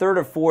either the third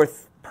or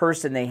fourth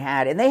person they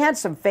had. And they had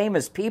some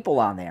famous people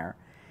on there.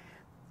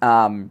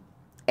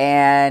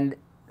 And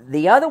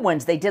the other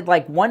ones, they did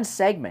like one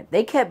segment.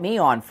 They kept me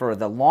on for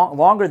the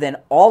longer than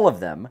all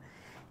of them.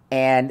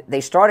 And they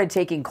started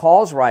taking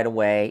calls right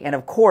away. And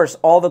of course,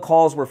 all the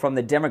calls were from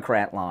the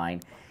Democrat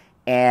line.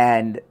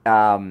 And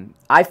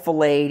I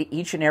filleted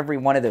each and every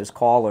one of those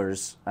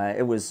callers.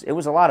 It was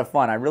a lot of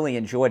fun. I really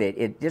enjoyed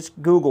it. Just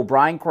Google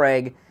Brian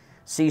Craig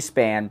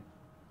C-SPAN,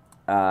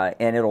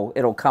 and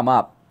it'll come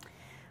up.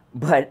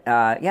 But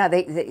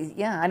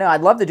yeah, I know.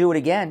 I'd love to do it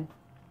again.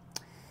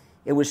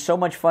 It was so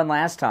much fun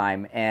last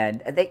time, and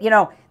the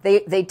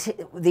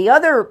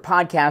other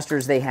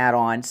podcasters they had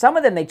on, some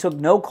of them they took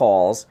no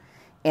calls,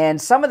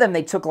 and some of them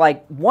they took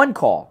like one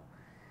call.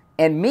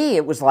 And me,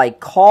 it was like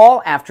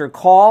call after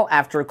call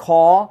after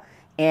call.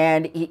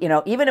 And, you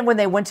know, even when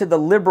they went to the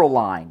liberal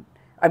line,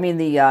 I mean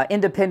the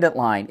independent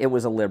line, it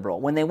was a liberal.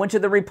 When they went to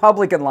the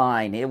Republican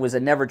line, it was a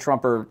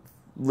never-Trumper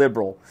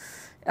liberal.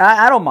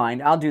 I don't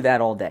mind. I'll do that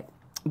all day.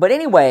 But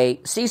anyway,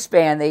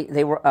 C-SPAN,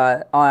 they were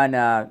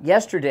on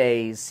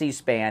yesterday's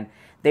C-SPAN,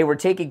 they were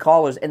taking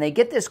callers, and they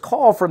get this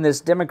call from this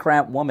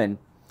Democrat woman,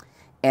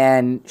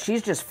 and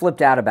she's just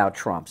flipped out about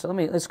Trump. So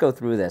let's go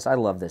through this. I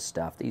love this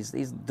stuff. These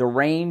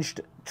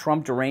deranged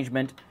Trump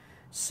derangement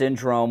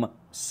syndrome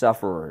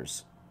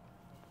sufferers.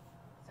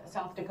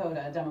 South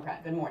Dakota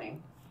Democrat. Good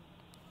morning.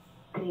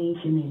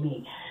 Thank you,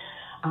 Mimi.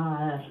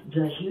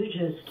 The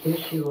hugest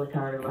issue with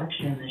our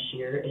election this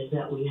year is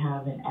that we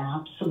have an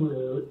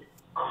absolute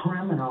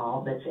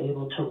criminal that's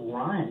able to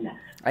run.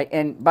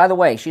 And by the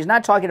way, she's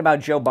not talking about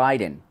Joe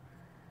Biden,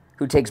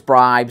 who takes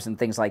bribes and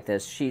things like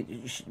this.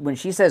 When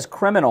she says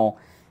criminal,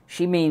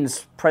 she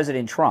means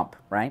President Trump,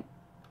 right?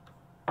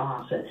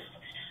 Office.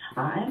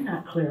 I'm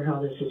not clear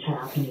how this is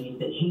happening,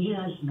 but he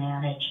has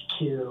managed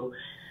to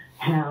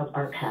have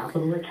our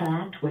Capitol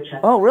attacked, which...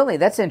 Oh, really?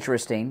 That's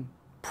interesting.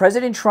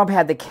 President Trump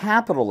had the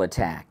Capitol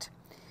attacked.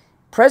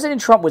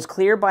 President Trump was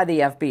cleared by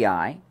the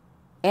FBI,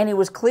 and he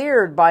was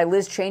cleared by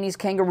Liz Cheney's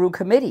Kangaroo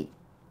Committee.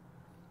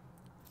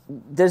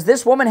 Does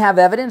this woman have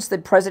evidence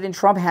that President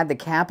Trump had the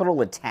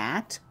Capitol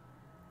attacked?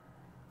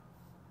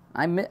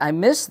 I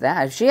missed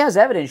that. If she has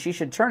evidence, she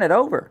should turn it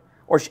over,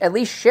 or at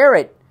least share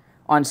it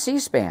on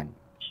C-SPAN.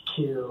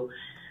 To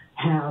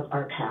have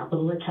our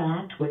Capitol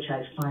attacked, which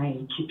I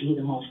find to be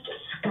the most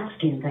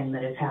disgusting thing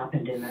that has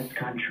happened in this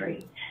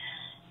country.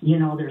 You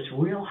know, there's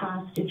real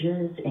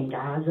hostages in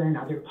Gaza and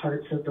other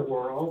parts of the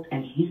world,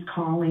 and he's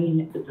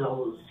calling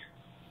those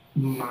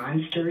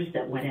monsters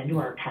that went into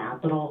our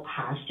Capitol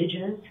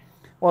hostages.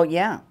 Well,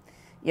 yeah.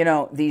 You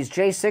know, these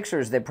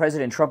J6ers that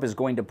President Trump is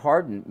going to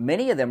pardon,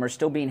 many of them are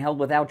still being held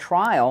without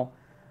trial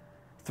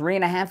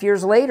 3.5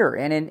 years later.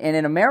 And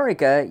in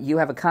America, you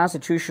have a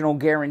constitutional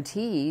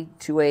guarantee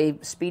to a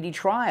speedy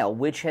trial,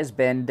 which has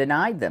been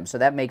denied them. So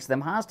that makes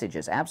them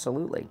hostages,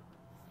 absolutely.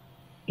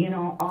 You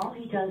know, all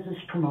he does is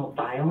promote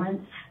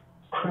violence,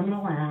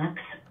 criminal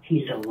acts.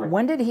 He's a...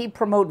 When did he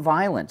promote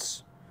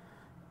violence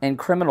and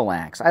criminal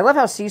acts? I love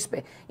how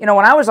C-SPAN... You know,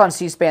 when I was on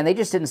C-SPAN, they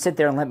just didn't sit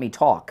there and let me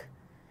talk.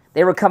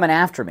 They were coming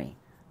after me.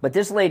 But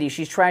this lady,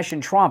 she's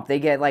trashing Trump. They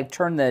get, like,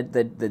 turn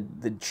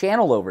the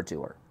channel over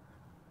to her.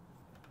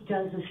 He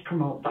does is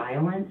promote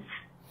violence,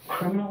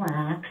 criminal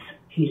acts.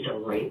 He's a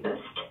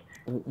rapist.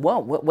 Whoa,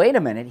 wait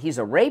a minute. He's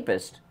a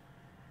rapist?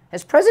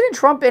 Has President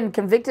Trump been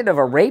convicted of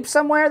a rape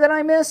somewhere that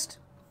I missed?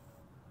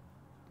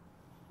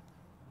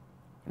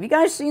 Have you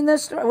guys seen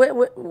this?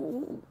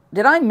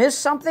 Did I miss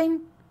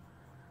something?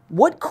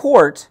 What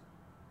court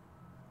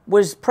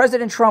was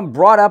President Trump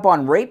brought up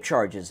on rape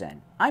charges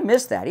in? I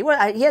missed that.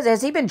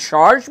 Has he been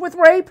charged with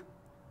rape?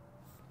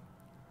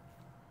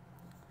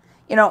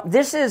 You know,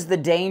 this is the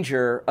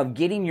danger of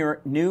getting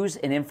your news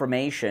and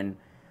information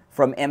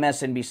from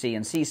MSNBC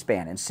and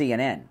C-SPAN and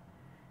CNN.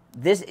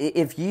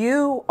 If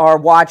you are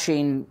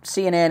watching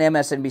CNN,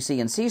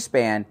 MSNBC, and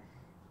C-SPAN,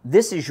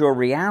 this is your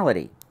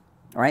reality.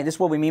 All right? This is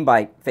what we mean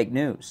by fake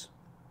news.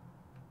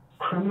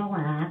 Criminal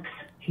acts,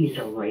 he's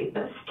a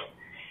rapist,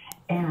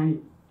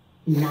 and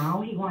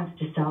now he wants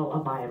to sell a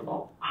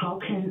Bible. How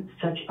can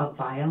such a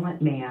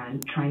violent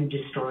man trying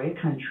to destroy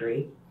a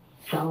country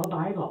sell a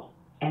Bible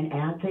and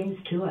add things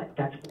to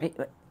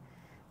it?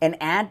 And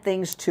add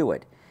things to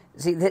it.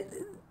 See,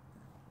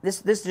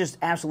 this just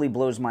absolutely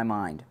blows my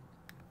mind.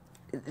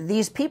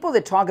 These people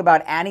that talk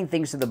about adding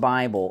things to the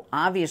Bible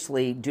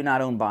obviously do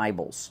not own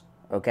Bibles,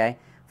 okay?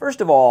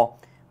 First of all,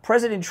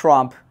 President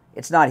Trump,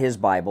 it's not his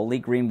Bible. Lee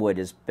Greenwood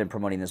has been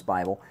promoting this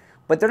Bible.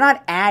 But they're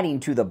not adding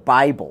to the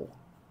Bible,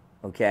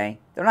 okay?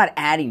 They're not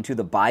adding to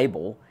the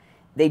Bible.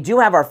 They do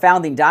have our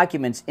founding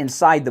documents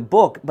inside the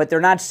book, but they're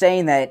not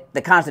saying that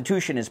the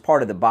Constitution is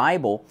part of the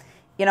Bible.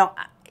 You know,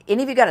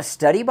 any of you got a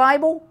study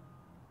Bible?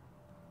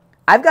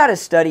 I've got a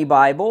study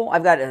Bible.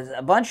 I've got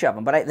a bunch of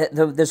them,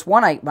 but this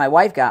one my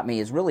wife got me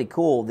is really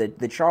cool,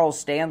 the Charles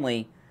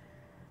Stanley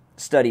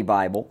Study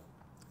Bible.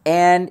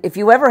 And if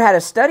you ever had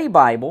a study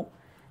Bible,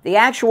 the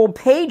actual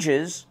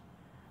pages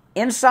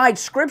inside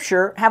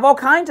Scripture have all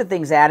kinds of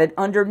things added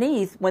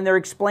underneath when they're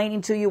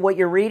explaining to you what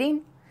you're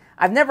reading.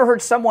 I've never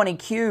heard someone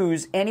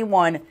accuse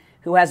anyone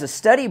who has a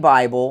study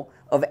Bible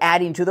of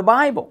adding to the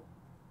Bible.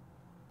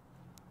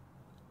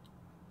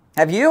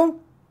 Have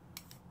you?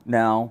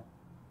 No,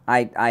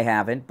 I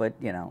haven't, but,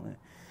 you know,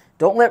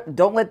 don't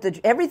let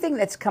everything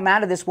that's come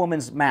out of this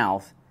woman's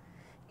mouth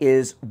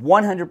is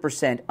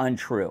 100%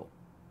 untrue.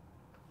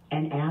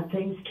 And add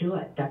things to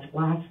it. That's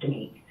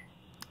blasphemy.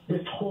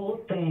 This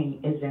whole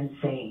thing is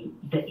insane,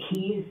 that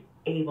he's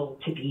able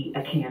to be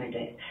a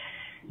candidate.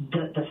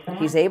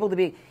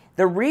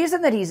 The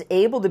reason that he's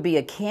able to be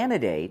a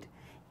candidate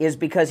is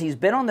because he's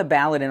been on the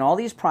ballot in all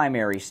these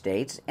primary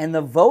states, and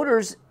the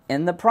voters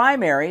in the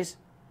primaries,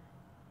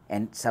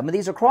 and some of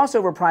these are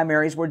crossover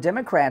primaries where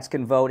Democrats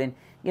can vote. And,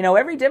 you know,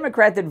 every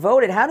Democrat that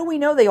voted, how do we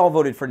know they all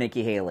voted for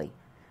Nikki Haley?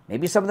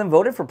 Maybe some of them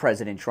voted for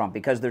President Trump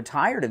because they're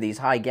tired of these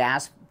high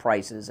gas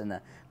prices and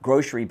the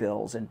grocery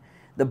bills and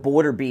the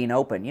border being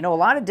open. You know, a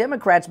lot of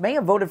Democrats may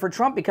have voted for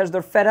Trump because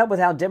they're fed up with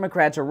how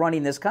Democrats are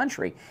running this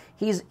country.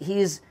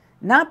 He's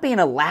not being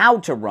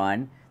allowed to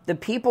run. The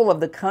people of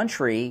the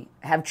country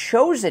have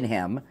chosen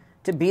him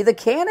to be the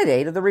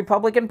candidate of the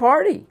Republican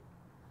Party.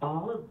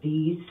 All of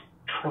these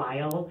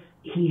trials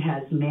he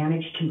has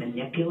managed to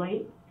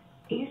manipulate.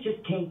 He's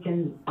just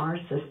taken our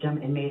system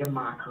and made a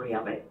mockery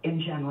of it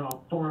in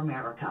general for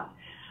America.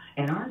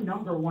 And our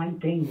number one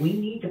thing we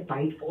need to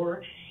fight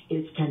for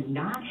is to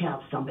not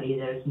have somebody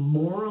that is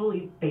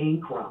morally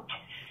bankrupt.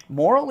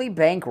 Morally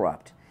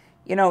bankrupt.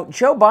 You know,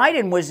 Joe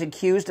Biden was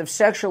accused of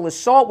sexual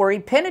assault where he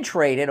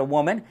penetrated a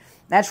woman,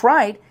 that's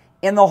right,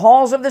 in the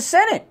halls of the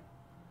Senate.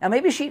 Now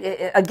maybe she,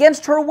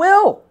 against her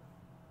will.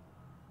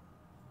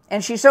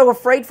 And she's so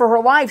afraid for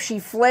her life, she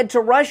fled to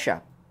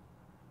Russia.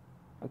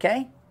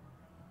 Okay?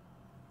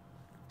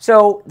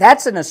 So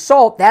that's an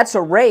assault, that's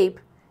a rape,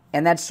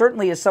 and that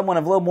certainly is someone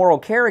of low moral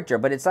character,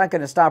 but it's not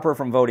going to stop her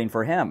from voting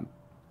for him.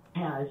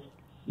 Has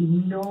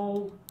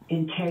no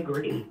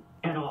integrity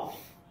at all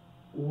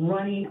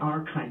running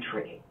our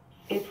country.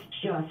 It's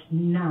just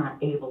not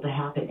able to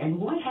happen. And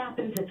what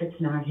happens if it's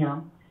not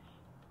him?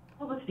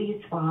 All of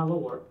these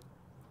followers,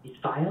 these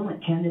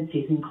violent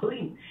tendencies,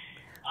 including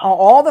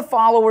all the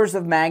followers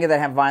of MAGA that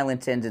have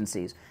violent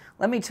tendencies.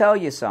 Let me tell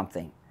you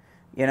something.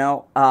 You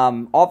know,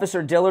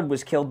 Officer Dillard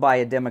was killed by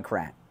a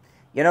Democrat.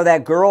 You know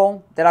that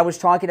girl that I was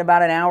talking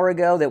about an hour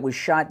ago that was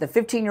shot, the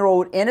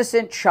 15-year-old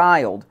innocent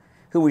child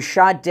who was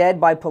shot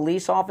dead by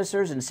police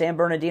officers in San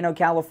Bernardino,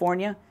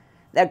 California?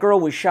 That girl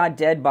was shot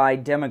dead by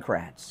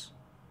Democrats.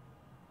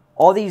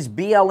 All these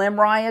BLM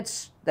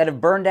riots that have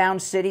burned down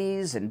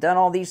cities and done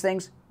all these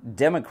things?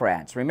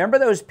 Democrats. Remember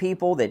those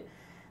people that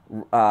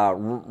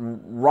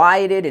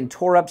rioted and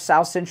tore up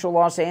South Central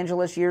Los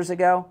Angeles years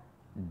ago?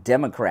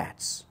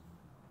 Democrats.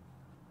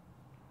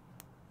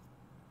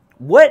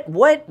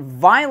 What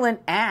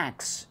violent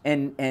acts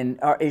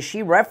is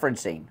she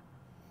referencing?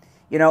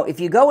 You know, if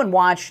you go and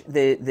watch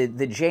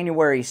the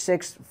January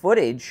 6th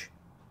footage,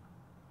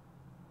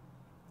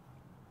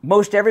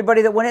 most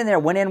everybody that went in there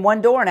went in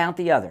one door and out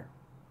the other,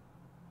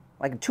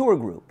 like a tour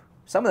group.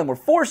 Some of them were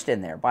forced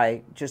in there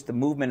by just the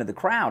movement of the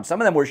crowd.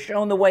 Some of them were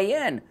shown the way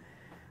in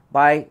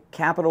by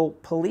Capitol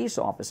Police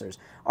officers.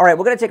 All right,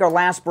 we're going to take our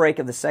last break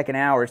of the second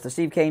hour. It's the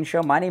Steve Kane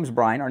Show. My name's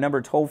Brian. Our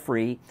number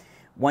toll-free,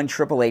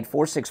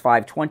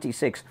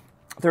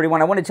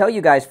 1-888-465-2631. I want to tell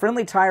you guys,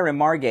 Friendly Tire in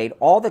Margate,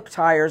 all the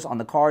tires on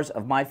the cars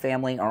of my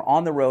family are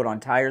on the road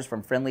on tires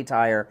from Friendly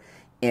Tire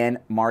in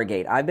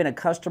Margate. I've been a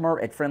customer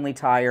at Friendly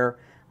Tire,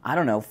 I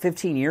don't know,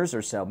 15 years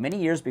or so,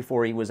 many years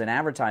before he was an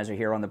advertiser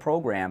here on the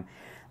program.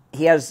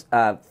 He has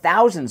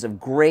thousands of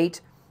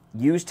great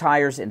used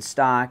tires in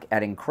stock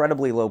at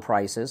incredibly low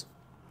prices.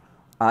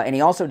 And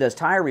he also does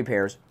tire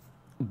repairs.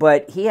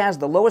 But he has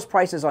the lowest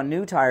prices on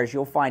new tires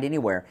you'll find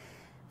anywhere.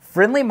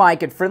 Friendly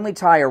Mike at Friendly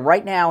Tire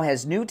right now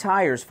has new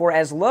tires for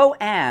as low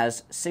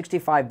as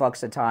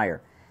 $65 a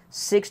tire.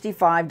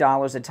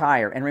 $65 a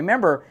tire. And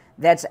remember,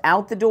 that's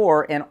out the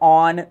door and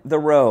on the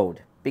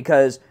road,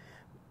 because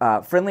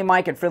Friendly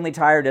Mike at Friendly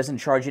Tire doesn't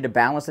charge you to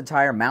balance the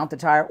tire, mount the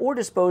tire, or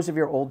dispose of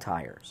your old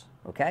tires,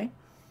 okay?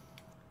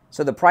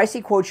 So the price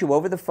he quotes you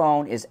over the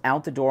phone is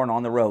out the door and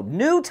on the road.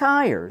 New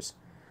tires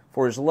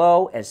for as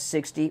low as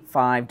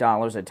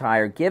 $65 a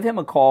tire. Give him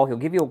a call. He'll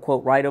give you a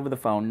quote right over the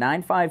phone,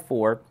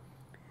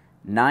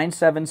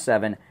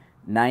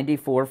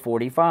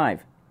 954-977-9445.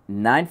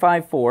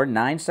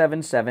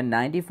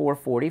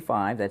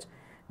 954-977-9445. That's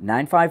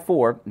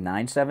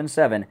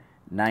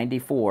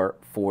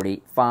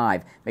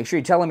 954-977-9445. Make sure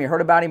you tell him you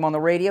heard about him on the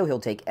radio. He'll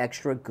take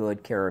extra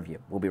good care of you.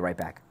 We'll be right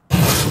back.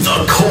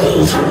 The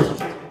Cold.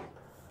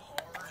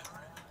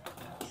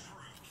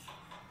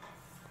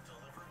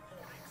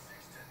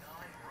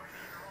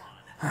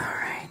 All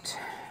right.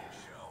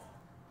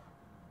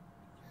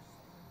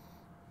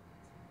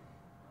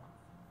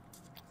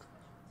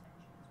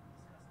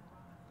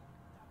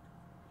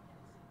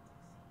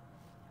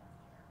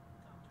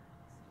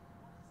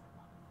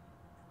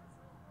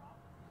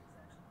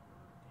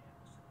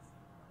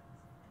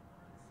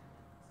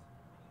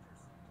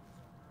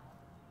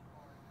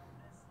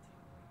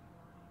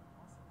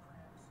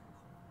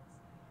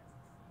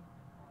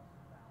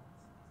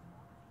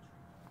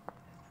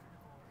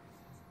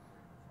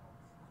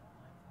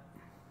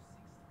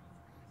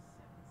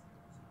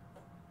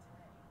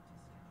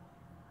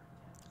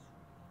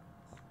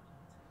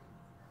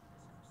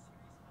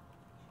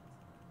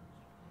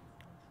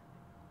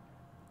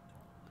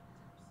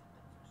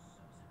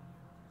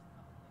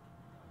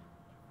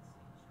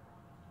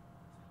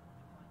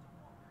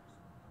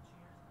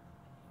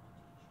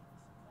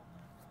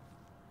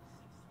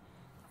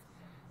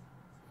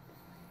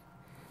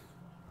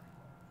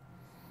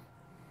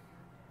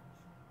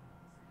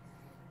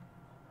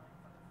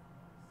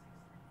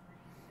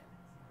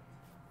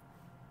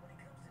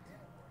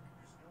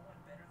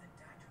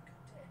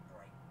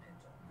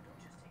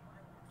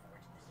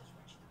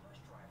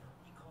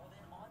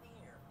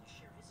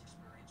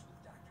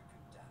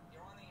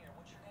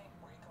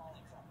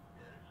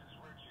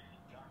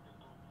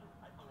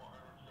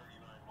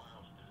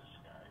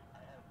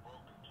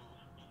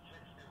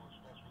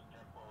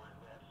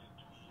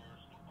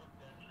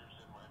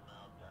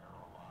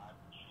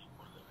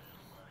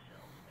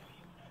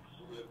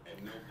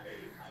 And no pay.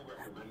 I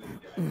recommend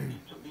this guy.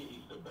 To me,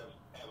 he's the best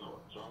ever.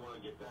 So I want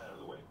to get that out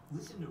of the way.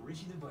 Listen to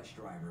Richie the Bus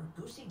Driver.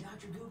 Go see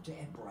Dr. Gupta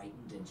at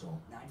Brighton Dental.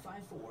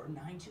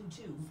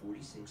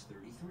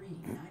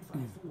 954-922-4633.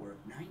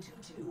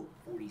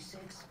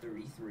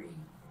 954-922-4633.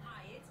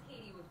 Hi, it's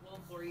Katie with Will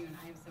Flooring, and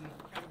I have some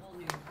incredible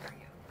news for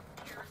you.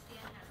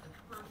 Kerostan has the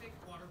perfect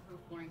waterproof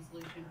flooring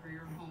solution for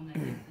your home that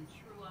gives the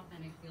true,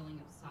 authentic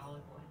feeling of solid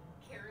wood.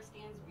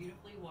 Kerastan's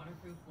beautifully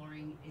waterproof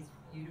flooring is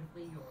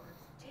beautifully yours.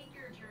 Take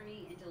your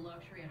journey into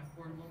luxury at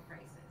affordable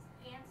prices.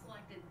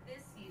 Hand-selected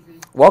this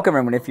season. Welcome,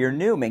 everyone. If you're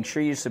new, make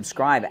sure you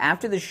subscribe.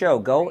 After the show,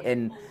 go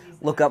and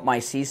look up my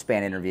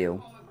C-SPAN interview.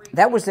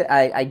 That was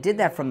I did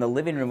that from the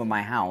living room of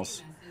my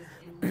house.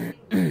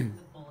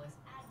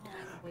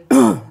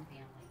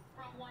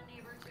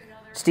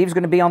 Steve's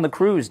going to be on the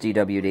cruise,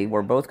 DWD.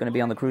 We're both going to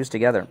be on the cruise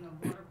together.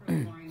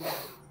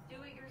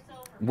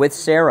 With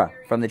Sarah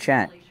from the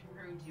chat.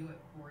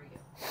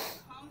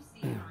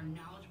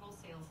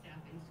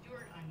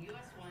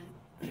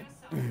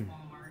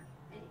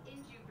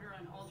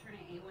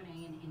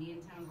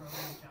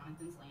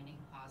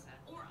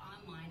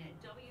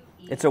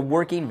 It's a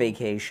working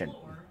vacation.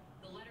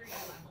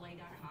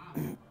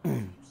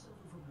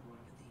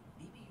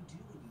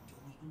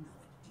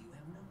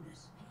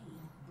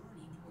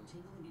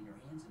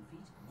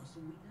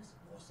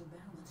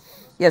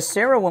 Yes,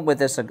 Sarah went with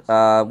us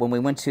when we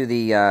went to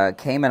the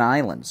Cayman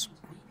Islands.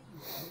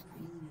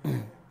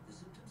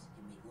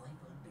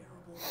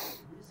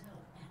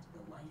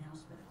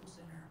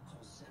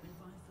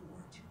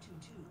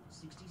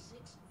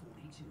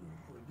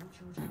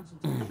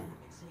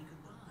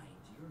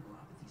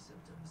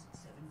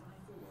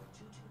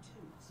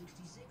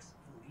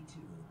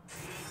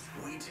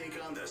 We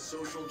take on the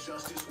social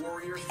justice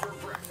warriors for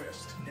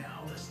breakfast.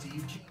 Now the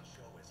Steve Kane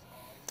Show is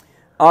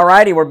All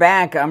righty, we're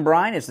back. I'm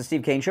Brian. It's the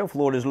Steve Kane Show,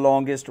 Florida's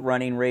longest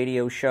running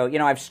radio show. You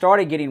know, I've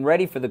started getting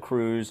ready for the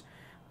cruise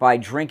by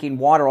drinking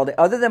water all day.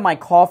 Other than my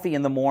coffee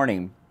in the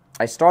morning,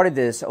 I started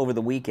this over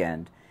the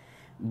weekend,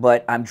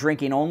 but I'm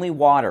drinking only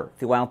water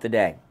throughout the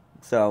day.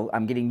 So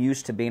I'm getting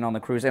used to being on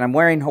the cruise. And I'm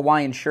wearing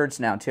Hawaiian shirts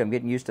now, too. I'm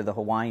getting used to the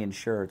Hawaiian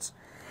shirts.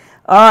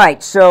 All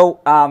right, so,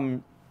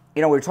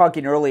 you know, we were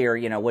talking earlier,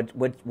 you know,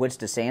 what's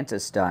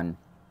DeSantis done?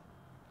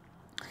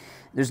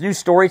 There's a new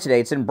story today.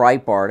 It's in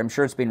Breitbart. I'm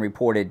sure it's being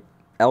reported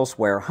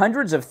elsewhere.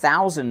 Hundreds of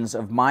thousands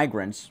of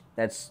migrants,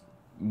 that's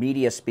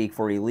media speak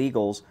for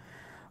illegals,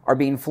 are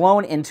being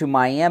flown into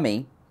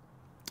Miami.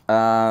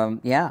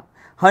 Yeah.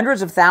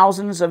 Hundreds of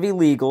thousands of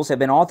illegals have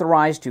been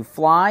authorized to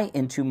fly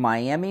into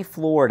Miami,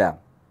 Florida.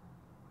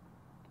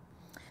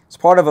 It's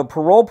part of a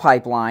parole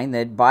pipeline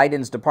that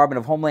Biden's Department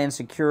of Homeland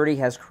Security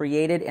has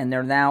created, and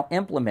they're now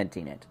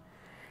implementing it.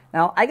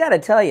 Now, I got to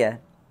tell you,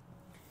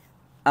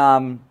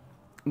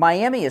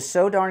 Miami is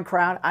so darn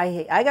crowded.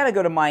 I got to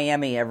go to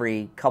Miami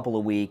every couple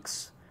of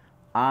weeks.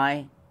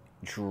 I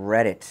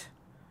dread it.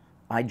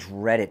 I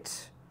dread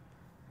it.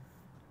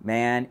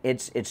 Man,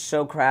 it's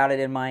so crowded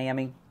in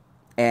Miami.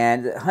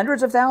 And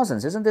hundreds of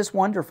thousands. Isn't this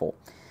wonderful?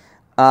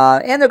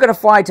 And they're going to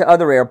fly to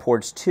other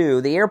airports, too.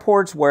 The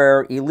airports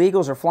where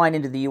illegals are flying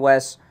into the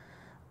U.S.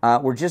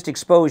 Were just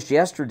exposed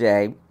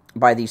yesterday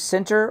by the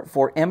Center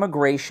for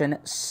Immigration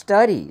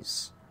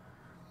Studies.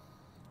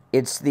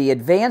 It's the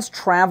Advanced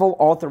Travel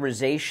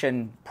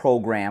Authorization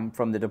Program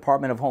from the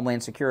Department of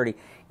Homeland Security.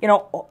 You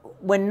know,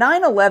 when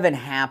 9/11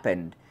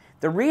 happened,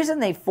 the reason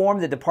they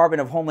formed the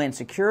Department of Homeland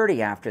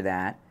Security after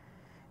that,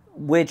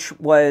 which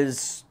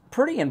was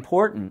pretty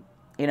important,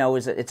 you know,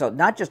 it's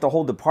not just a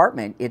whole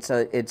department, it's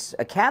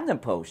a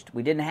cabinet post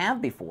we didn't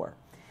have before,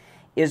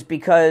 is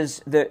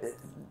because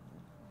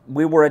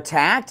we were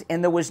attacked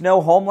and there was no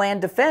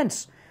homeland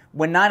defense.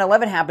 When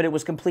 9/11 happened, it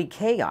was complete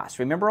chaos.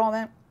 Remember all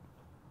that?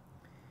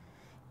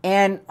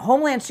 And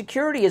Homeland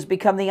Security has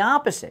become the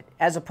opposite.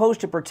 As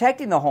opposed to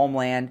protecting the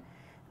homeland,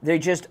 they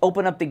just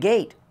open up the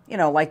gate, you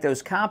know, like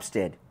those cops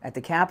did at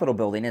the Capitol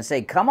building and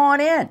say, come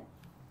on in.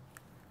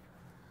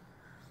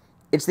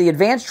 It's the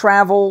Advanced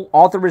Travel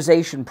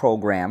Authorization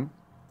Program.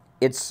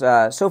 It's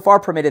so far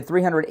permitted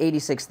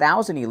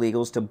 386,000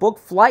 illegals to book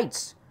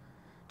flights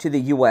to the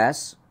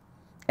U.S.,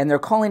 and they're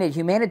calling it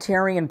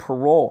humanitarian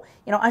parole.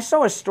 You know, I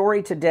saw a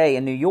story today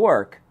in New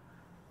York.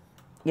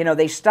 You know,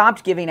 they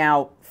stopped giving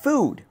out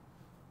food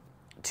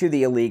to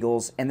the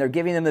illegals, and they're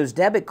giving them those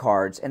debit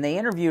cards, and they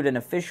interviewed an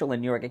official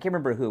in New York. I can't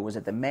remember who. Was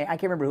it the mayor? I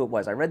can't remember who it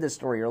was. I read this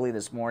story early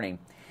this morning.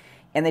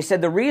 And they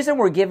said the reason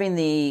we're giving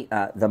the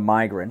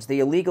migrants, the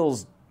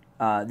illegals,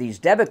 these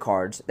debit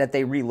cards that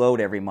they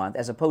reload every month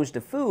as opposed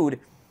to food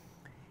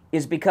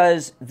is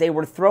because they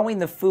were throwing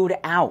the food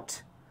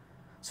out.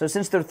 So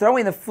since they're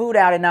throwing the food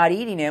out and not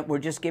eating it, we're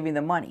just giving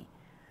them money.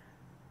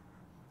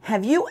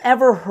 Have you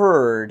ever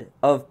heard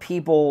of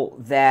people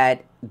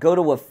that go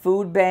to a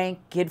food bank,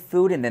 get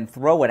food, and then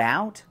throw it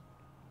out?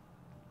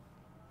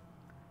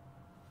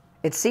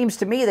 It seems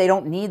to me they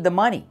don't need the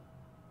money.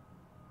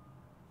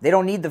 They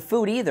don't need the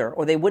food either,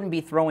 or they wouldn't be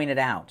throwing it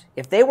out.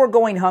 If they were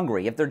going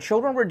hungry, if their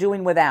children were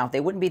doing without, they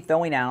wouldn't be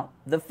throwing out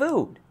the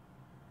food.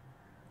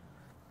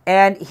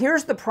 And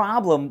here's the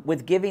problem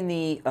with giving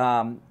the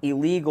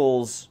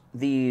illegals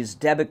these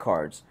debit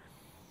cards.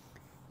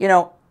 You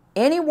know,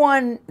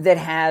 anyone that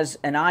has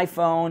an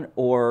iPhone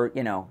or,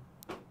 you know,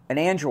 an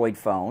Android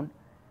phone,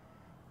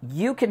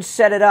 you can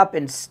set it up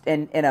in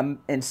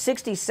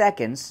 60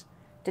 seconds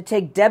to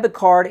take debit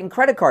card and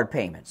credit card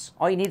payments.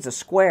 All you need is a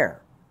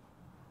square.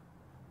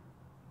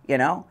 You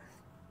know,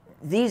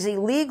 these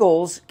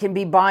illegals can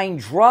be buying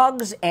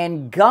drugs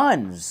and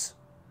guns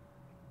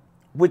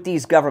with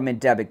these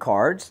government debit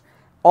cards.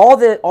 All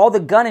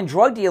the gun and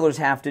drug dealers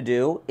have to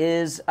do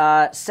is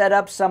set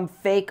up some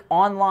fake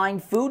online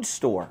food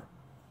store.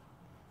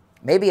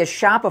 Maybe a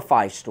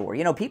Shopify store.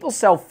 You know, people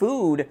sell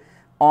food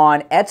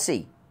on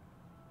Etsy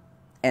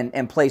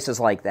and places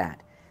like that.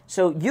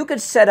 So you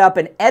could set up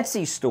an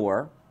Etsy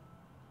store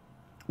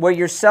where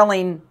you're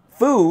selling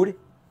food,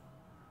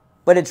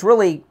 but it's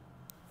really,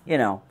 you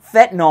know,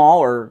 fentanyl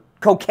or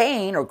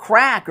cocaine or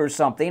crack or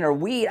something or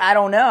weed, I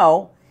don't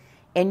know.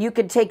 And you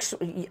could take,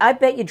 I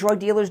bet you drug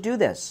dealers do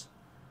this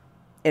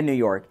in New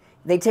York.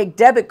 They take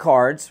debit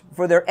cards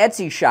for their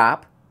Etsy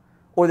shop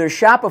or their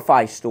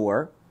Shopify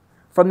store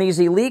from these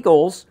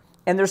illegals,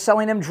 and they're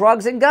selling them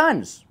drugs and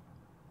guns.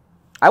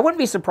 I wouldn't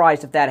be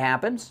surprised if that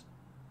happens.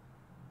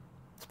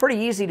 It's pretty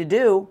easy to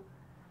do.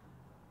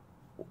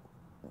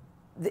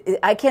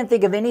 I can't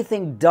think of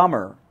anything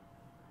dumber.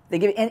 They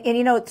give, and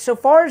you know, so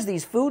far as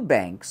these food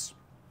banks,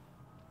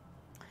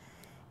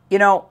 you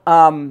know,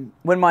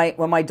 when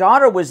my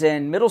daughter was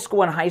in middle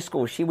school and high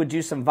school, she would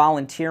do some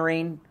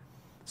volunteering,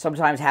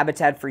 sometimes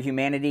Habitat for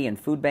Humanity and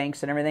food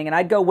banks and everything, and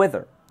I'd go with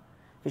her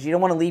because you don't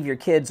want to leave your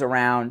kids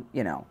around,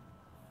 you know,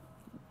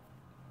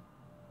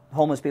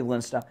 homeless people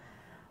and stuff.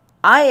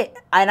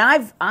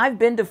 I've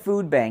been to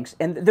food banks,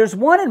 and there's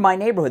one in my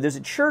neighborhood. There's a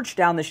church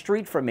down the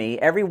street from me.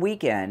 Every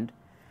weekend,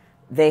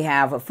 they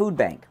have a food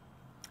bank.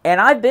 And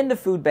I've been to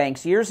food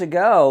banks years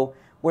ago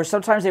where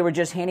sometimes they were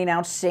just handing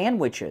out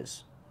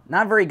sandwiches.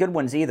 Not very good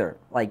ones either,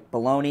 like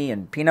bologna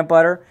and peanut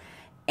butter.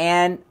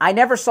 And I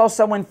never saw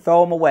someone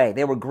throw them away.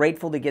 They were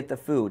grateful to get the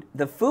food.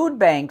 The food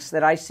banks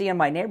that I see in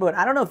my neighborhood,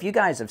 I don't know if you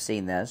guys have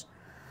seen this,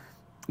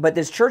 but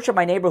this church in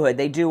my neighborhood,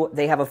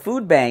 they have a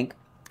food bank,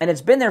 and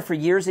it's been there for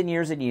years and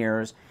years and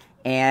years.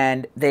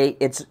 And they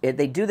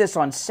do this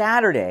on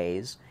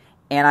Saturdays.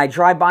 And I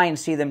drive by and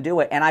see them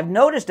do it. And I've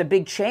noticed a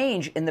big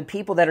change in the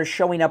people that are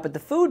showing up at the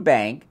food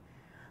bank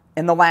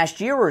in the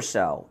last year or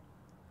so.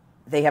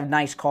 They have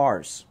nice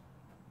cars.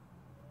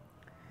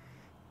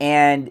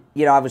 And,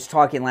 you know, I was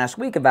talking last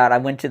week about I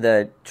went to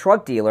the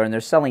truck dealer and they're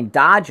selling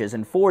Dodges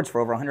and Fords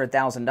for over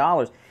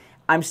 $100,000.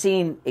 I'm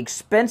seeing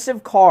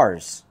expensive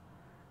cars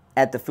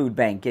at the food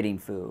bank getting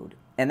food.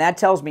 And that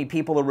tells me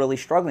people are really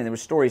struggling. There were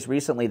stories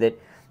recently that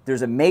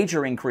there's a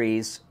major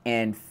increase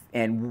in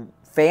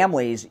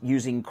families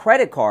using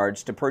credit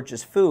cards to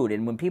purchase food.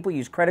 And when people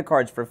use credit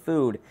cards for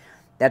food,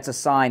 that's a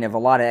sign of a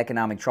lot of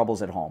economic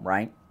troubles at home,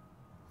 right?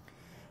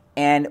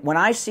 And when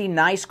I see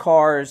nice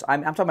cars,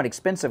 I'm talking about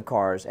expensive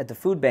cars, at the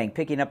food bank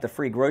picking up the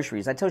free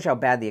groceries, that tells you how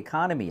bad the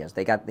economy is.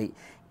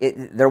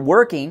 They're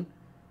working.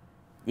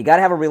 You got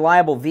to have a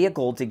reliable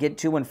vehicle to get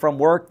to and from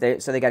work.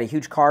 So they got a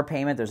huge car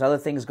payment. There's other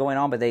things going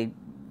on, but they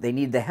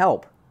need the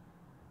help.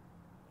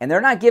 And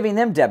they're not giving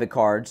them debit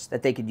cards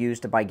that they could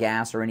use to buy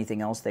gas or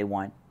anything else they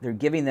want. They're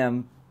giving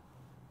them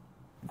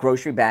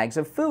grocery bags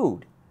of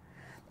food.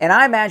 And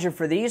I imagine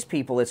for these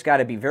people, it's got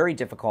to be very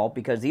difficult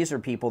because these are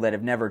people that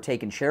have never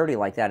taken charity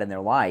like that in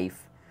their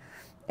life.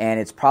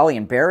 And it's probably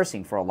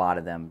embarrassing for a lot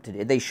of them.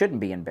 They shouldn't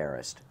be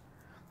embarrassed.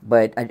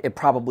 But it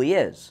probably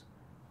is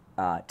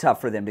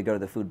tough for them to go to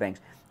the food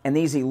banks. And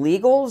these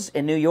illegals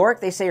in New York,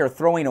 they say, are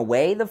throwing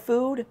away the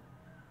food.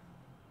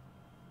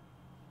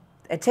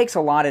 It takes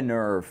a lot of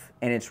nerve,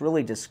 and it's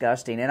really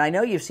disgusting. And I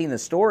know you've seen the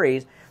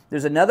stories.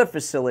 There's another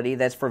facility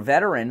that's for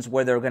veterans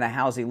where they're going to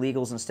house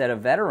illegals instead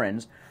of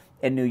veterans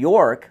in New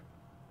York,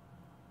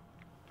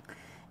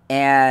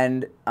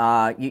 and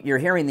you're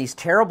hearing these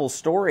terrible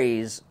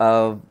stories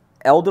of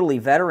elderly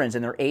veterans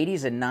in their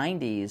 80s and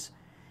 90s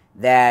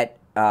that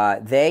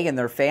they and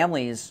their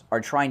families are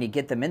trying to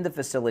get them into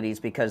facilities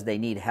because they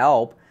need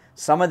help.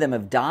 Some of them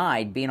have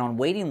died being on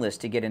waiting lists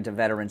to get into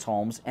veterans'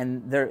 homes,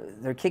 and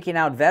they're kicking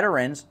out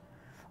veterans,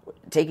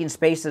 taking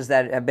spaces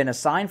that have been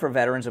assigned for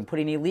veterans and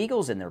putting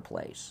illegals in their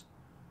place.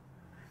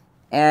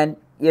 And,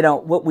 you know,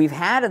 what we've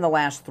had in the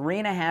last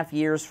 3.5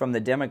 years from the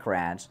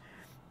Democrats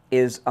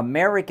is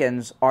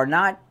Americans are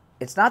not,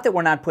 it's not that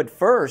we're not put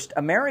first,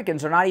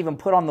 Americans are not even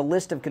put on the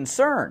list of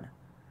concern.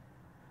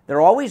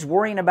 They're always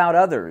worrying about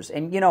others.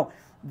 And, you know,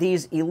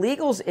 these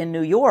illegals in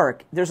New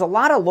York, there's a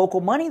lot of local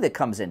money that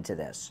comes into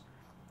this.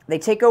 They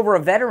take over a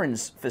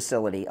veterans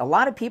facility. A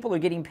lot of people are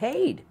getting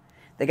paid.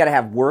 They got to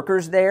have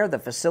workers there. The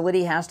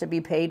facility has to be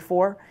paid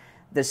for.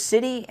 The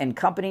city and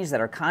companies that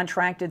are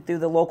contracted through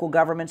the local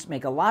governments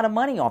make a lot of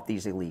money off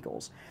these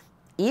illegals.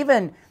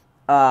 Even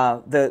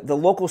the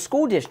local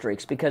school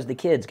districts, because the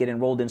kids get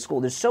enrolled in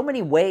school. There's so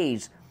many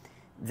ways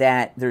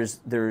that there's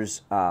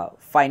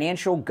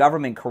financial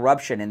government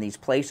corruption in these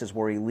places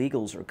where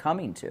illegals are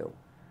coming to.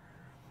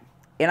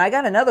 And I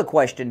got another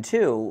question,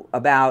 too,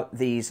 about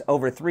these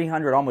over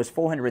 300, almost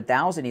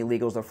 400,000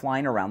 illegals that are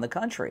flying around the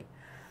country.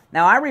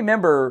 Now, I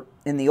remember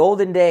in the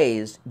olden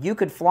days, you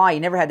could fly, you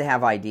never had to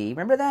have ID.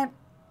 Remember that?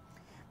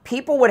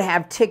 People would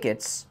have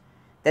tickets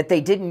that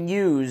they didn't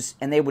use,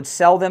 and they would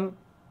sell them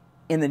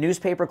in the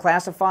newspaper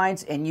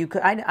classifieds, and you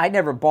could. I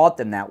never bought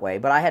them that way,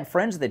 but I had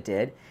friends that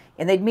did,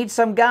 and they'd meet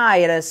some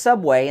guy at a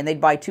Subway, and they'd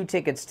buy 2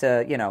 tickets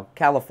to, you know,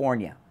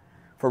 California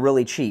for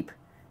really cheap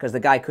because the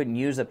guy couldn't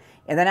use them.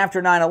 And then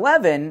after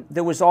 9/11,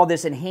 there was all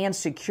this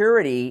enhanced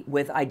security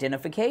with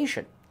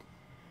identification.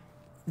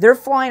 They're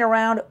flying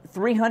around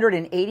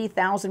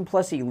 380,000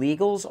 plus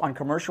illegals on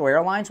commercial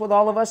airlines with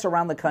all of us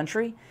around the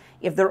country.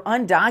 If they're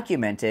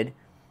undocumented,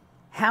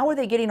 how are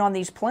they getting on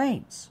these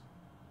planes?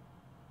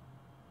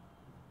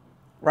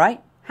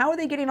 Right? How are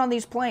they getting on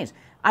these planes?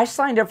 I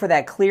signed up for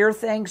that Clear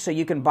thing so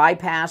you can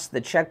bypass the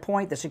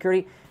checkpoint, the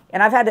security,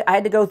 and I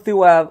had to go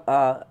through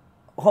a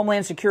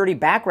Homeland Security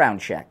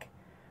background check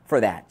for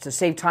that to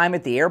save time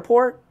at the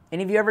airport.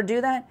 Any of you ever do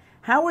that?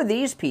 How are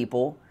these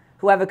people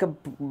who have a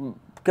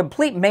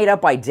complete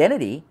made-up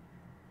identity,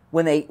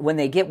 when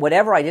they get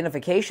whatever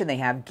identification they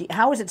have,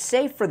 how is it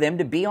safe for them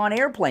to be on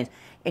airplanes?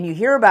 And you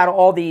hear about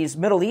all these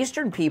Middle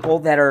Eastern people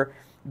that are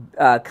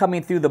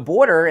coming through the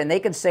border, and they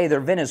can say they're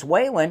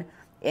Venezuelan,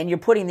 and you're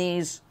putting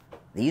these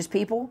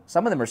people,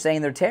 some of them are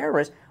saying they're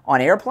terrorists,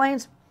 on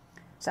airplanes?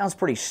 Sounds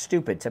pretty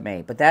stupid to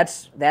me, but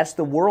that's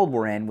the world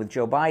we're in with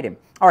Joe Biden.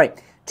 All right,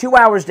 2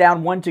 hours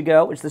down, 1 to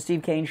go. It's the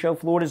Steve Kane Show,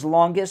 Florida's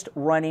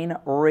longest-running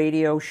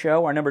radio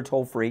show. Our number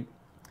toll-free,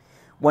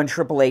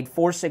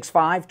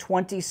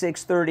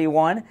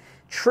 1-888-465-2631,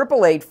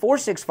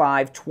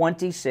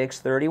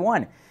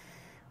 888-465-2631.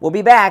 We'll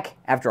be back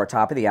after our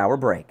top-of-the-hour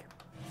break.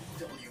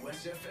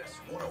 WSFS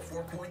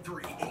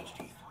 104.3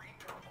 HD3.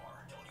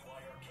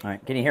 All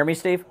right, can you hear me,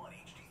 Steve?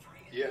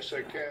 Yes,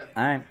 I can.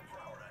 All right.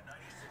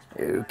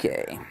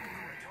 Okay.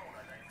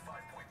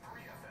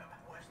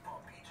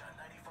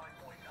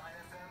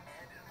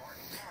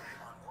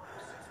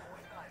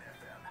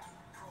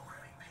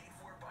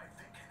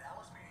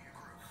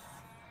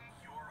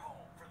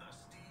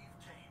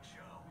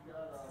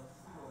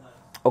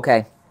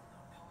 Okay.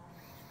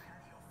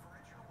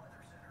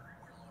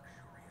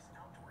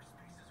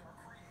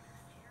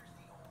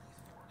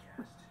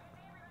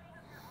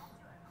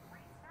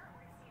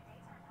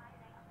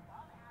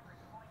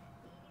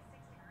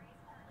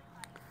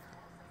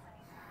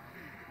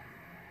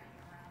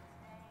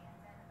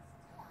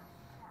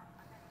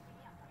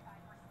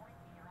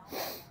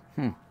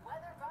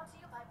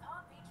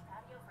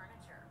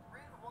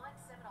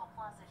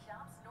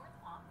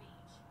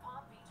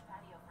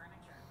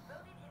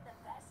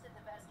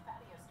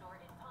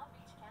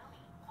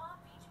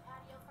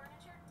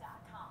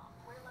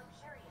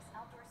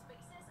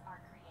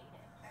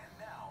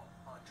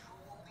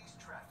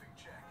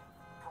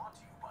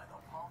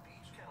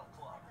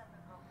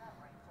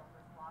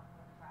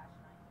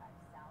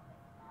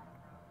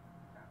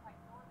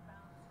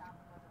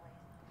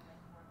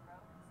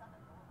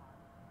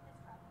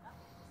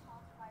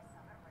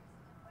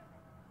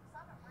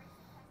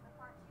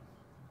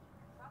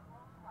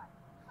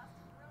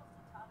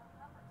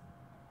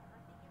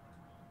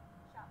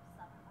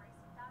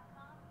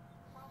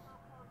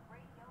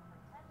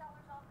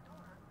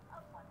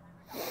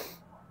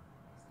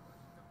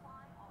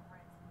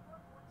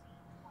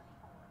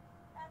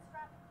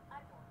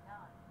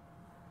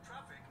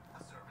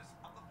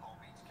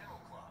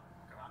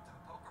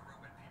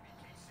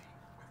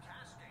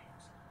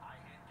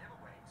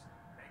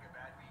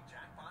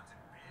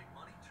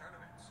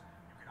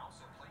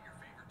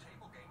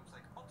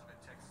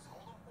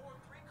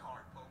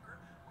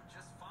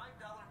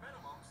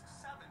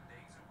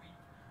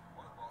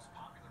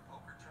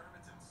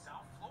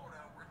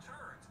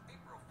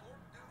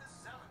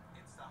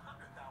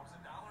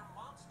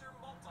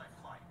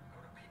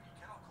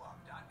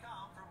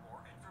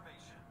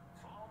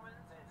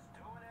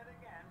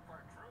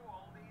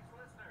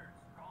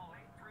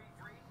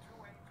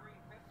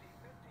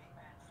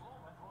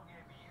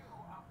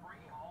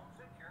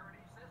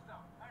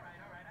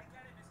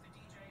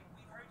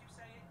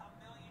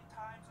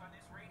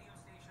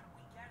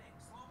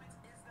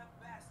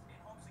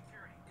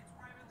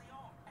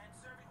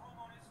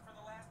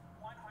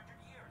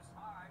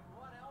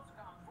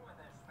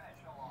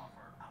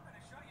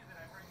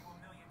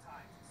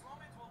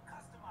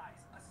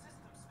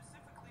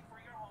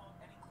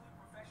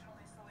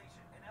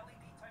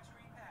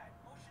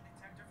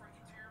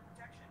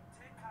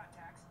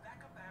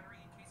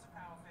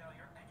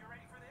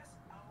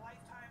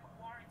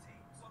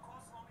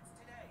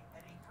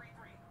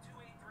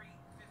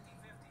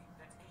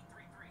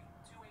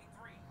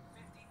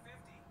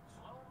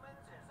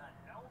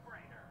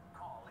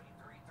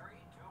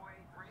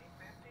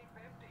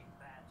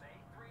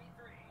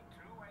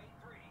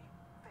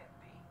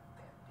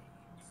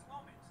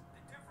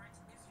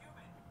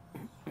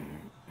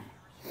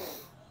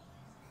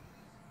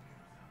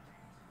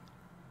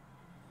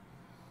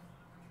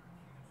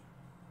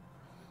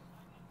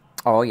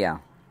 Oh, yeah.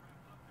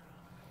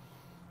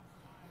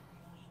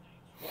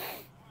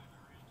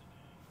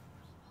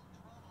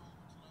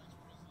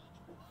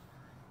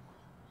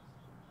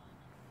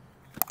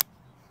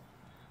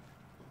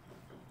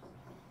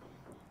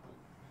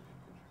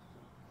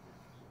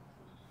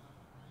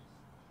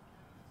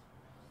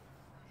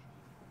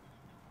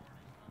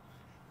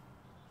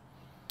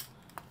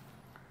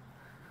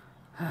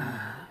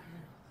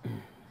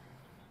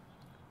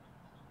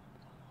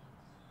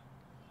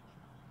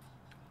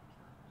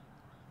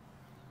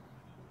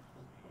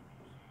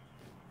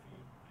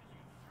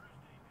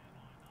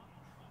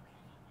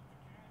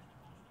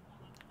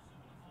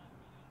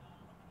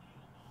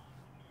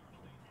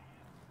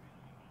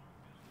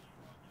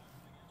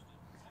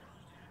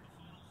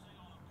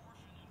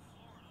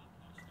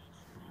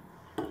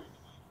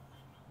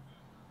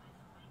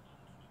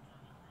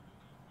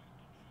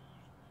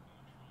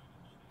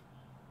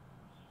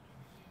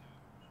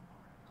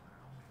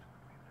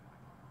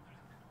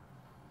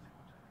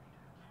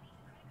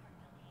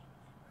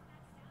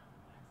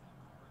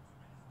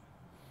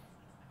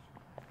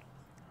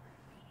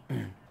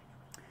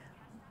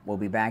 We'll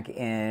be back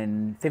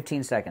in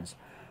 15 seconds.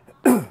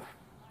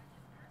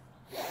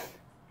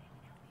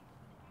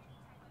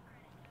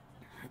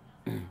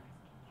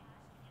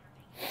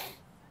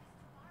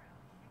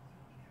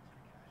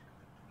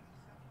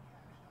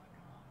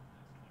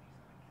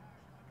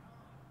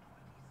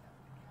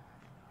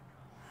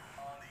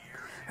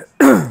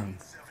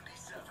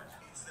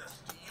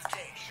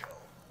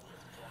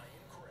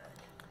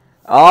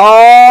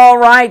 All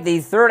right,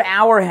 the third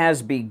hour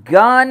has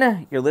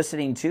begun. You're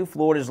listening to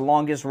Florida's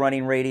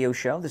longest-running radio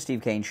show, The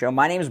Steve Kane Show.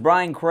 My name is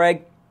Brian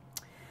Craig.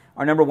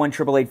 Our number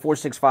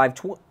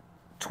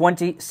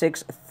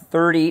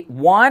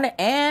 1-888-465-2631.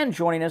 And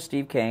joining us,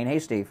 Steve Kane. Hey,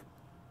 Steve.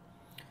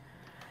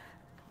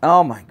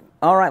 Oh, my.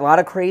 All right, a lot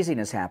of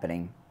craziness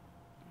happening.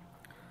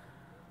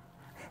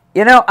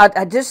 You know,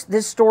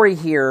 this story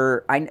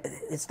here,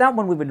 it's not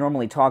one we would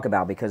normally talk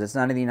about because it's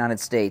not in the United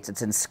States.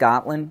 It's in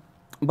Scotland.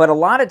 But a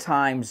lot of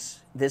times,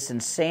 this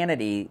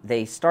insanity,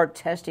 they start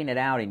testing it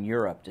out in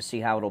Europe to see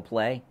how it'll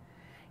play,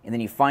 and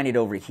then you find it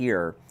over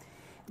here.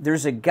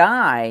 There's a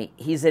guy,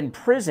 he's in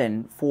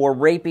prison for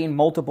raping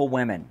multiple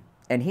women,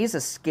 and he's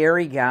a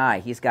scary guy.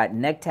 He's got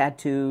neck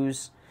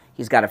tattoos,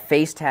 he's got a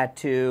face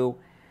tattoo,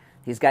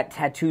 he's got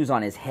tattoos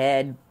on his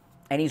head,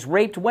 and he's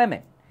raped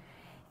women.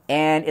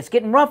 And it's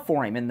getting rough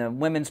for him in the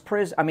women's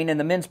prison. I mean, in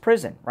the men's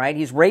prison, right?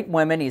 He's raped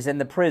women. He's in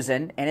the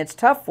prison, and it's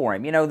tough for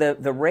him. You know,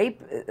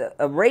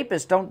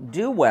 rapists don't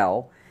do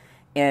well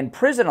in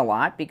prison a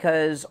lot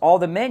because all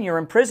the men you're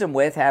in prison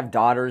with have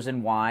daughters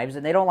and wives,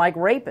 and they don't like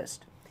rapists.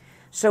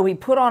 So he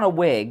put on a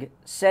wig,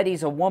 said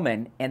he's a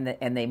woman, and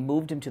they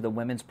moved him to the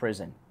women's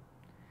prison.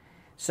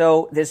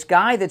 So this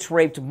guy that's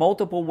raped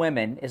multiple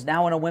women is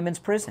now in a women's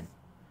prison.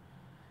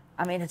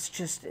 I mean, it's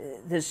just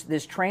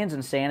this trans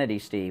insanity,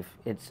 Steve.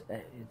 It's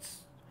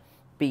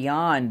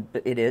beyond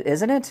it,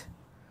 isn't it?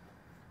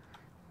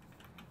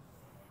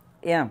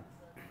 Yeah.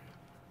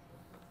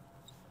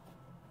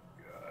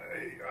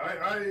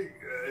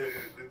 The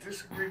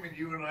disagreement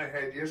you and I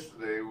had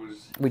yesterday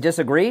was. We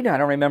disagreed? I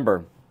don't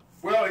remember.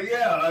 Well,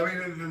 yeah. I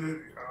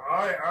mean,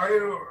 I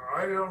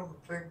don't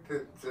think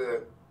that.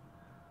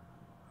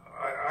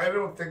 I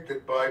don't think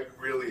that Biden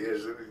really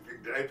has anything.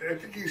 I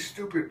think he's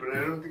stupid, but I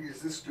don't think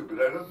he's this stupid.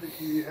 I don't think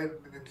he had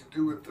anything to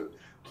do with the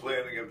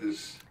planning of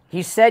this.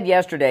 He said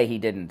yesterday he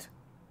didn't.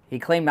 He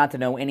claimed not to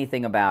know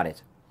anything about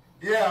it.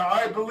 Yeah,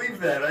 I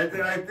believe that.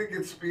 I think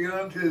it's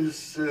beyond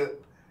his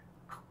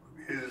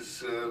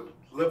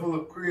level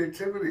of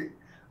creativity.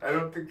 I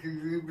don't think he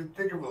even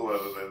think of a lot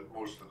of that,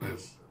 most of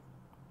this.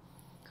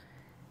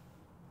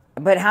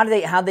 But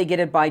how'd they get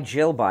it by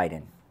Jill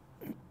Biden?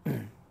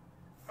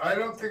 I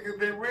don't think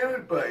they ran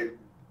it by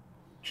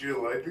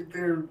Jill. I think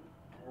they're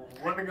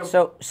running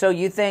up. So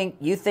you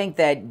think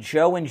that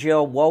Joe and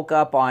Jill woke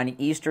up on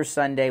Easter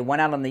Sunday,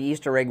 went out on the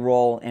Easter egg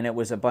roll, and it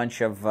was a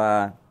bunch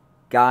of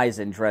guys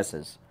in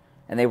dresses,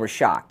 and they were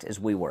shocked,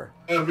 as we were.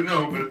 But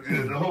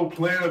the whole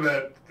plan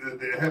about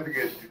having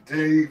a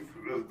day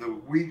of the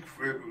week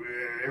for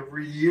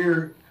every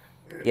year.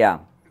 Yeah.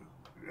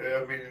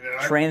 I mean,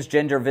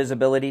 Transgender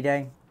Visibility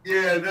Day.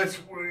 Yeah, it's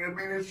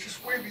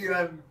just way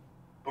beyond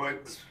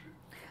Biden's.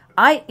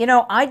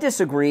 I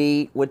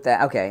disagree with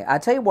that. Okay, I'll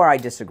tell you where I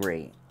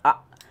disagree.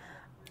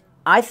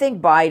 I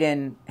think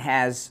Biden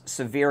has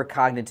severe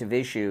cognitive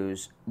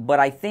issues, but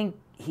I think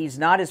he's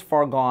not as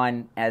far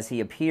gone as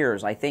he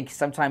appears. I think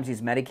sometimes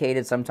he's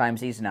medicated,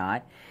 sometimes he's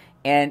not.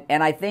 And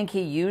I think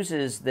he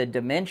uses the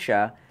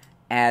dementia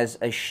as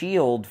a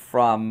shield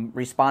from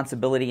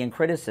responsibility and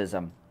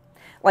criticism.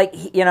 I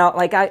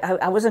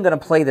wasn't going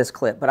to play this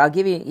clip, but I'll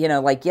give you,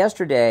 like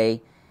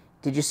yesterday.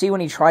 Did you see when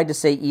he tried to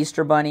say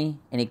Easter Bunny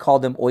and he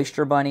called them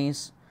oyster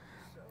bunnies?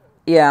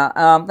 Yeah.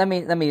 Let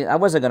me. I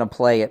wasn't going to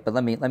play it, but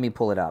let me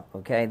pull it up.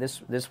 Okay.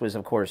 This was,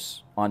 of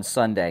course, on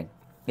Sunday.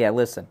 Yeah.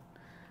 Listen.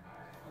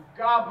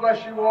 God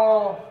bless you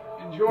all.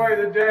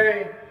 Enjoy the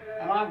day,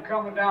 and I'm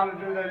coming down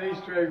to do that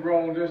Easter egg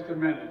roll in just a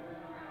minute.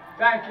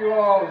 Thank you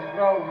all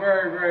so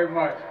very, very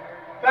much.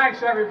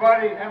 Thanks,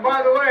 everybody. And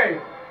by the way,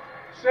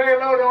 say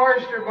hello to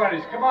Oyster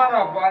Bunnies. Come on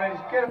up, bunnies.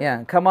 Get 'em.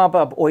 Yeah, come up,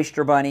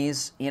 oyster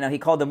bunnies. You know, he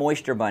called them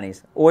oyster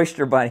bunnies.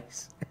 Oyster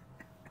bunnies.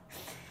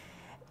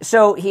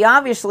 So he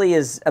obviously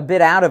is a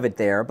bit out of it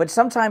there, but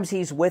sometimes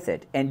he's with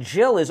it. And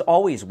Jill is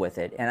always with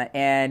it.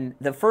 And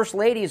the first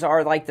ladies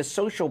are like the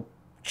social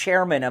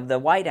chairman of the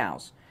White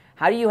House.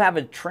 How do you have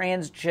a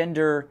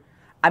transgender...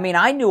 I mean,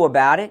 I knew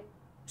about it,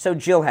 so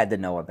Jill had to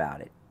know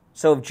about it.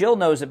 So if Jill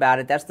knows about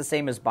it, that's the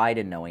same as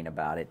Biden knowing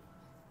about it.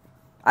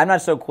 I'm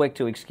not so quick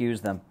to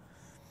excuse them.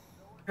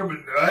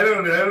 I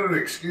don't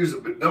excuse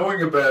it, but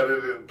knowing about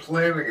it and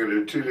planning it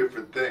are two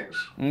different things.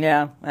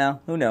 Yeah,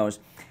 well, who knows?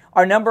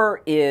 Our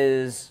number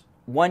is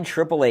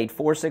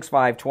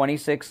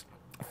 1-888-465-2631,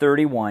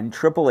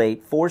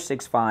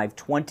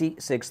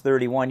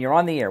 888-465-2631. You're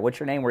on the air. What's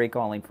your name? Where are you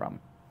calling from?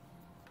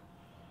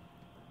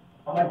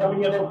 Am I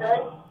coming in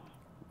okay?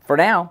 For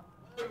now.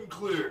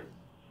 Clear.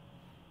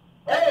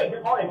 Hey,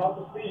 good morning.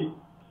 Uncle Steve.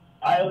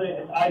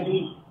 It's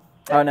ID.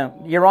 Oh,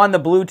 no. You're on the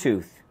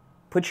Bluetooth.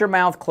 Put your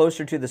mouth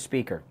closer to the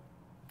speaker.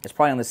 It's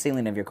probably on the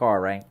ceiling of your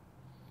car, right?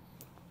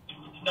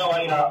 No,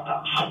 I'm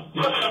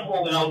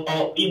holding out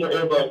either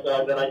earbuds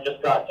that I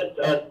just got.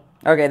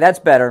 Okay, that's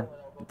better.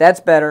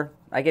 That's better.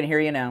 I can hear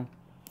you now.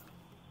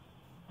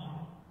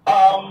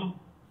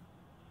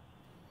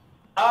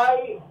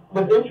 I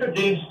was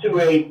introduced to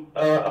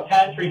a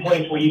pantry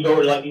place where you go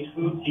to like these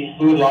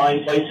food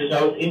line places.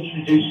 I was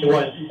introduced to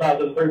one in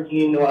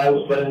 2013 when I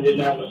didn't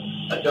have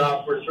a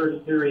job for a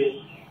certain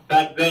period.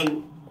 Back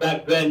then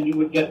you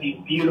would get these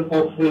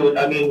beautiful food.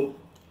 I mean,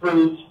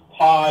 fruits,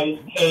 pies,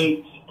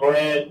 cakes,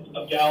 bread,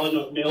 a gallon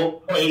of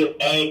milk, plate of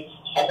eggs,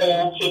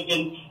 whole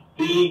chicken,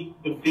 beef,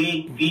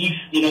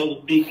 you know,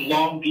 the big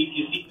long beef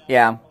you see.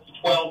 Yeah.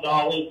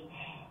 $12.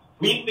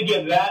 We used to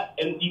get that,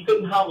 and you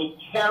couldn't hardly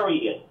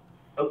carry it.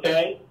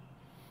 Okay?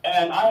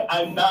 And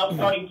I'm now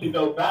starting to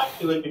go back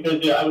to it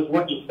because I was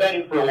working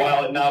steady for a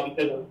while, and now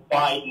because of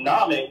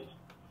Bidenomics,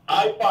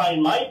 I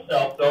find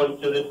myself going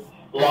to this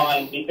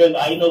line because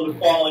I know the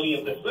quality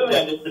of the food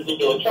at this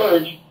particular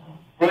church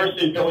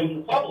versus going to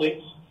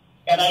Publix,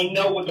 and I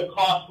know what the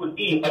cost would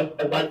be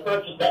if I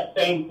purchased that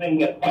same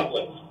thing at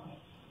Publix.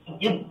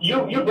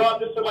 You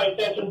brought this to my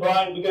attention,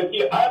 Brian, because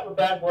I have a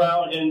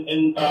background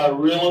in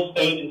real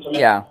estate and some.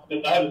 Yeah.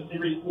 I have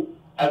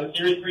a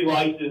Series 3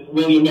 license.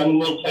 William, I'm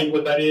going to tell you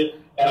what that is,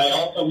 and I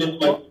also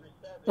missed my.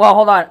 Well,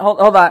 hold on.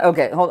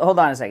 Okay, hold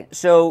on a second.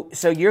 So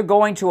you're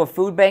going to a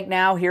food bank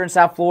now here in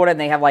South Florida, and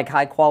they have like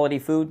high quality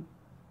food.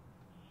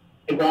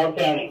 In Broward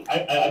County,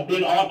 I've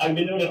been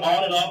doing it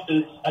on and off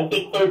since I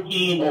think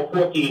 13 or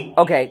 14.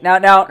 Okay,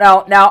 now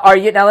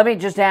let me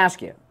just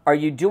ask you: are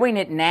you doing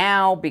it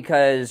now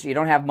because you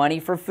don't have money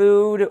for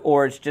food,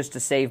 or it's just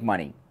to save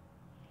money?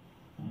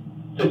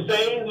 To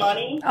save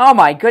money? Oh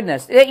my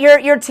goodness!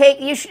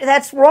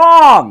 That's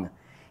wrong.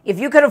 If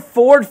you can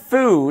afford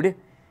food,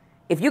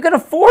 if you can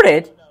afford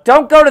it,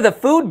 don't go to the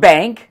food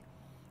bank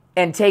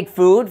and take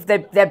food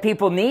that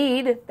people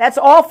need. That's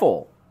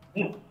awful.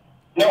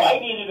 No, I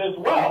need it as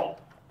well.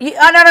 No.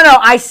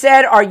 I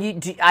said,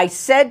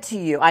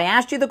 I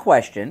asked you the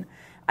question.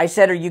 I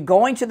said, are you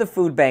going to the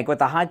food bank with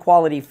the high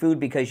quality food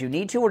because you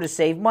need to or to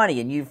save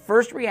money? And your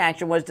first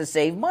reaction was to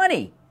save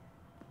money.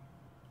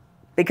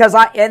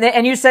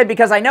 And you said,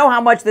 because I know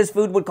how much this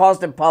food would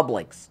cost in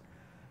Publix.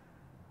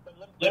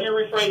 Let me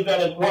rephrase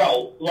that as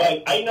well.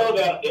 Like I know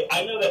that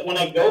when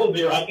I go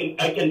there, I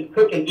can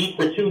cook and eat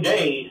for 2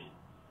 days,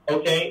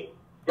 okay?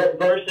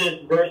 Versus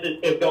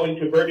if going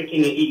to Burger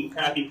King and eating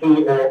crappy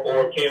food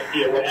or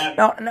KFC or what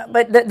have you. No,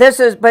 but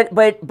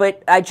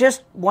I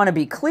just want to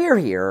be clear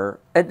here.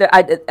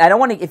 I don't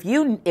want to. If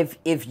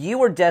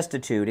you are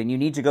destitute and you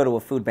need to go to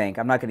a food bank,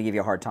 I'm not going to give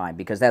you a hard time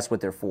because that's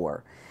what they're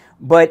for.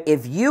 But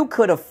if you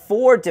could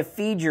afford to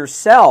feed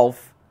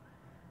yourself,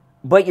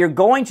 but you're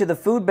going to the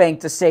food bank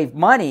to save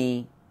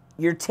money,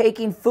 you're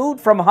taking food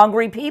from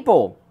hungry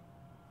people.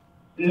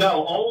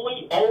 No,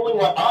 only when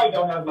I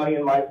don't have money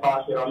in my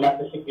pocket on that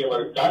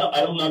particular.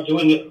 I'm not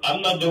doing it.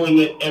 I'm not doing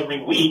it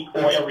every week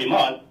or every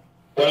month.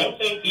 What I'm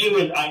saying to you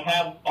is, I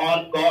have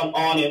gone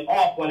on and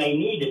off when I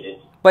needed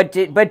it. But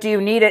do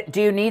you need it?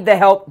 Do you need the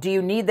help? Do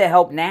you need the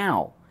help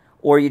now,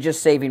 or are you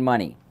just saving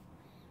money?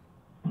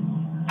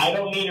 I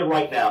don't need it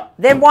right now.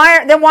 Then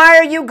why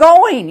are you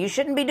going? You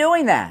shouldn't be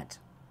doing that.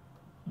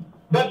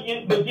 But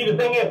see, the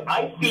thing is,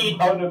 I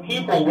feed other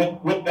people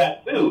with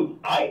that food.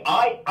 I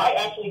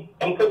actually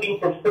am cooking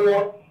for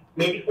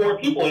maybe four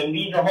people, and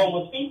these are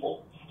homeless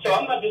people. So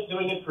I'm not just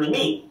doing it for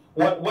me.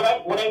 What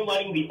I'm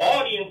letting the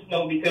audience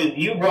know, because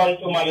you brought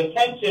it to my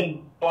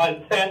attention by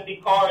the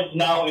fancy cars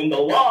now in the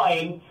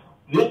line,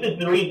 this is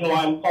the reason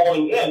why I'm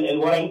calling in.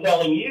 And what I'm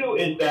telling you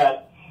is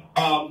that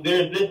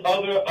there's this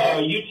other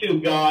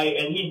YouTube guy,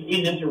 and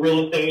he's into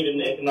real estate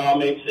and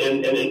economics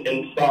and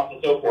stocks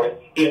and so forth.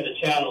 He has a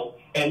channel.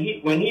 And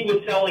when he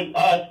was telling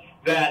us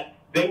that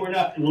they were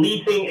not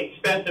leasing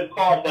expensive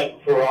cars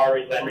like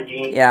Ferraris,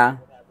 Lamborghinis,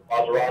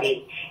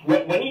 Maserati,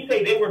 when he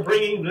said they were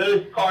bringing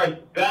those cars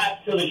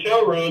back to the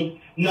showrooms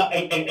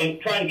and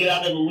trying to get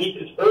out of the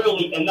leases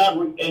early and not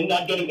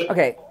getting the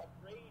okay.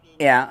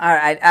 Yeah, all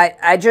right.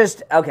 I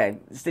just okay.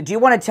 So do you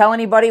want to tell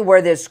anybody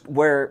where this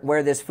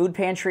food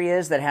pantry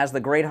is that has the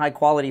great high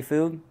quality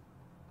food?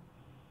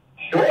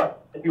 Sure,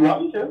 if you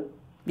want me to.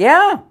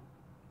 Yeah.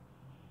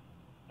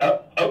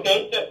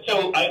 Okay,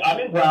 so I'm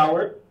in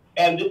Broward,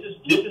 and this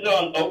is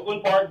on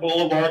Oakland Park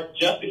Boulevard,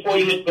 just before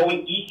you hit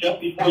going east,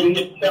 just before you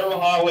hit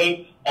Federal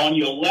Highway. On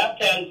your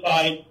left-hand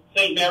side,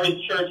 St.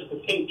 Mary's Church is the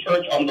pink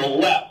church on the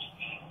left.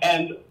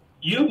 And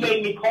you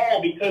made me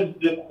call because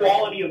the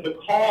quality of the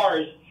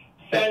cars,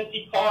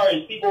 fancy cars,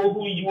 people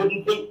who you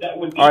wouldn't think that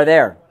would be are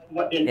there.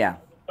 In yeah.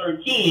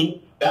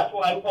 13. That's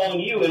why I'm calling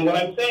you. And what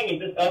I'm saying is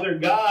this other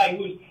guy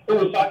who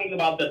was talking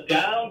about the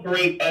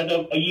downgrade as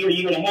of a year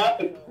and a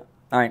half ago.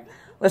 All right.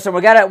 Listen,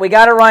 we gotta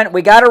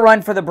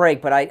run for the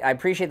break, but I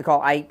appreciate the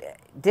call.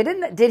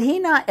 Did he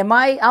not?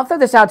 I'll throw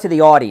this out to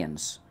the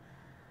audience,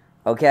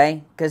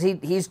 okay? Because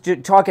he's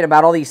talking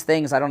about all these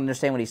things. I don't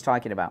understand what he's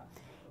talking about.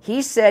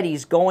 He said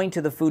he's going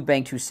to the food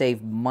bank to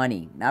save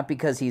money, not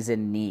because he's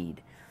in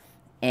need.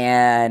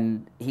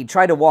 And he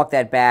tried to walk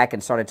that back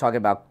and started talking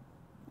about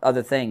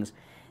other things.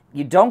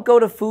 You don't go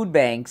to food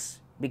banks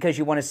because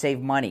you want to save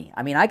money.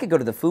 I mean, I could go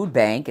to the food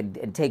bank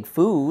and take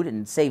food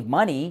and save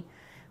money,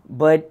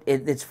 but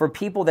it's for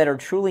people that are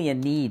truly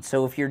in need.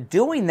 So if you're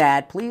doing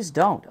that, please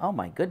don't. Oh,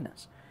 my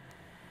goodness.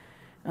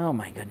 Oh,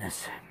 my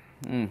goodness.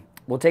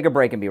 We'll take a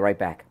break and be right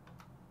back.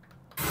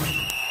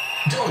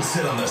 Don't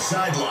sit on the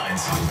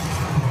sidelines.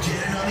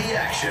 Get in on the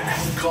action.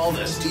 Call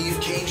the Steve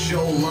Kane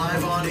Show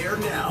live on air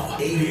now.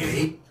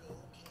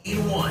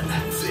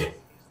 888-81-FIT.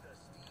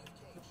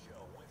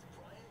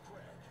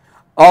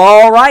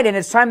 All right, and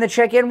it's time to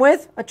check in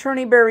with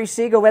Attorney Barry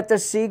Siegel at the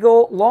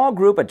Siegel Law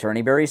Group.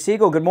 Attorney Barry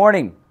Siegel, good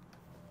morning.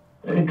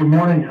 Hey, good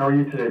morning. How are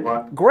you today,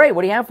 Bob? Great.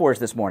 What do you have for us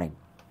this morning?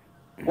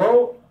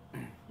 Well,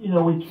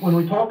 when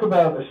we talk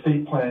about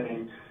estate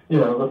planning,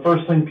 the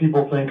first thing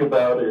people think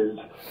about is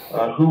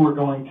who we're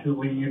going to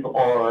leave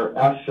our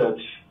assets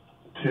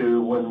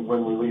to when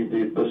we leave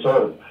this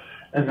earth.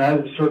 And that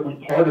is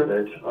certainly part of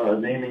it,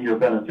 naming your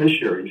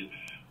beneficiaries.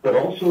 But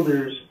also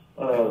there's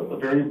a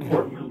very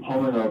important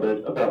component of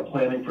it about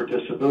planning for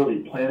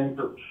disability, planning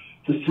for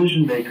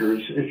decision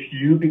makers if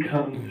you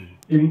become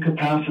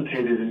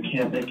incapacitated and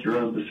can't make your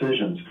own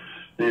decisions.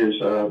 There's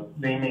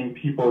naming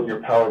people in your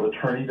power of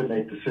attorney to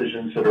make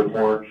decisions that are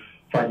more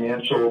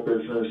financial,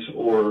 business,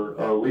 or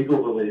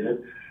legal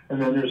related. And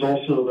then there's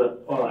also the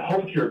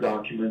healthcare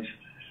documents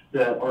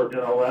that are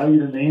going to allow you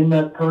to name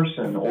that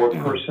person or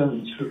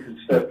persons who can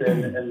step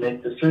in and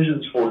make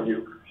decisions for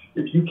you.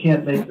 If you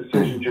can't make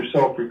decisions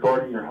yourself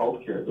regarding your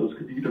health care, those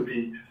could either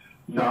be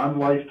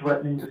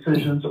non-life-threatening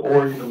decisions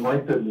or even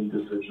life-threatening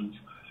decisions.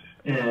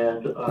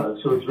 And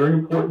so it's very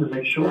important to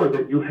make sure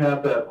that you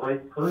have that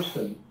right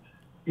person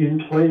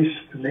in place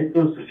to make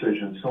those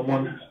decisions,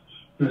 someone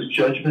whose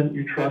judgment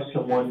you trust,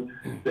 someone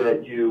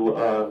that you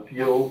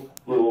feel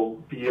will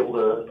be able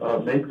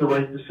to make the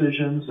right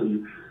decisions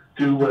and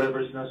do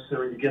whatever is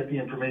necessary to get the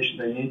information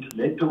they need to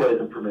make the right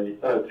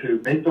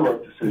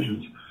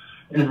decisions.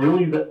 And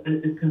really,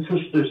 it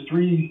consists. There's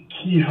three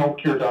key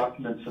healthcare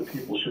documents that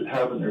people should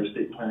have in their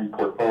estate planning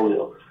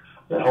portfolio: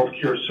 the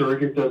healthcare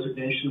surrogate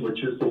designation,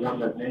 which is the one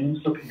that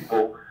names the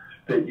people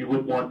that you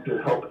would want to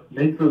help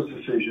make those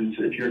decisions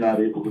if you're not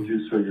able to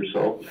do so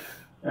yourself.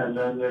 And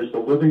then there's the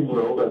living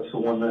will. That's the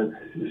one that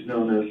is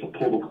known as the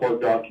pull-the-plug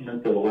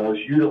document that allows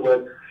you to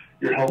let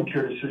your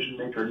healthcare decision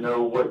maker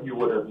know what you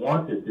would have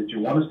wanted. Did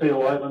you want to stay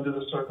alive under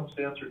the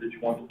circumstance, or did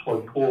you want the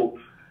plug pulled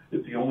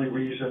if the only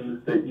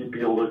reason that you'd be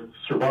able to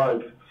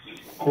survive,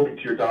 according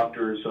to your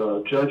doctor's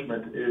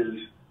judgment,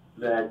 is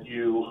that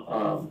you,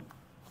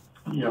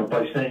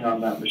 by staying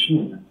on that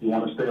machine, you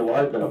want to stay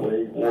alive that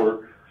way,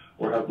 or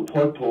have the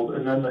plug pulled.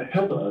 And then the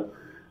HIPAA,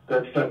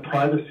 that's that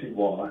privacy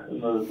law,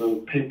 and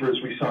the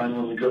papers we sign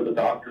when we go to the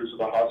doctors or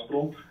the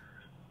hospital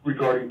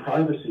regarding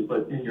privacy.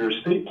 But in your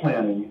estate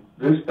planning,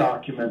 this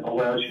document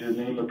allows you to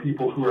name the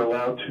people who are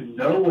allowed to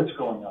know what's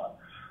going on.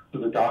 So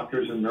the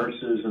doctors and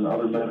nurses and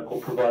other medical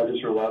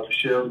providers are allowed to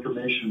share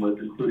information with,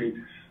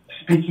 including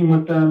speaking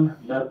with them,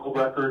 medical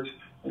records,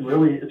 and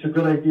really it's a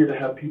good idea to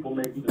have people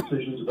making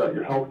decisions about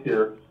your health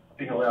care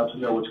being allowed to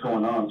know what's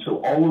going on.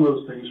 So all of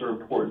those things are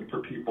important for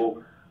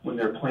people when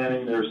they're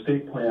planning their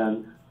estate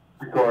plan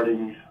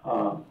regarding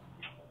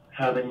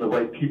having the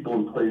right people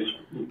in place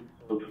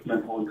of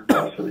mental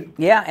incapacity.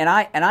 Yeah,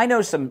 and I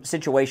know some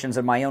situations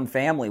in my own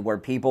family where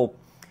people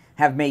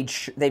have made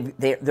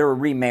they're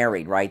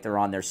remarried, right? They're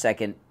on their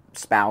second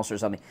spouse or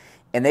something,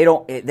 and they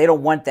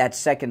don't want that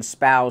second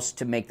spouse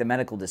to make the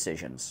medical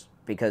decisions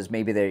because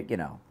maybe they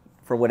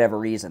for whatever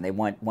reason they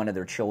want one of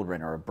their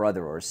children or a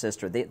brother or a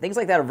sister. Things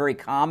like that are very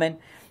common,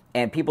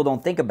 and people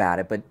don't think about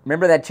it. But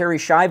remember that Terry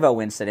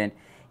Schiavo incident?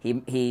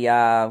 He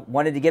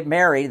wanted to get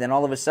married, then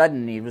all of a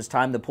sudden it was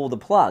time to pull the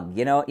plug.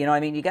 You know, I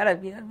mean,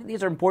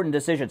 these are important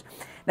decisions.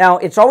 Now,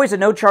 it's always a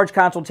no-charge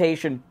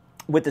consultation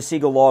with the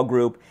Siegel Law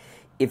Group.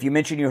 If you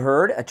mention you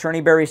heard Attorney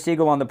Barry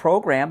Siegel on the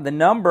program, the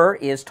number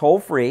is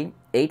toll-free,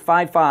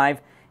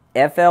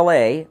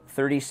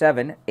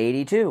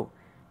 855-FLA-3782.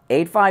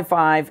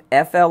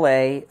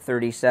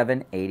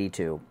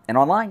 855-FLA-3782. And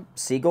online,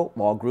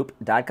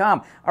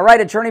 SiegelLawGroup.com. All right,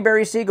 Attorney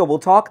Barry Siegel. We'll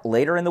talk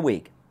later in the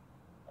week.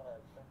 All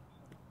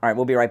right,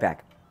 we'll be right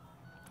back.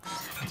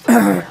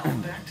 Now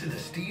back to the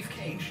Steve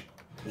Kane Show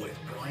with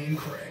Brian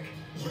Craig.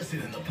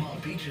 Listen in the Palm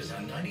Beaches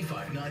on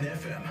 95.9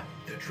 FM,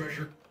 the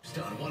Treasure Coast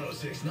on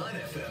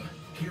 106.9 FM,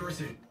 hear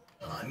us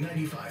on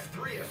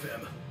 95.3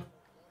 FM,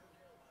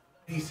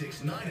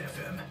 86.9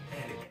 FM,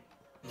 and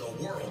the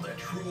world at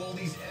True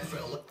Oldies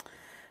FL.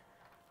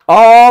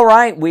 All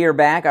right, we are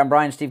back. I'm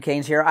Brian Steve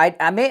Kane's here.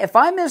 If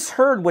I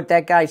misheard what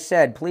that guy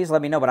said, please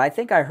let me know. But I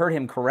think I heard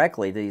him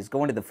correctly, that he's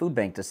going to the food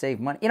bank to save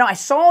money. You know, I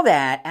saw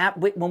that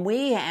when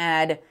we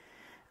had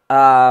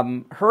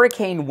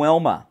Hurricane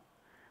Wilma,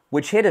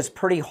 which hit us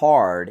pretty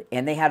hard,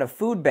 and they had a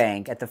food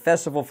bank at the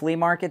Festival Flea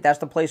Market. That's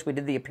the place we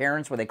did the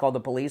appearance where they called the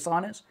police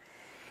on us.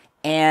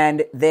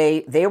 And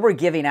they were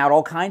giving out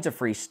all kinds of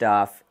free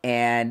stuff,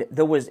 and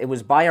it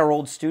was by our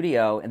old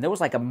studio, and there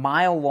was like a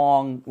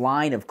mile-long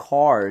line of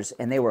cars,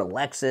 and they were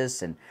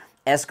Lexus and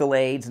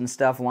Escalades and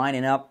stuff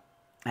lining up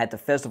at the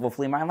Festival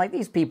Flea Market. I'm like,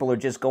 these people are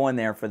just going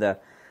there for the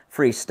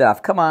free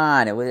stuff. Come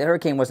on, the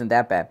hurricane wasn't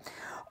that bad.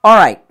 All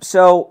right,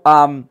 so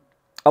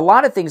a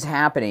lot of things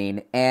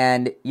happening,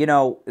 and you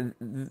know,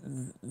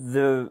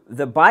 the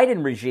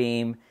Biden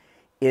regime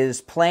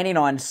is planning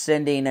on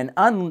sending an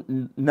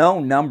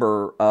unknown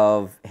number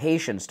of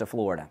Haitians to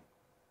Florida,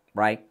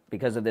 right?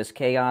 Because of this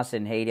chaos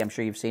in Haiti. I'm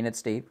sure you've seen it,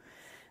 Steve.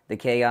 The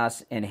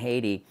chaos in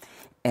Haiti.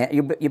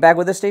 And you back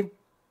with us, Steve?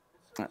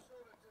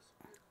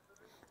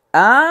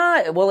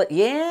 Well,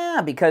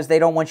 yeah, because they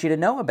don't want you to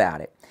know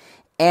about it.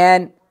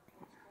 And,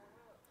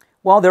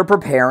 well, they're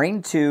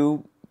preparing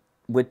to,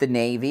 with the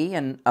Navy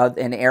and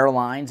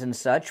airlines and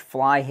such,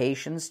 fly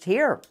Haitians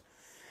here.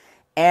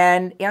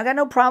 And you know, I got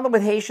no problem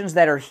with Haitians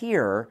that are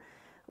here,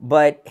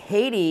 but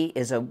Haiti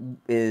is an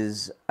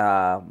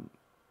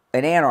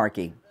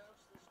anarchy.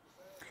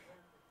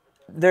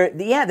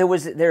 They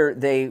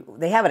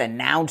haven't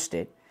announced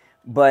it,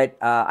 but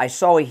I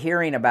saw a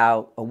hearing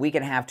about a week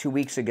and a half, 2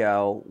 weeks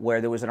ago, where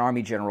there was an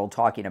Army general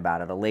talking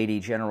about it, a lady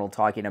general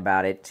talking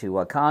about it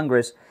to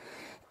Congress.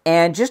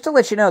 And just to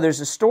let you know, there's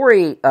a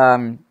story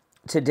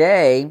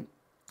today.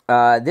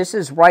 This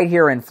is right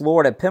here in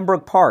Florida,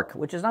 Pembroke Park,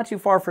 which is not too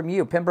far from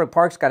you. Pembroke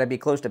Park's got to be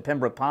close to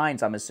Pembroke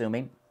Pines, I'm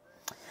assuming.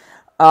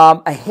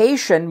 A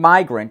Haitian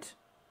migrant,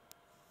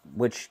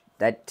 which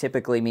that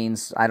typically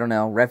means, I don't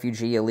know,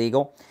 refugee,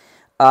 illegal.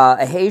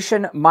 A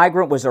Haitian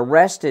migrant was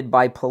arrested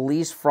by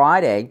police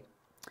Friday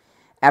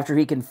after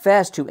he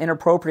confessed to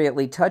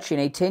inappropriately touching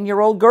a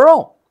 10-year-old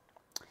girl.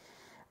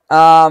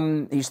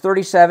 He's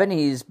 37.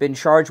 He's been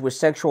charged with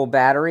sexual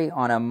battery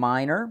on a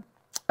minor.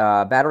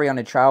 Battery on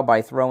a child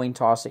by throwing,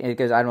 tossing,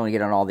 because I don't want to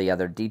get on all the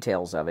other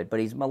details of it, but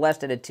he's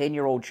molested a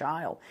 10-year-old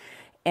child.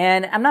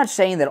 And I'm not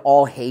saying that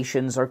all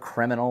Haitians are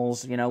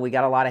criminals. You know, we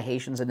got a lot of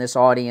Haitians in this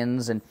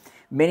audience, and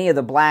many of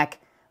the black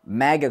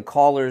MAGA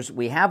callers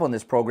we have on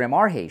this program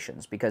are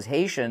Haitians, because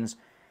Haitians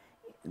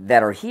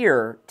that are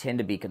here tend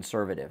to be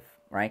conservative,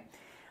 right?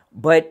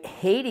 But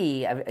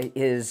Haiti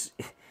has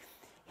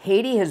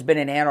been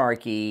in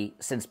anarchy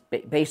since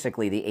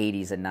basically the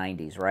 80s and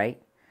 90s,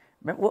 right?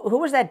 Who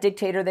was that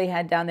dictator they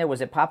had down there?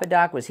 Was it Papa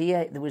Doc? Was he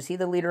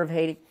the leader of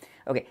Haiti?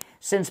 Okay,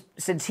 since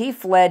he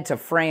fled to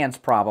France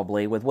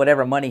probably with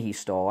whatever money he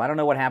stole, I don't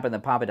know what happened to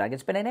Papa Doc.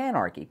 It's been an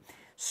anarchy.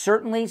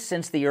 Certainly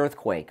since the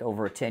earthquake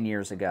over 10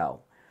 years ago.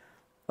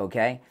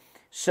 Okay?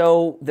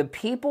 So the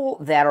people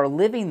that are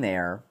living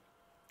there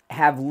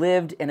have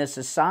lived in a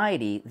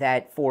society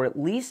that for at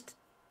least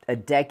a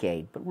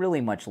decade, but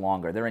really much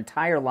longer, their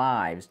entire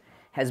lives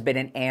has been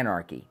in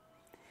anarchy.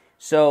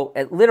 So,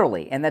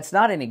 literally, and that's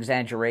not an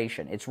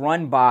exaggeration, it's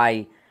run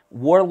by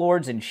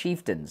warlords and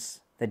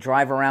chieftains that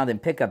drive around in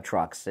pickup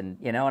trucks, and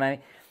you know what I mean?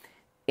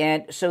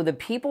 And so the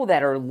people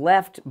that are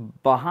left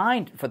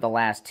behind for the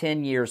last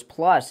 10 years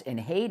plus in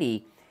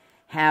Haiti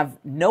have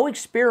no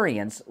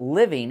experience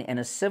living in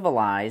a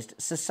civilized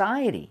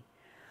society.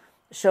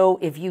 So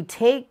if you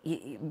take,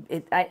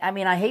 I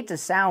mean, I hate to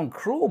sound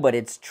cruel, but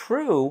it's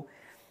true,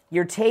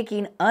 you're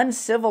taking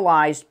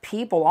uncivilized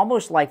people,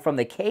 almost like from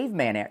the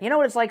caveman era. You know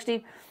what it's like,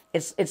 Steve?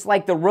 It's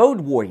like the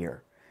road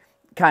warrior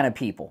kind of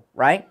people,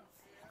 right?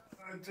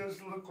 It does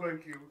look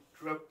like you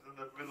dropped in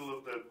the middle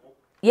of that.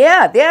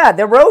 Yeah,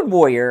 the road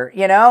warrior,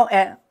 you know.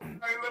 And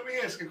let me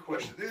ask a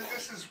question.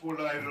 This is what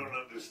I don't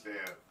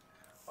understand.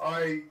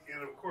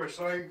 Of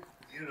course, I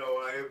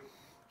have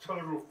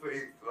total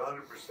faith,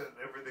 100% in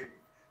everything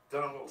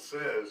Donald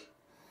says.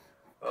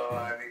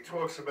 And he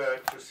talks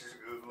about just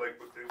like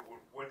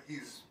when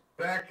he's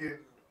back in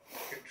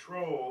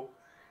control,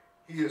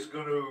 he is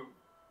going to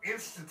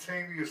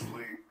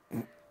instantaneously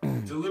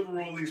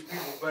deliver all these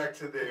people back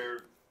to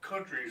their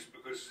countries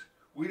because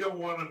we don't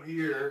want them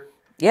here.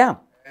 Yeah.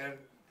 And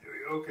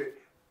okay,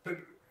 but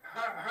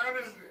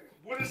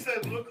what does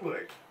that look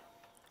like?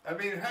 I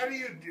mean, how do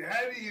you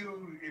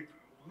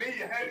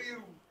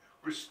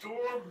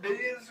restore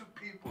millions of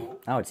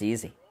people? Oh, it's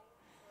easy.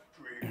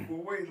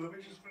 Well, wait, let me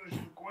just finish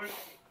the question.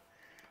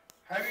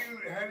 How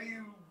do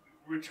you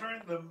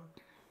return them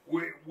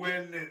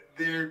when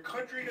their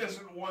country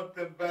doesn't want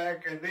them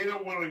back and they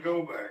don't want to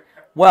go back?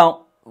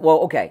 Well,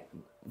 okay.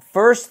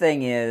 First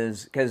thing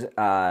is, because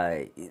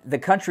the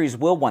countries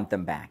will want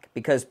them back,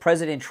 because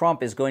President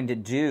Trump is going to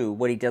do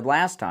what he did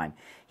last time.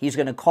 He's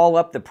going to call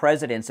up the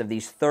presidents of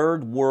these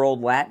third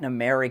world Latin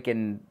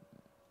American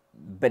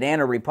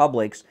banana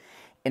republics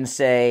and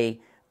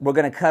say, we're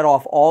going to cut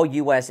off all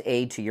U.S.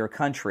 aid to your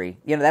country.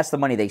 You know, that's the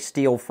money they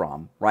steal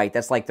from, right?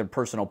 That's like their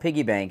personal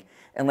piggy bank,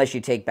 unless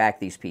you take back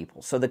these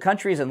people. So the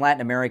countries in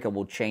Latin America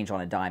will change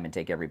on a dime and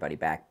take everybody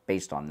back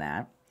based on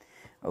that,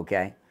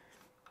 okay?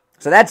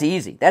 So that's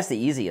easy. That's the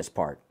easiest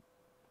part.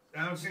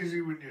 Sounds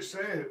easy when you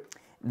say it.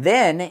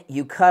 Then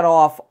you cut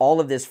off all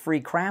of this free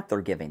crap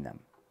they're giving them.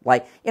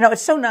 Like, you know,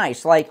 it's so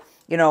nice. Like,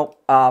 you know,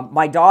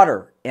 my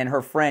daughter and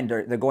her friend,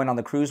 they're going on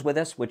the cruise with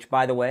us, which,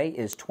 by the way,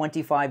 is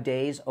 25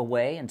 days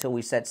away until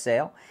we set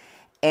sail.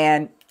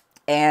 And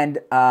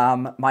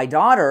my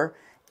daughter,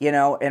 you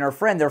know, and her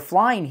friend, they're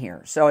flying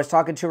here. So I was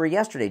talking to her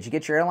yesterday. Did you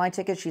get your airline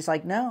ticket? She's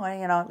like, no,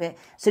 you know,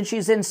 since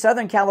she's in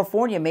Southern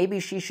California,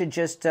 maybe she should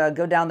just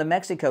go down to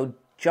Mexico,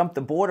 jump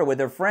the border with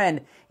her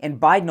friend, and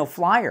Biden will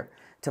fly her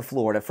to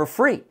Florida for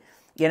free.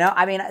 You know,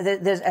 I mean,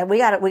 we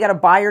got to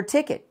buy her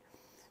ticket.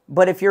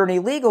 But if you're an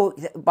illegal,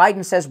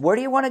 Biden says, where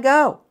do you want to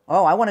go?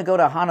 Oh, I want to go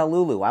to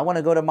Honolulu. I want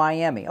to go to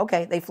Miami.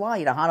 Okay, they fly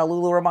you to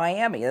Honolulu or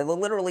Miami. They're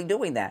literally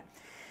doing that.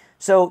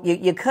 So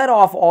you cut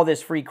off all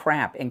this free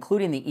crap,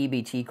 including the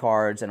EBT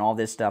cards and all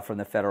this stuff from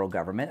the federal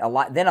government.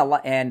 Cut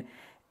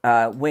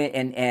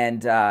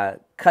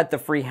the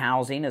free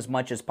housing as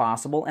much as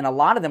possible, and a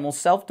lot of them will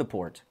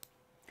self-deport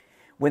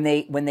when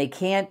they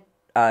can't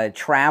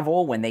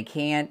travel, when they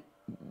can't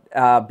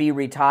be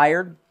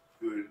retired.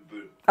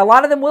 A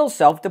lot of them will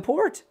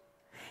self-deport.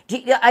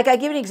 I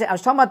give you an example. I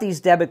was talking about these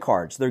debit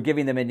cards. They're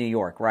giving them in New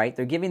York, right?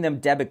 They're giving them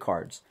debit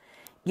cards.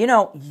 You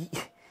know,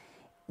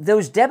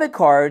 those debit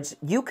cards,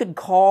 you can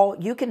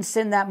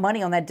send that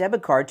money on that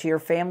debit card to your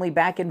family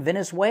back in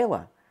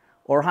Venezuela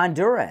or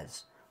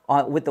Honduras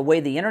with the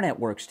way the internet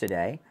works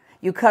today.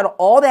 You cut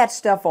all that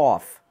stuff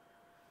off,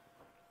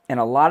 and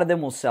a lot of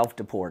them will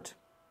self-deport.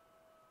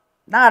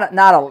 Not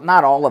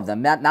all of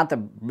them, not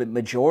the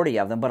majority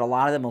of them, but a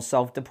lot of them will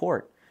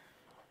self-deport.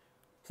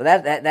 So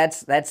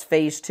that's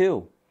phase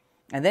 2.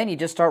 And then you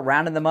just start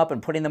rounding them up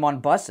and putting them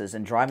on buses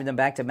and driving them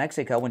back to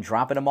Mexico and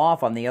dropping them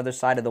off on the other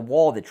side of the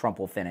wall that Trump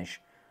will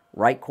finish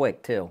right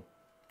quick, too.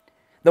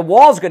 The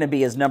wall's going to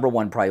be his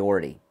 #1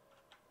 priority.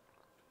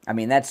 I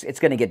mean, it's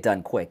going to get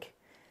done quick.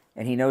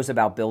 And he knows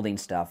about building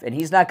stuff. And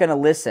he's not going to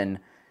listen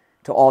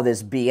to all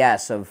this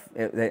BS of...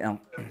 I'm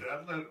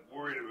not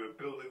worried about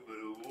building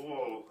the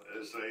wall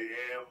as I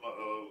am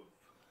of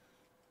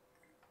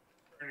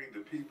turning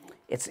the people.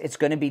 It's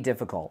going to be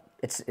difficult.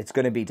 It's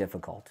going to be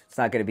difficult. It's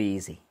not going to be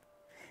easy.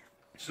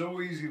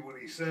 So easy when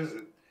he says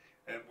it,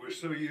 and we're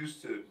so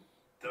used to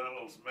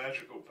Donald's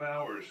magical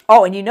powers.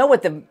 Oh, and you know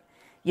what the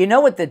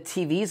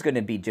TV is going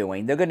to be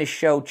doing? They're going to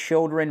show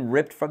children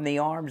ripped from the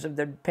arms of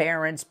their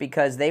parents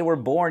because they were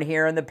born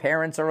here and the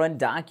parents are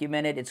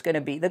undocumented.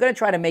 They're going to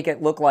try to make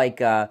it look like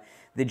the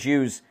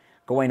Jews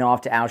going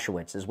off to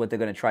Auschwitz is what they're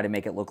going to try to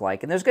make it look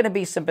like. And there's going to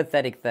be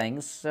sympathetic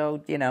things,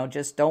 so, you know,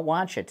 just don't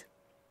watch it.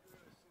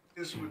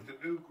 This with the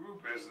new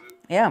group as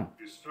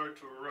you start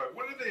to arrive.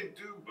 What do they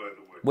do, by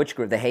the way? Which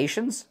group? The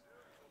Haitians?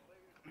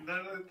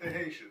 None of the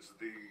Haitians.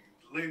 The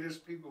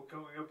latest people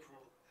coming up from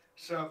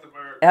South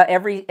America.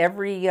 Every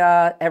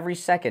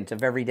second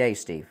of every day,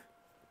 Steve.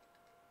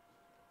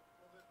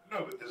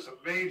 No, but there's a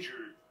major...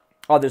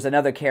 Oh, there's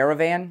another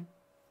caravan?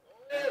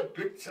 Yeah,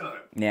 big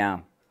time.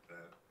 Yeah.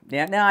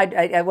 Yeah,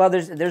 no, well,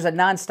 there's a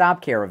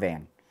nonstop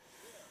caravan.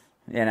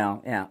 You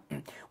know, yeah.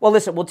 Well,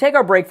 listen, we'll take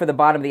our break for the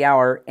bottom of the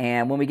hour,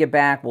 and when we get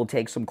back, we'll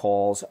take some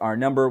calls. Our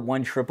number,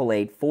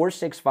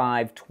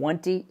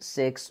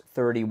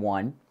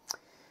 1-888-465-2631.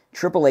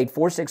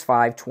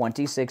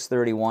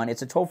 888-465-2631.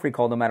 It's a toll-free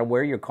call no matter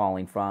where you're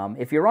calling from.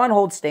 If you're on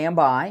hold, stand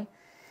by.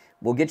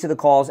 We'll get to the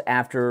calls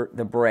after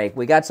the break.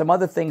 We got some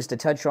other things to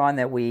touch on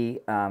that we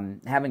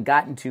haven't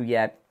gotten to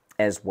yet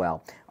as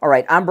well. All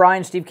right, I'm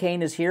Brian. Steve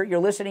Kane is here. You're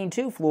listening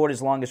to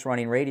Florida's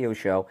longest-running radio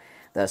show,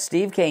 The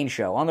Steve Kane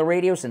Show, on the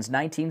radio since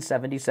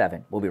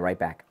 1977. We'll be right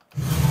back.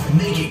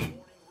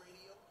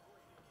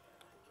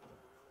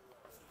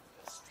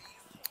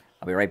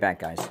 I'll be right back,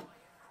 guys.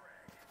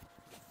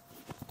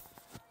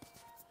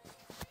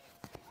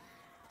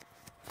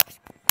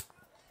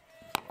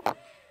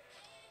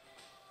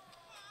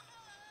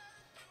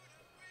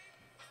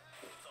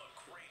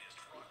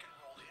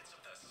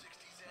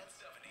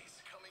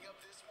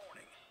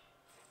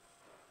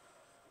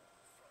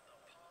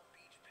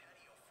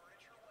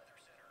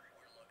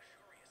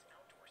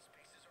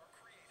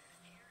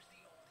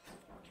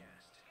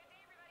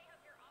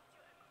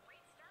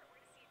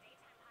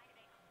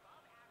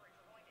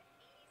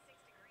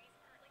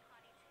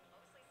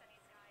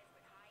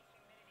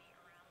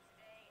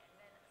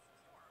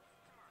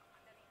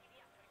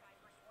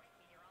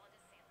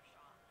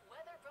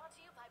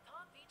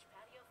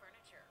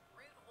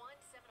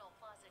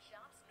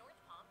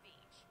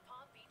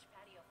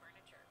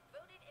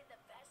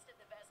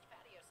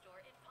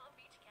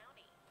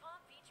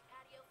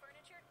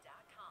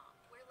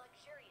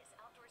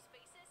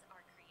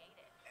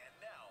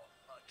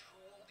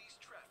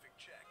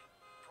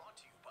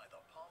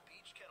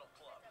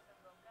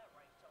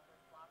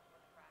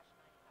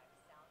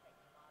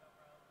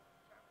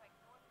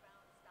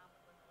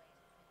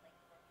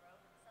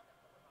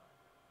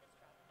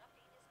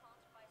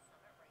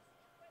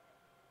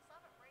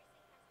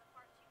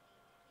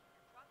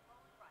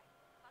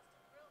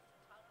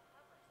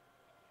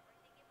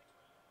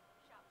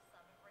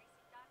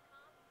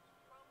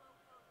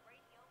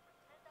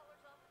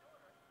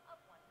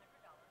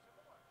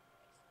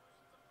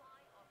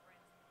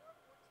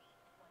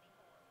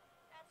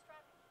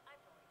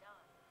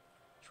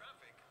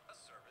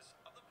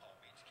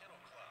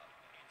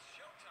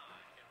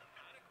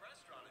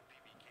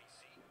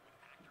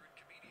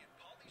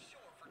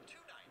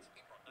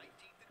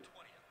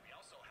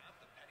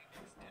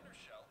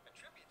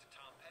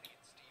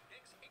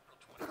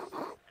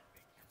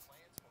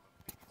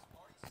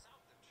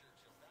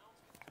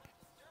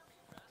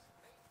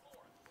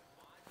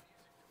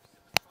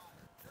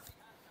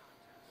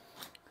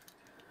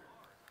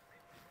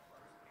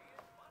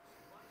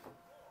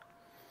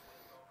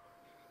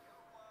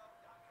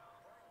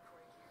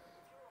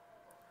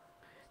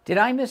 Did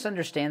I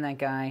misunderstand that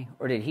guy,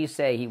 or did he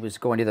say he was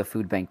going to the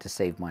food bank to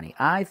save money?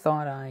 I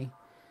thought I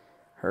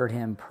heard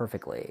him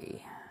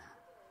perfectly.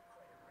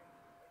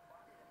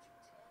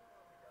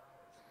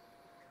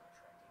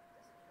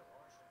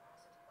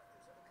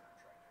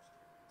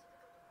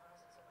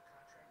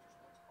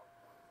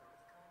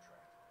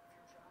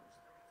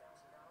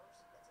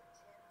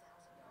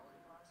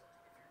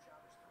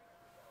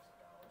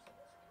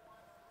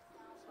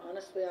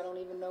 Honestly, I don't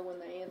even know when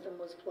the anthem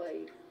was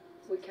played.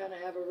 We kind of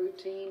have a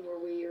routine where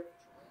we are...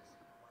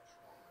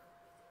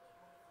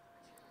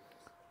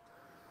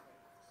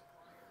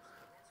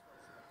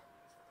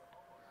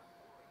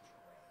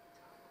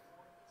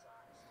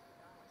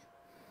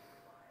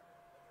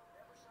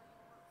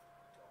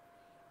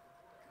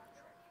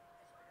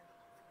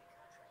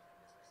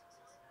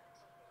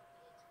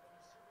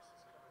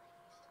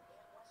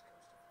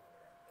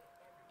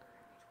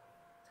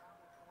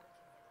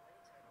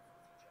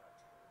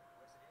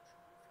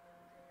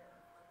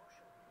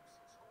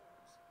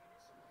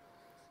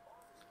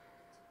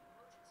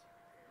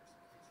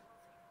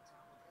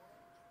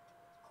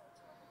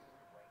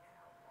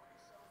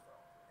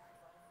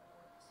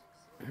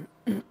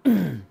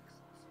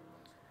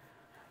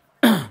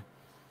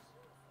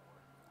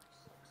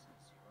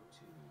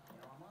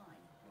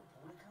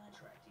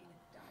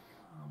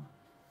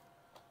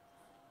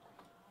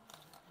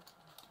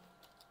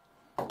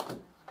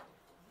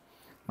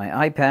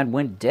 My iPad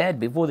went dead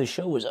before the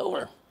show was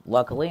over.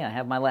 Luckily, I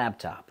have my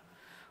laptop.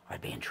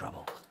 I'd be in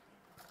trouble.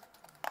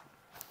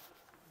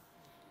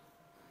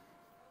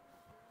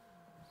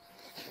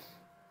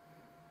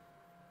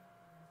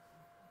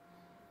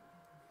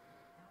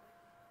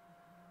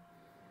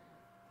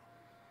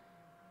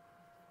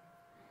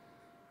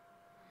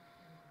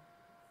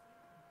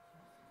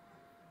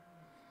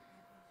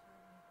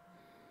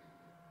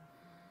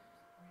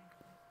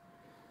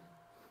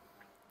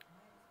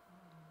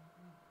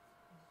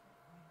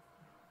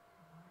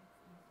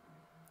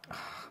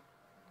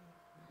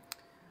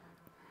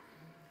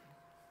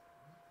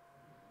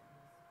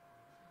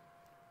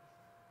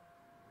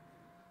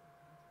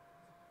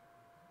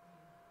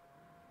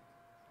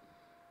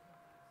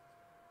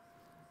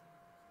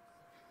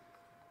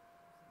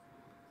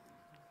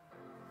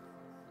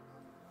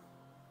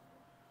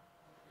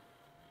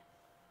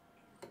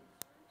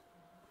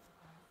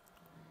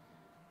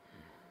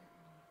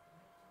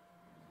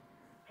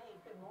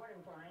 Good morning,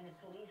 Brian. It's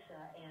Lisa,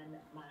 and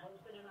my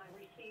husband and I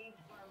received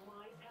our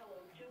My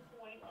Pillow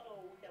 2.0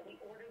 that we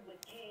ordered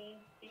with Kane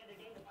the other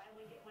day to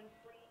finally get one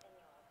free. And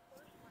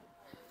first My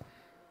Pillow, we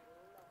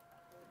love that.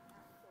 We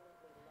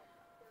absolutely love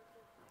that. They're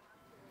just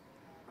absolutely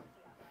awesome. Yeah, I'm so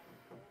glad I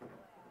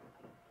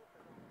took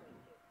them that way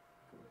too.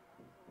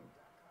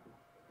 MyPillow.com. It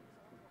is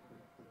all covered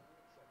for you to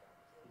check out.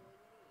 Get what you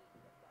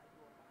need and buy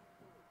your My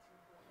Pillow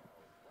 2.0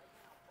 right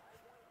now. Buy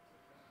one, get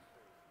one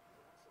free. You can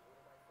also order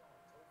by phone,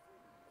 toll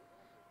free. 716-4879.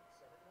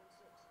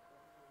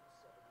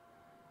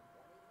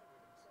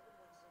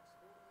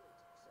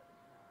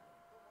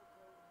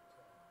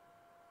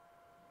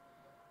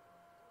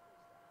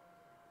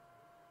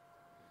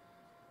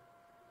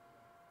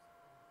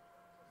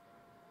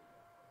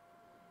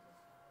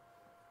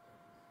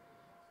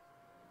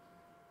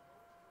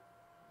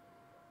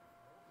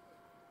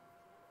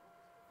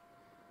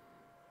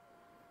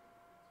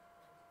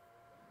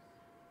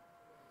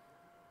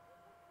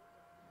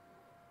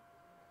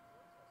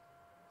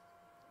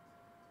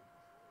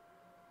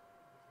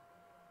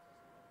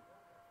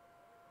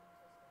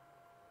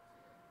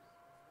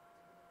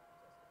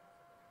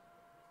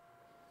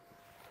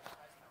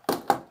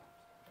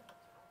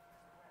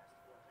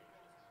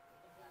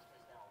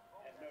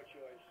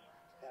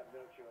 Have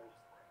no choice.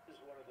 This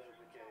is one of those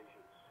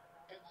occasions.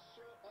 And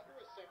sir, under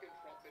a second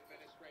Trump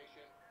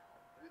administration,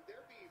 would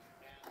there be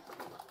mass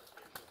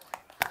deportation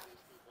of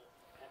these people?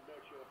 Have no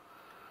choice.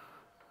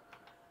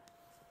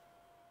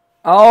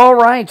 All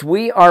right,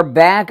 we are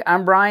back.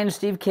 I'm Brian,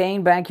 Steve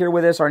Kane, back here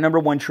with us. Our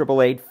number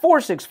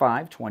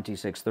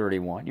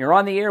 1-888-465-2631. You're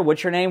on the air.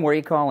 What's your name? Where are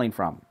you calling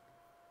from?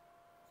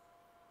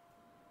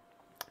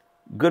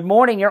 Good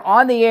morning. You're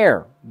on the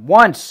air.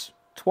 Once,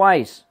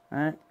 twice. All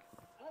right.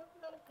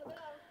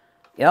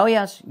 Oh,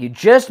 yes. You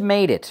just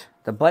made it.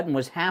 The button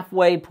was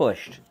halfway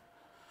pushed.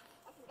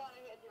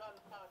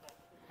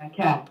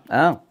 Okay.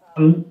 Oh.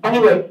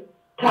 Anyway,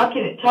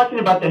 talking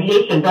about the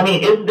Haitians, I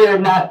mean, is there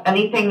not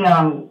anything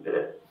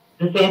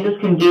DeSantis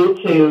can do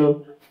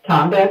to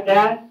combat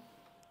that?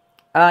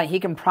 He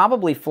can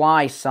probably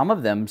fly some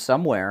of them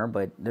somewhere,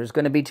 but there's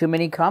going to be too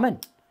many coming.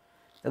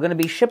 They're going to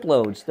be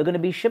shiploads. They're going to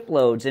be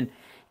shiploads.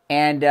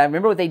 And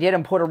remember what they did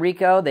in Puerto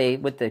Rico?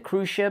 With the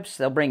cruise ships,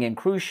 they'll bring in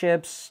cruise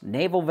ships,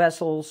 naval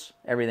vessels,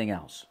 everything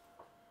else.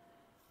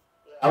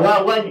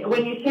 Well,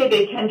 when you say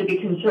they tend to be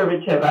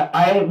conservative,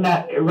 I have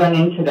not run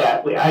into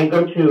that. I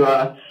go to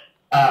a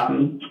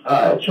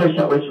church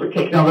that was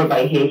taken over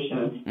by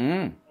Haitians,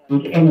 and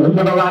we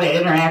have a lot of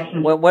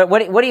interactions. What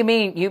do you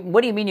mean?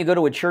 What do you mean you go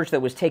to a church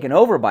that was taken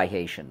over by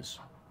Haitians?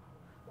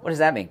 What does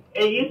that mean?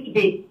 It used to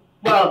be,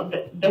 well,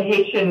 the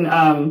Haitian.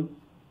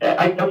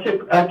 I go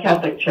to a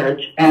Catholic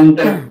church, and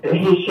the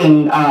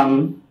Haitian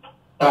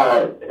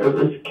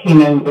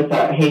came in with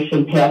a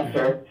Haitian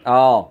pastor.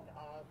 Oh.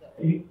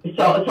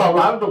 So a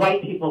lot of the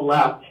white people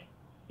left.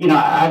 You know,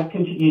 I've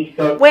continued to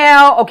go.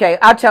 Well, okay,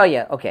 I'll tell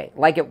you. Okay,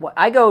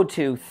 I go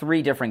to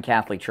 3 different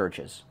Catholic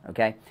churches.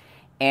 Okay,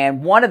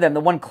 and one of them, the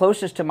one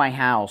closest to my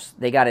house,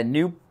 they got a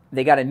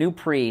new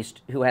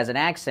priest who has an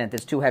accent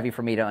that's too heavy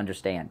for me to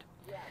understand.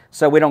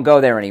 So we don't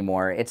go there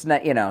anymore. It's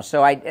not, you know.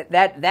 So I've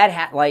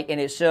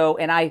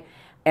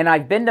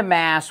been to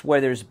mass where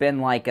there's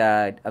been like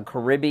a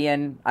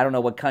Caribbean, I don't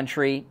know what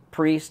country,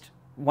 priest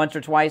once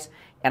or twice,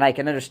 and I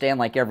can understand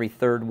like every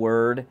third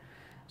word.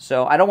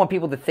 So I don't want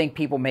people to think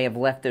people may have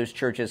left those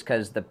churches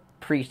because the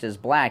priest is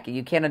black.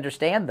 You can't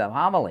understand the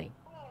homily.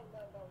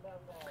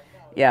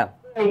 Yeah.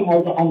 It's very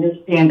hard to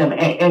understand them.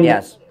 And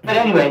yes. But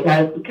anyways,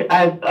 I've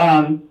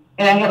and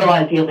I have a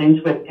lot of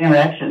dealings with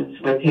interactions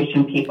with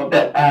Haitian people.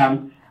 But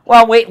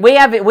well, we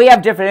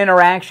have different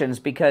interactions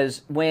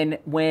because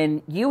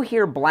when you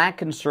hear black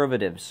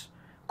conservatives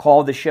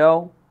call the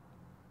show,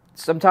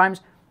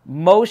 sometimes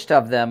most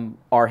of them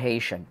are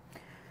Haitian.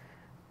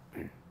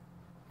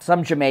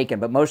 Some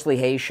Jamaican, but mostly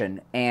Haitian,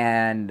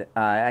 and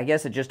I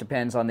guess it just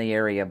depends on the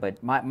area.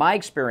 But my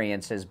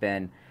experience has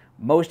been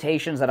most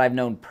Haitians that I've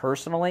known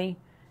personally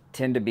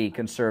tend to be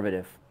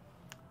conservative.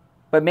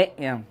 But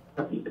the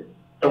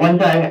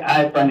ones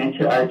I've run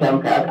into are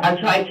Democrats. I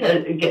tried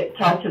to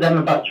talk to them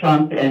about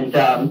Trump, and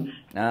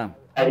I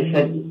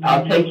said,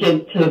 "I'll take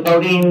you to the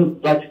voting.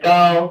 Let's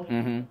go."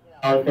 Mm-hmm.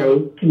 They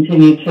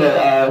continue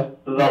to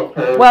vote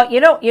for. Well, you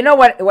know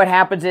what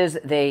happens is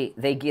they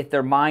get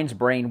their minds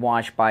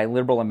brainwashed by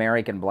liberal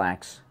American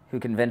blacks who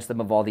convince them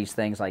of all these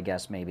things. I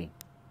guess maybe.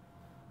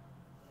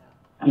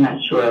 I'm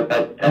not sure,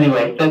 but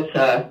anyway, that's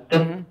all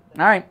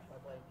right.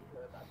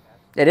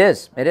 It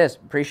is.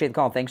 Appreciate the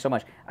call. Thanks so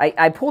much.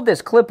 I pulled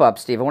this clip up,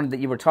 Steve. I wanted that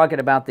you were talking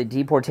about the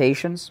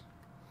deportations.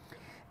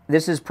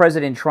 This is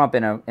President Trump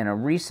in a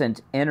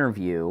recent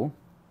interview.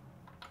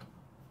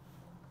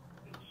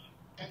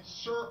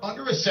 Sir,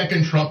 under a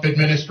second Trump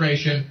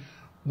administration,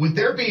 would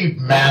there be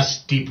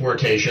mass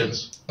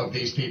deportations of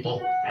these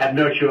people? Have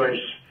no choice.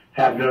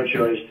 This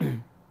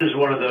is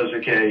one of those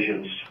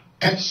occasions.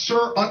 And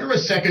sir, under a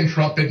second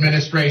Trump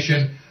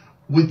administration,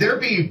 would there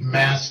be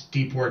mass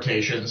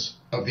deportations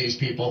of these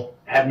people?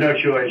 Have no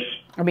choice.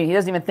 I mean, he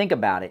doesn't even think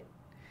about it.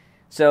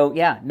 So,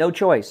 yeah, no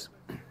choice.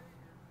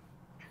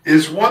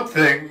 Is one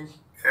thing,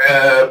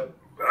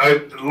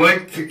 I'd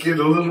like to get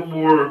a little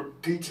more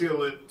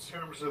detail in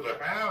terms of the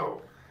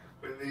how.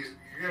 When you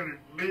got 1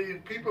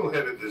 million people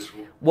headed this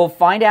way. We'll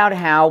find out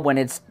how when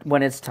it's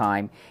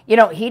time. You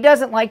know, he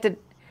doesn't like to.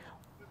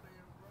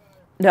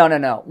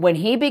 No. When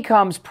he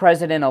becomes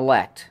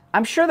president-elect,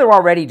 I'm sure they're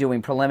already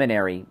doing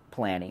preliminary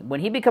planning.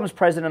 When he becomes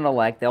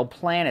president-elect, they'll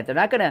plan it. They're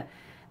not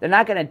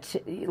gonna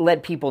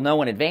let people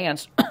know in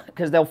advance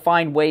because they'll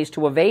find ways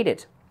to evade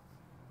it.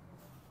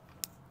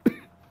 I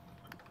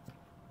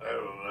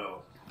don't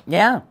know.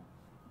 Yeah.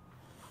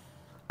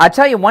 I'll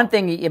tell you one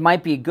thing, it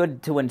might be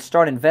good to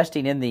start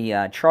investing in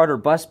the charter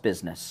bus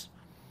business.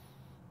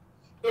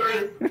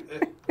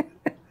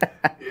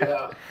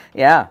 Yeah.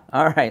 Yeah,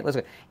 all right. Let's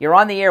go. You're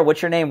on the air.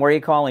 What's your name? Where are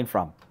you calling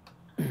from?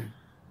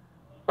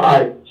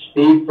 Hi,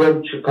 Steve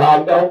from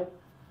Chicago.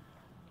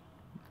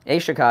 Hey,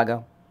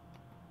 Chicago.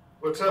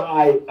 What's up?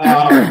 Hi.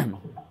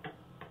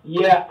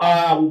 He's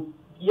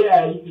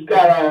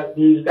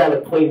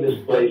gotta clean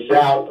this place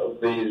out of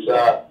these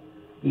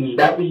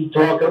that we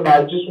talking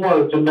about. I just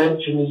wanted to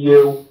mention to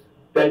you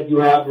that you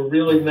have a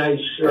really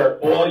nice shirt.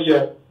 All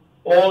your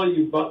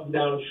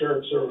button-down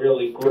shirts are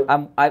really good.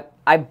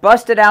 I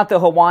busted out the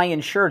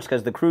Hawaiian shirts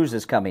because the cruise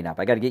is coming up.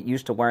 I got to get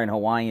used to wearing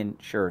Hawaiian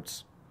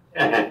shirts.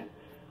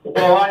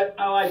 Well,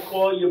 I like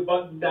all your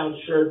button-down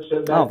shirts.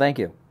 And thank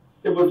you.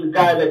 There was a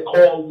guy that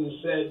called and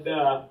said,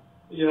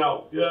 you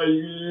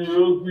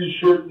ugly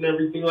shirt and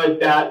everything like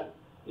that.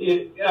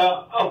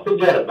 I'll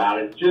forget about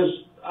it.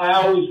 I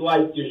always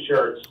liked your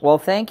shirts. Well,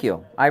 thank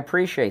you. I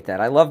appreciate that.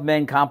 I love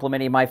men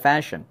complimenting my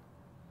fashion.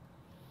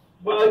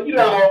 Well,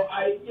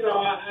 I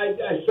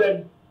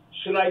said,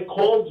 should I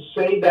call to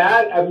say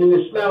that? I mean,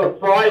 it's not a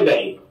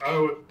Friday.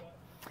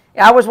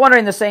 I was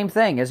wondering the same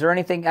thing. Is there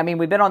anything? I mean,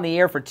 we've been on the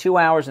air for 2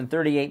 hours and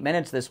 38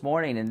 minutes this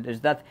morning, and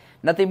there's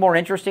nothing more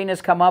interesting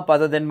has come up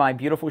other than my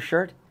beautiful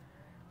shirt?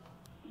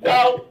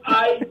 Well,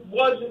 I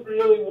wasn't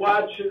really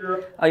watching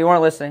her. Oh, you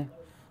weren't listening?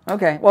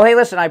 Okay. Well, hey,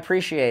 listen, I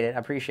appreciate it.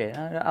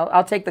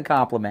 I'll take the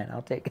compliment.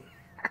 I'll take it.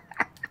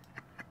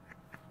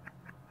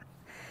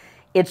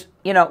 It's,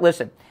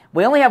 listen,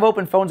 we only have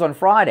open phones on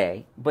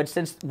Friday, but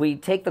since we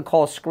take the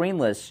call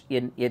screenless,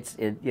 you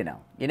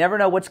never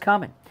know what's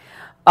coming.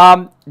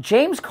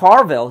 James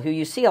Carville, who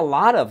you see a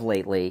lot of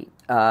lately,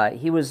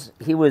 he was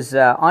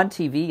on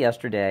TV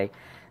yesterday.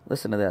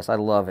 Listen to this. I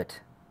love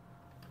it.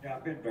 Yeah,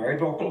 I've been very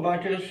vocal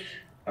about this.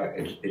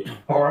 It's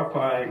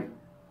horrifying.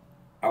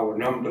 Our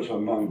numbers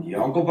among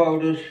younger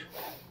voters,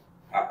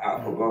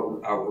 I would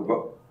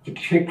vote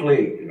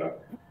particularly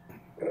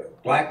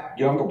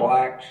younger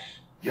blacks,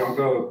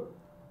 younger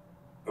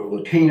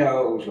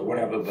Latinos, or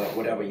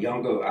whatever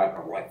younger, I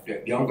don't know, like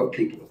younger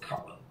people of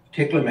color,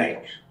 particularly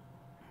males.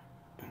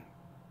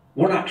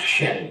 we're not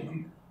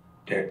shedding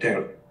them.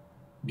 They're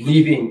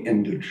leaving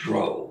in the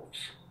droves.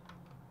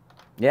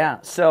 Yeah.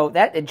 So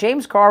that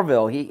James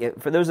Carville,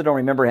 for those that don't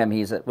remember him,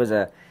 in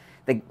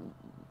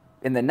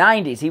the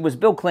 90s, he was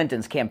Bill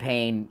Clinton's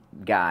campaign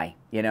guy.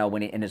 You know,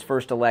 when in his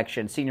first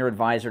election, senior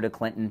advisor to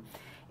Clinton,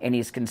 and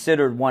he's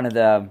considered one of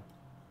the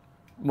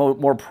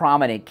more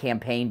prominent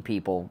campaign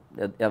people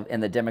in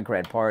the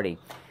Democrat Party.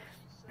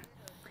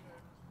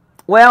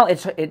 Well,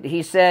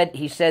 he said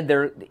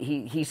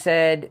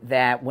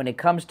that when it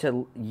comes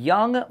to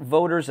young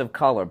voters of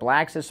color,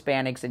 blacks,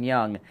 Hispanics, and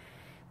young,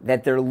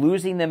 that they're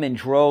losing them in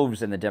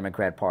droves in the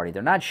Democrat Party.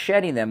 They're not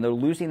shedding them; they're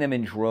losing them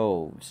in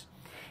droves,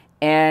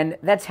 and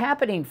that's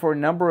happening for a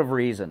number of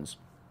reasons.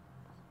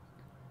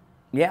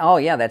 Yeah. Oh,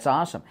 yeah. That's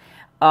awesome.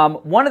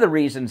 One of the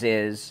reasons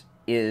is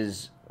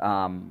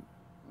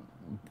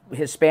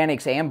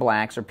Hispanics and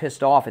blacks are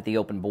pissed off at the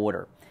open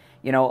border.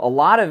 You know, a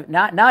lot of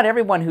not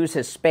everyone who's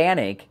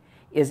Hispanic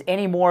is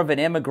any more of an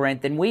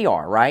immigrant than we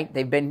are, right?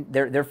 They've been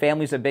their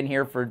families have been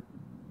here for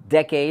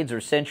decades or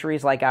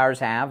centuries, like ours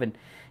have, and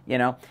you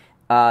know,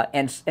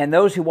 and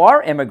those who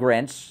are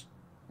immigrants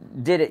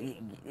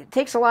it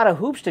takes a lot of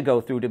hoops to go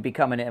through to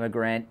become an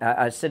immigrant,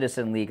 a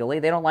citizen legally.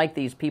 They don't like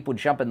these people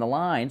jumping the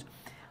lines.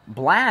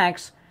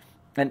 Blacks,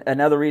 and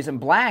another reason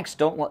blacks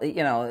don't,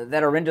 you know,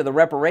 that are into the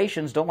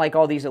reparations don't like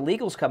all these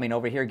illegals coming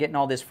over here getting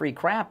all this free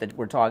crap that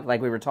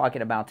we were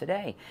talking about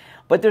today.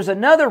 But there's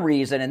another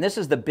reason, and this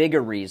is the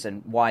bigger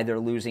reason why they're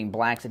losing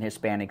blacks and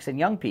Hispanics and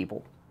young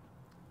people.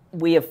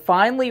 We have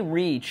finally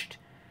reached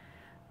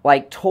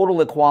like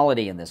total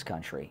equality in this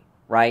country,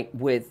 right?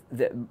 With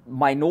the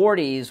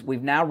minorities,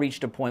 we've now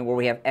reached a point where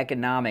we have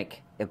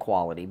economic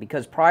equality,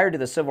 because prior to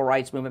the civil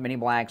rights movement, many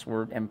blacks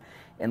were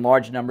in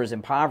large numbers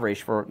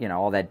impoverished for, you know,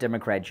 all that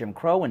Democrat Jim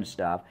Crow and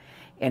stuff.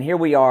 And here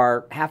we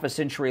are half a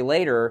century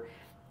later,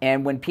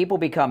 and when people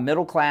become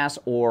middle class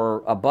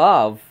or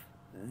above,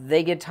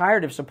 they get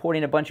tired of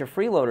supporting a bunch of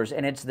freeloaders,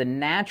 and it's the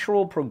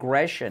natural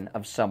progression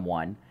of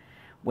someone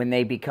when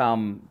they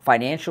become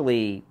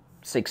financially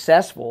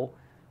successful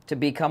to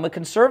become a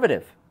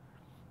conservative.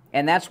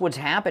 And that's what's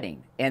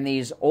happening. And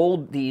these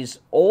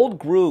old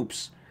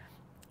groups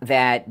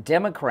that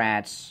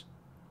Democrats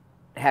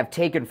have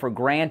taken for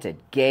granted,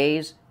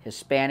 gays,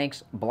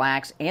 Hispanics,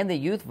 blacks, and the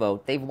youth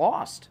vote, they've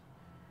lost.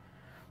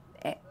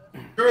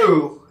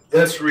 True.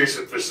 That's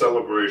reason for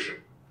celebration.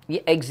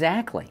 Yeah,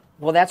 exactly.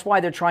 Well, that's why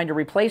they're trying to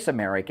replace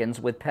Americans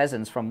with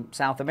peasants from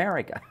South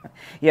America.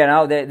 You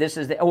know,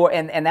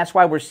 and that's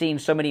why we're seeing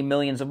so many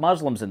millions of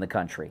Muslims in the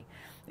country.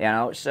 You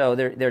know, so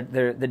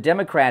the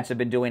Democrats have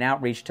been doing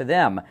outreach to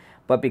them,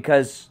 but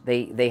because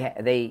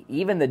they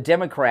even the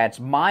Democrats'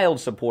 mild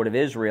support of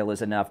Israel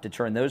is enough to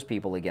turn those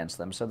people against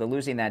them. So they're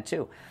losing that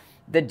too.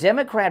 The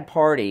Democrat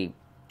Party,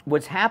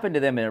 what's happened to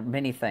them are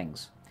many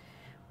things,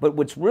 but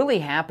what's really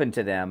happened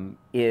to them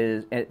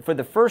is, for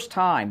the first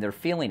time, they're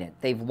feeling it.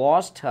 They've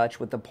lost touch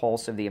with the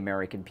pulse of the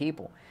American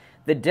people.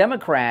 The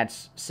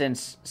Democrats,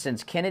 since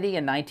Kennedy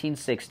in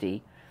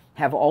 1960,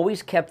 have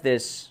always kept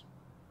this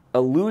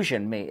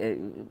illusion,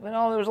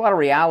 well, there was a lot of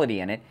reality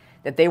in it,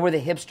 that they were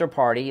the hipster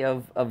party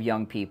of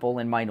young people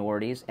and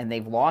minorities, and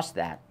they've lost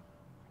that.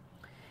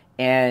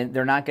 And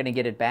they're not going to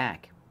get it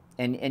back.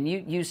 And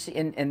you see,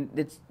 and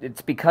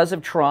it's because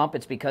of Trump,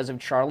 it's because of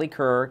Charlie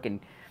Kirk and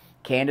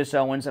Candace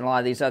Owens and a lot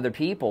of these other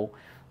people,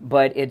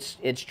 but it's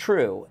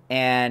true.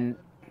 And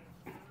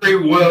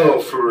very well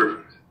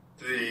for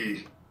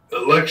the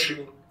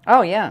election.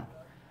 Oh yeah.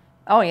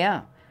 Oh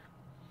yeah.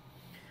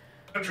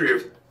 Country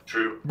of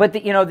true. But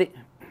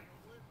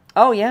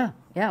oh yeah,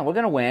 we're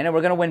going to win, and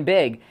we're going to win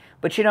big.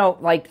 But you know,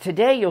 like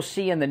today you'll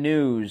see in the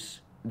news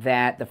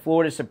that the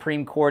Florida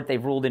Supreme Court,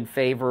 they've ruled in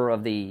favor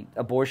of the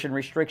abortion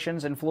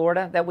restrictions in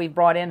Florida that we've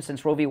brought in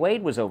since Roe v.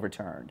 Wade was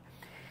overturned.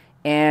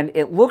 And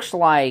it looks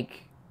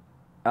like,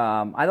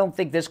 I don't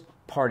think this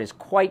part has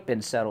quite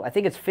been settled. I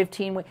think it's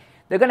 15 weeks.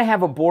 They're going to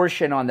have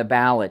abortion on the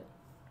ballot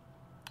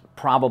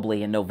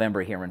probably in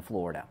November here in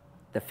Florida.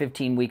 The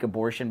 15-week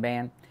abortion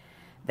ban.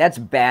 That's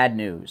bad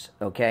news,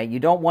 okay? You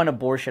don't want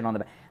abortion on the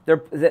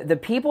ballot. The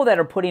people that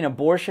are putting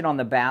abortion on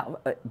the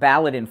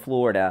ballot in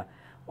Florida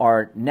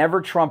are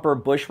never-Trumper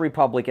Bush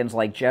Republicans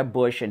like Jeb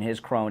Bush and his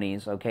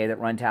cronies, okay, that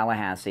run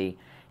Tallahassee,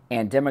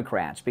 and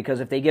Democrats.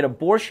 Because if they get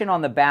abortion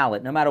on the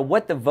ballot, no matter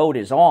what the vote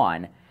is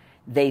on,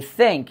 they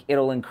think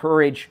it'll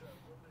encourage,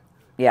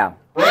 yeah.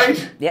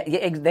 Right?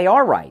 Yeah, they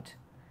are right.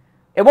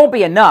 It won't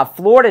be enough.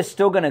 Florida's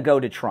still going to go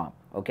to Trump.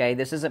 Okay,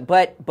 this isn't,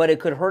 but it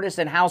could hurt us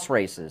in House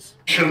races.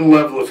 National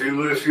level,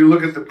 if you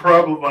look at the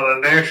problem on a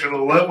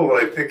national level,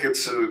 I think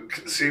it's a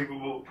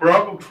conceivable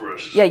problem for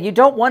us. Yeah, you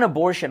don't want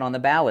abortion on the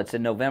ballots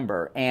in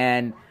November,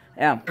 and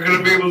yeah, we're going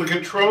to be able to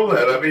control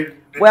that. I mean,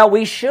 well,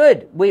 we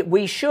should,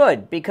 we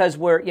should, because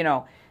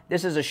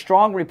this is a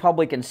strong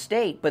Republican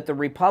state, but the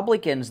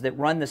Republicans that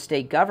run the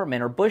state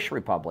government are Bush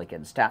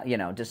Republicans,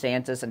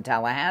 DeSantis and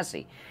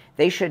Tallahassee.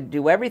 They should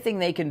do everything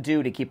they can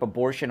do to keep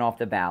abortion off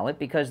the ballot,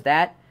 because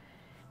that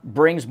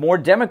brings more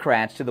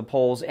Democrats to the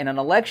polls in an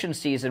election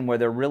season where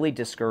they're really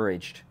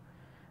discouraged,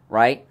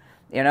 right?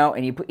 You know,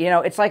 and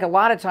it's like a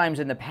lot of times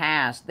in the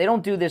past, they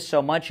don't do this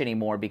so much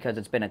anymore because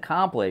it's been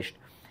accomplished,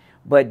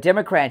 but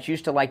Democrats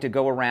used to like to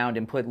go around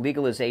and put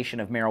legalization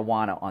of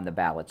marijuana on the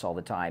ballots all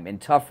the time in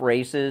tough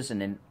races,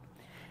 and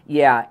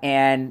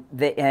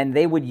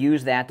they would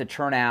use that to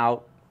turn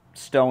out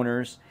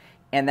stoners,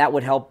 and that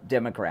would help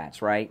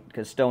Democrats, right?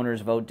 Because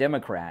stoners vote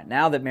Democrat.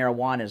 Now that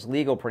marijuana is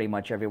legal pretty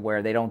much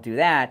everywhere, they don't do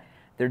that.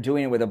 They're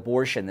doing it with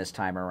abortion this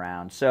time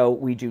around. So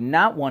we do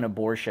not want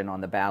abortion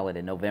on the ballot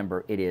in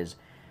November. It is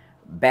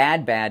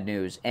bad, bad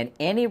news. And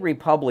any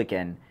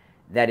Republican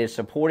that is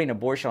supporting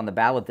abortion on the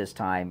ballot this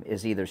time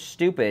is either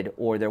stupid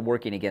or they're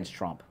working against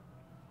Trump.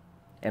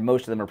 And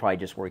most of them are probably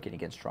just working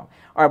against Trump.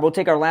 All right, we'll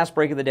take our last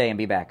break of the day and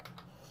be back.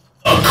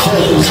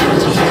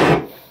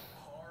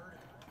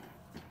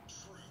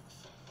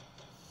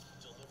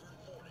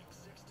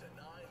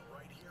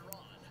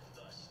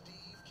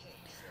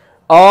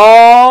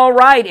 All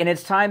right, and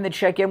it's time to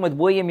check in with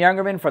William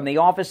Youngerman from the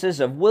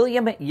offices of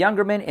William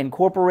Youngerman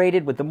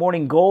Incorporated with the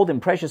Morning Gold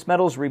and Precious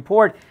Metals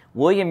Report.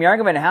 William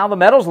Youngerman, how are the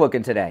metals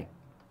looking today?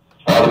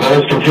 The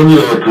metals continue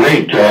to look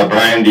great,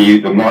 Brian.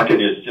 The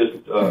market is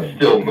just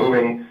still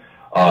moving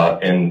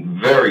and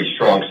very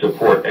strong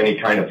support. Any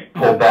kind of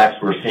pullbacks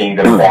we're seeing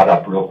that are bought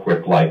up real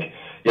quick. Like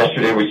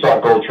yesterday, we saw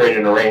gold trade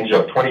in a range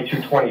of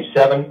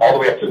 $22.27 all the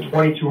way up to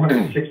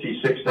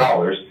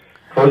 $2,266,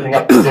 closing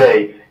up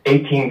today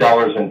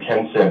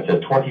 $18.10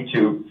 at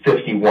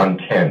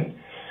 $22.5110.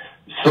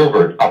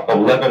 Silver up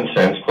 11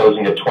 cents,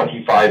 closing at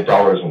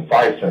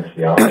 $25.05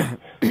 the ounce.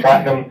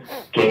 Platinum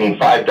gaining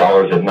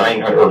 $5 at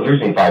 $900, or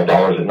losing $5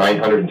 at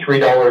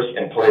 $903,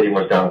 and palladium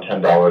was down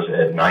 $10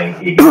 at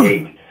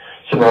 $988.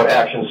 Similar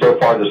action so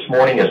far this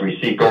morning as we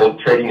see gold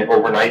trading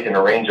overnight in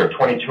a range of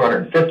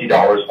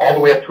 $2,250 all the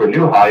way up to a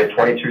new high of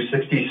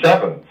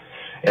 $22.67.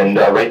 And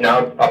right now,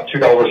 up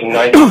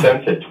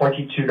 $2.90 at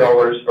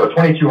 $22 or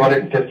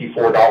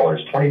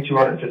 $2,254.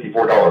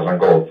 $2,254 on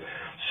gold.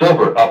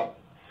 Silver up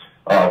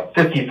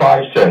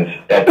 55 cents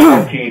at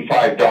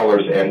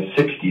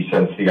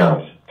 $25.60 the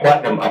ounce.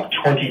 Platinum up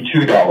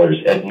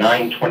 $22 at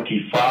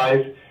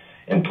 $9.25,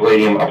 and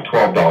palladium up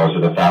 $12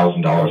 at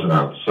 $1,000 an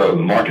ounce. So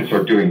the markets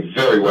are doing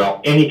very well.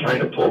 Any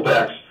kind of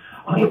pullbacks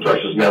on the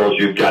precious metals,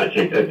 you've got to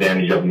take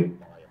advantage of them.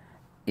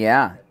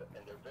 Yeah.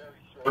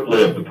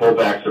 Short-lived. The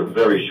pullbacks are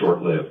very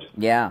short-lived.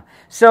 Yeah.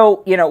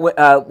 So,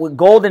 with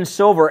gold and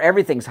silver,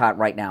 everything's hot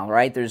right now,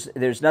 right?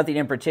 There's nothing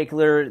in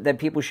particular that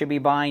people should be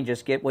buying.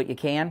 Just get what you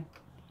can.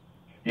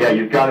 Yeah,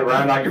 you've got to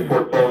round out your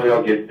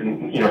portfolio.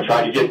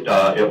 Try to get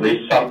at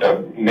least some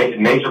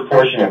major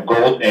portion of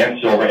gold and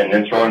silver, and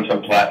then throw in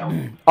some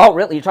platinum. Oh,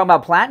 really? You're talking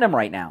about platinum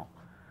right now?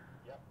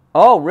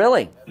 Oh,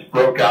 really? It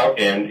broke out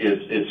and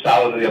is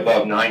solidly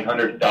above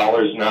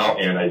 $900 now,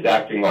 and is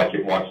acting like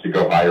it wants to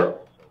go higher.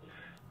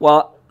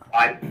 Well,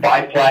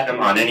 buy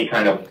platinum on any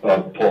kind of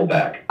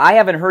pullback. I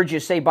haven't heard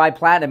you say buy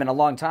platinum in a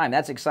long time.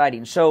 That's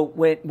exciting. So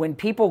when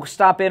people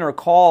stop in or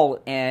call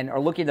and are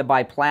looking to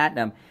buy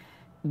platinum,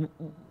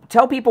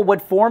 tell people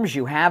what forms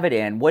you have it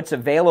in, what's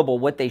available,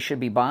 what they should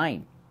be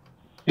buying.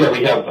 Yeah,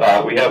 we have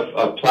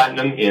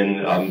platinum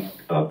in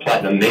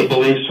platinum maple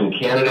leaves from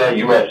Canada,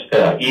 U.S.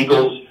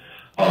 Eagles.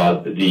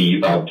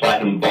 The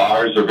platinum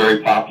bars are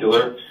very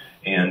popular,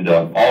 and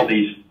all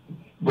these,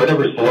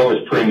 whatever's the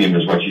lowest premium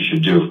is what you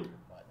should do.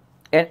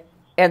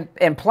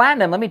 And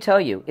platinum, let me tell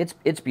you,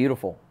 it's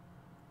beautiful.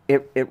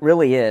 It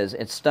really is.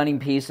 It's stunning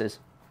pieces.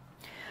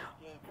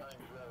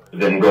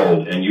 Than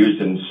gold, and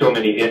used in so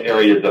many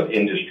areas of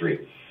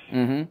industry.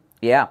 Mm-hmm.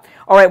 Yeah.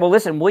 All right, well,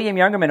 listen, William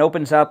Youngerman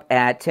opens up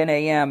at 10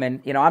 a.m.,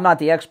 and, I'm not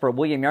the expert,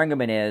 William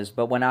Youngerman is,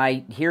 but when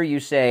I hear you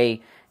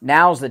say,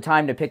 now's the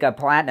time to pick up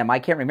platinum, I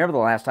can't remember the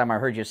last time I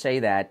heard you say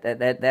that.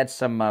 That's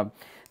some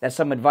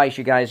advice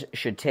you guys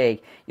should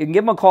take. You can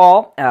give them a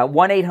call,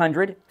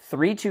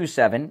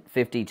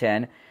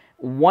 1-800-327-5010,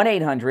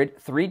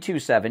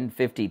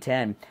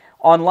 1-800-327-5010.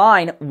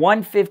 Online,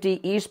 150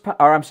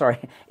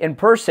 in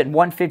person,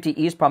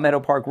 150 East Palmetto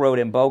Park Road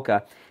in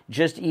Boca,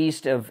 just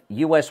east of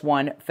US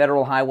 1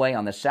 Federal Highway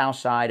on the south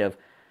side of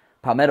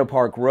Palmetto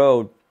Park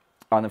Road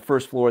on the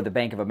first floor of the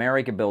Bank of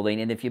America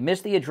building. And if you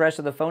missed the address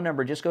or the phone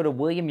number, just go to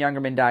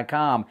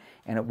WilliamYoungerman.com,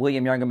 and at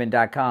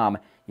WilliamYoungerman.com,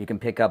 you can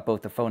pick up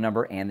both the phone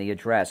number and the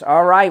address.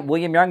 All right,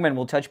 William Youngerman,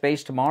 we'll touch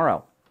base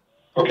tomorrow.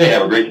 Okay,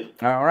 have a great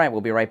day. All right,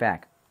 we'll be right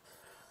back.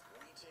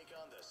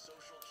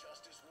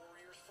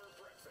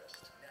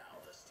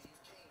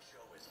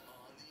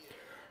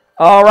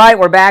 All right,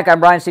 we're back. I'm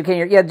Brian Steve Kane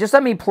here. Yeah, just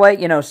let me play,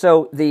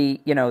 so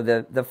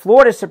the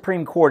Florida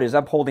Supreme Court is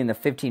upholding the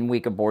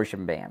 15-week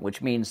abortion ban,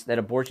 which means that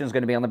abortion is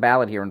going to be on the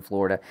ballot here in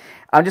Florida.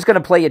 I'm just going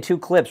to play you two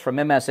clips from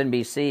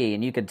MSNBC,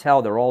 and you can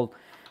tell they're all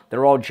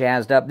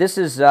jazzed up. This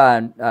is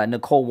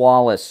Nicole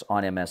Wallace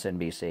on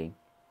MSNBC.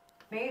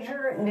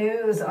 Major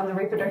news on the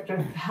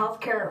reproductive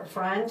health care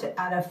front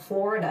out of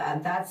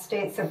Florida. That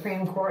state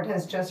Supreme Court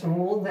has just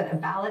ruled that a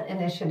ballot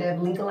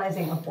initiative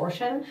legalizing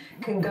abortion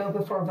can go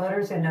before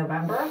voters in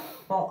November,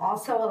 while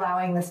also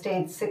allowing the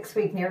state's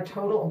 6-week near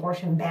total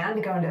abortion ban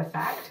to go into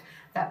effect.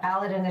 That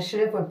ballot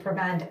initiative would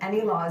prevent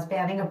any laws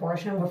banning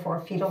abortion before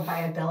fetal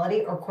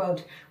viability or,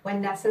 quote,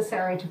 when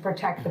necessary to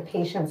protect the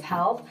patient's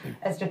health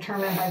as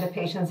determined by the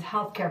patient's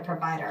health care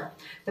provider.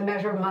 The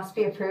measure must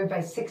be approved by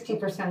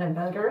 60% of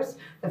voters.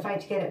 The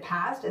fight to get it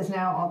passed is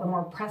now all the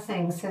more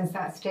pressing since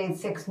that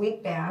state's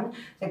 6-week ban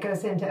that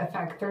goes into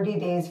effect 30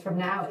 days from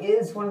now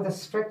is one of the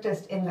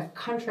strictest in the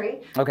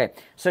country. Okay,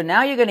 so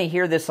now you're going to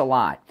hear this a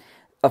lot.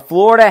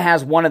 Florida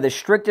has one of the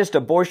strictest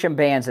abortion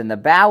bans in the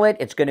ballot.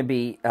 It's going to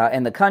be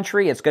in the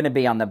country. It's going to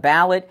be on the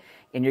ballot.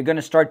 And you're going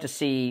to start to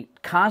see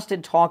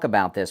constant talk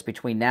about this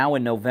between now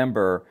and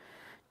November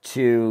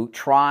to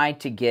try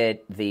to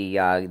get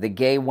the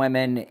gay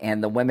women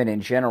and the women in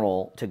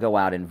general to go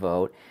out and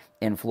vote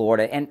in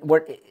Florida. And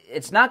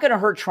it's not going to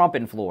hurt Trump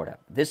in Florida.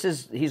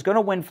 He's going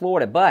to win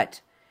Florida,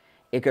 but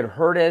it could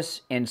hurt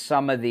us in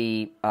some of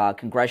the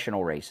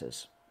congressional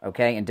races,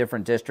 okay, in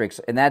different districts.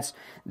 And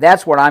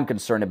that's what I'm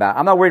concerned about.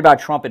 I'm not worried about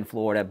Trump in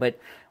Florida, but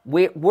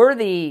we're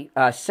the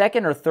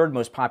second or third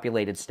most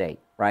populated state,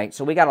 right?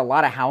 So we got a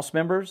lot of House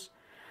members,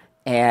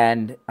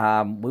 and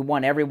we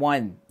want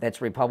everyone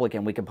that's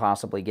Republican we could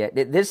possibly get.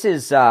 This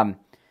is,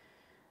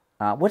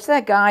 what's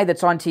that guy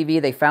that's on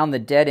TV? They found the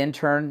dead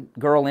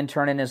girl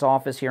intern in his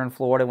office here in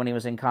Florida when he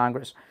was in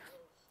Congress.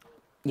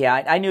 Yeah,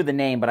 I knew the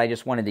name, but I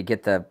just wanted to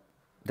get the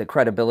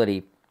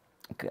credibility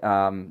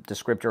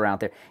descriptor out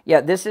there.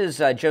 Yeah, this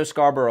is Joe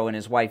Scarborough and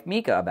his wife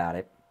Mika about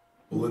it.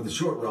 Well, in the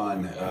short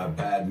run,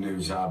 bad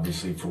news,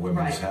 obviously, for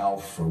women's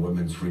health, for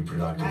women's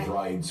reproductive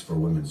rights, for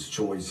women's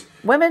choice.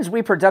 Women's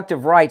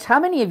reproductive rights. How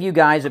many of you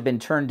guys have been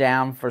turned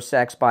down for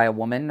sex by a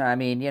woman? I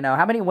mean, you know,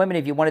 how many women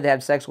have you wanted to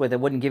have sex with that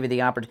wouldn't give you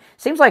the opportunity?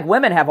 Seems like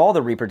women have all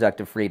the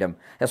reproductive freedom.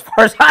 As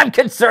far as I'm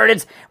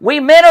concerned,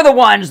 we men are the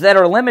ones that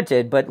are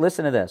limited. But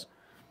listen to this.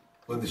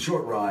 Well, in the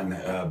short run,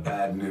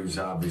 bad news,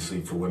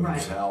 obviously, for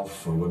women's health,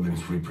 for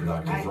women's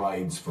reproductive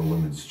rights, for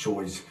women's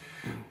choice.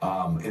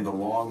 In the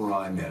long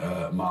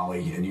run,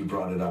 Molly, and you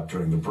brought it up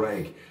during the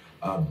break,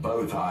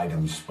 both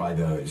items by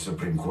the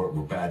Supreme Court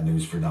were bad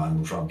news for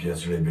Donald Trump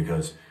yesterday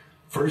because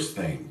first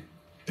thing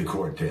the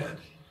court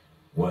did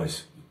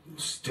was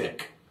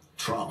stick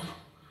Trump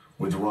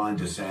with Ron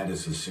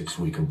DeSantis'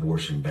 6-week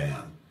abortion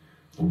ban.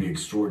 Will be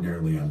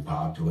extraordinarily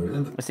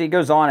unpopular. See, he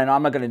goes on, and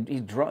I'm not going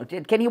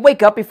to... Can he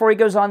wake up before he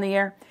goes on the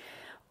air?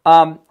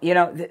 You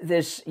know,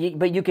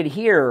 but you could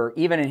hear,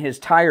 even in his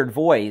tired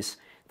voice,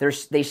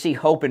 they see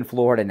hope in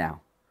Florida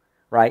now,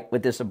 right?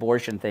 With this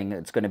abortion thing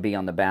that's going to be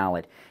on the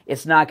ballot.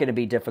 It's not going to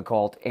be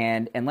difficult.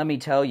 And let me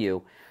tell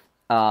you,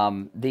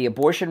 the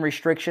abortion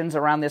restrictions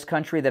around this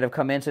country that have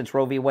come in since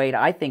Roe v. Wade,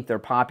 I think they're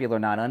popular,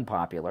 not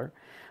unpopular,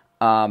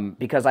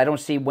 because I don't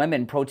see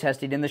women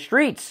protesting in the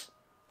streets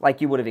like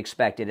you would have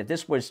expected. If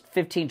this was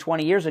 15,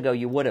 20 years ago,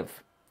 you would have.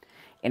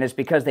 And it's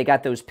because they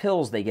got those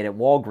pills they get at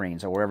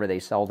Walgreens or wherever they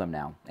sell them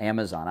now.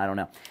 Amazon, I don't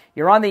know.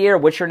 You're on the air.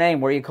 What's your name?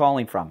 Where are you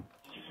calling from?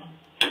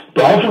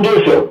 Brian from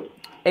Deerfield.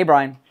 Hey,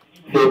 Brian.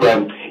 Hey,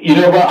 Brian. You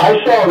know,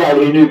 I saw that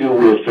interview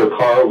with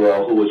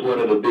Carwell, who was one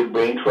of the big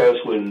brain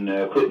trusts when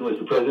Clinton was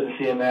the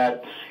presidency and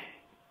that.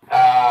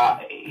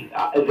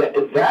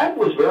 That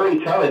was very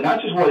telling.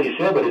 Not just what he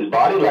said, but his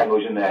body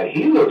language in that.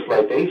 He looks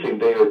like they think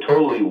they are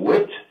totally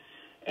whipped,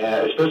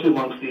 especially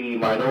amongst the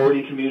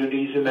minority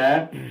communities and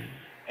that.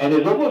 And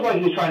it's almost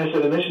like he's trying to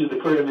send a message to the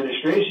current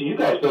administration, you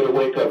guys better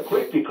wake up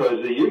quick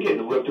because you're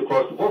getting whipped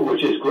across the board,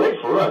 which is great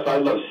for us. I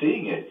love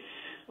seeing it.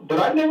 But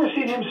I've never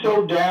seen him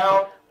so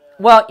down.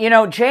 Well, you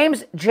know,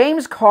 James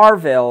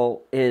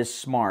Carville is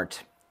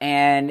smart,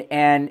 and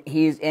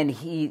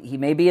he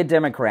may be a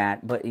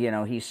Democrat, but you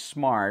know he's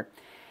smart.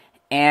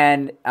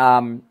 And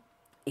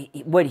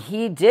what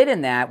he did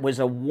in that was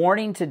a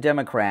warning to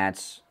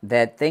Democrats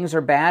that things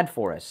are bad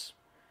for us.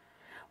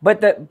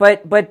 But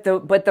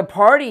the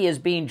party is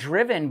being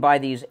driven by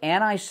these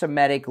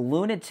anti-Semitic,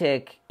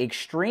 lunatic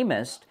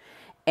extremists.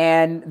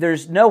 And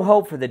there's no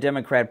hope for the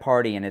Democrat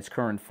Party in its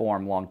current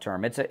form long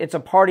term. It's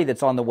a party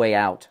that's on the way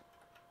out.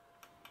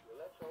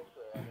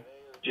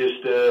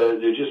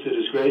 They're just a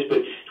disgrace.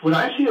 But when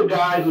I see a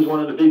guy who's one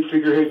of the big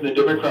figureheads in the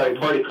Democratic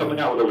Party coming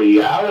out with a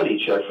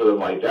reality check for them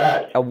like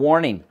that, a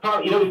warning.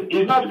 You know,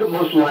 he's not the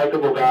most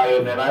likable guy,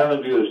 and I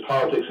don't view his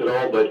politics at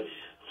all. But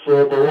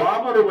for a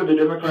barometer where the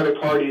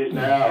Democratic Party is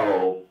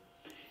now,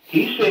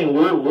 he's saying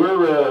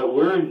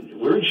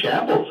we're in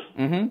shambles.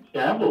 Mm-hmm.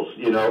 Shambles,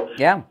 you know.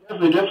 Yeah.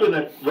 They're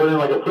definitely running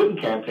like a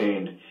Clinton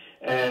campaign,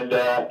 and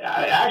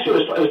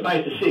actually, it was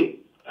nice to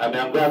see. I mean,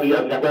 I'm glad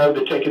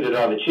they're taking it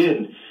on the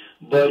chin.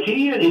 But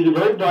he's a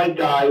very bright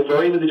guy,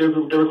 very into the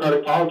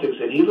Democratic politics,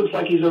 and he looks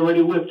like he's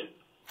already whipped.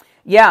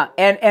 Yeah,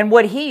 and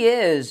what he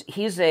is,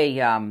 he's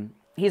a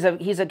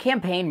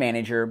campaign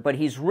manager, but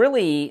he's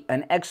really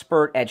an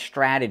expert at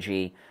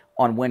strategy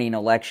on winning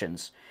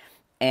elections,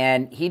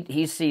 and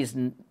he sees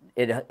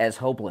it as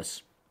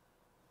hopeless.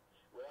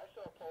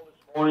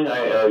 Morning,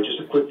 just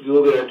a quick view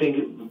of it. I think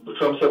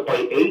Trump's up by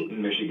 8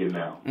 in Michigan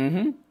now.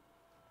 Mm-hmm.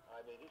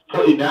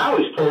 Now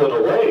he's pulling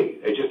away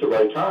at just the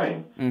right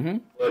time. Mm-hmm.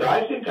 But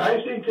I think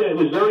it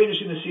was very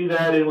interesting to see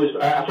that. It was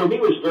for me,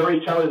 it was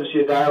very telling to see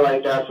a guy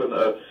like that from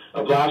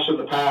a blast from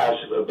the past,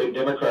 a big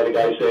Democratic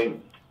guy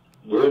saying,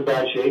 we're in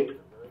bad shape.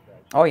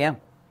 Oh, yeah.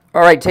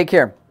 All right, take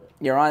care.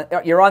 You're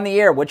on the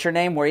air. What's your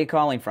name? Where are you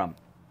calling from?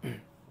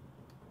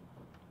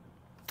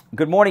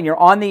 Good morning. You're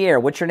on the air.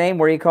 What's your name?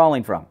 Where are you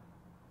calling from?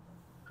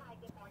 Hi,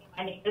 good morning.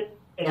 My name is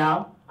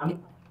Dale.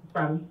 I'm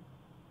from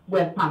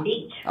West Palm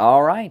Beach.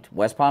 All right,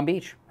 West Palm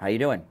Beach. How you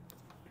doing?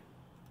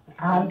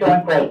 I'm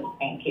doing great,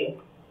 thank you.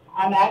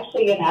 I'm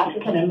actually an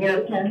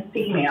African-American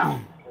female,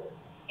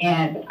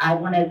 and I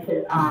wanted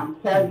to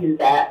tell you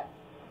that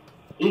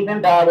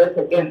even though I was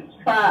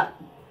against Trump,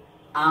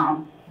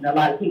 a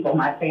lot of people in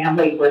my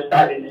family were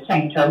starting to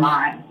change their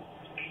minds.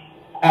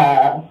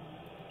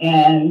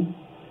 And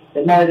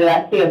the more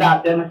that I see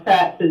about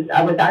Democrats,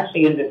 I was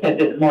actually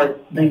independent, more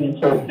leaning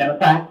towards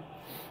Democrats.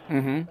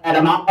 Mm-hmm. And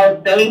I'm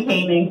almost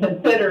thinking and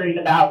considering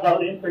about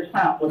voting for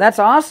Trump. Well, that's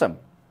awesome.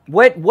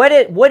 What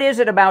is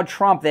it about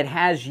Trump that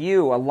has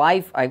you,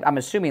 I'm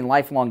assuming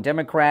lifelong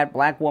Democrat,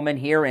 black woman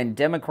here in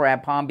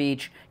Democrat Palm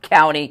Beach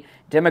County,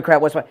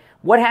 Democrat West Palm.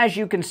 What has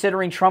you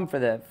considering Trump for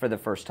the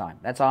first time?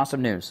 That's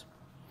awesome news.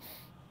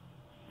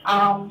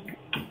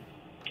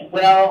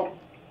 Well,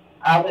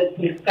 I was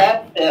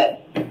disgusted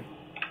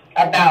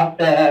about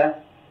the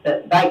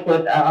like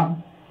with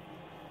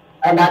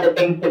a lot of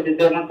things that the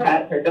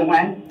Democrats are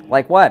doing.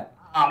 Like what?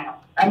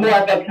 I'm more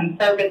of a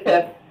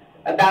conservative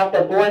about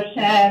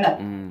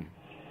abortion.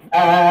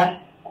 A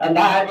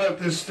lot about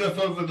this stuff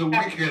over the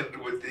weekend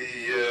with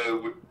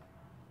the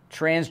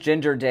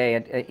Transgender Day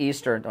at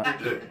Easter.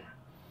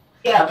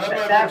 Yeah, how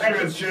about the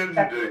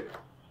Transgender Day?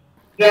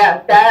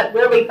 Yeah, that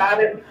really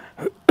bothered me.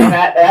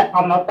 That's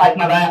almost like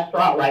my last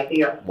straw right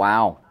here.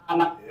 Wow.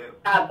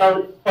 I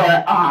voted for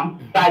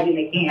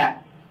Biden again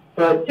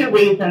for two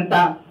reasons.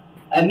 I'm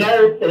a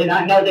nurse, and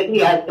I know that he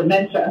has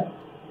dementia.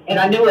 And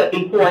I knew it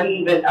before he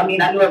even, I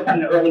knew it from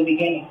the early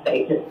beginning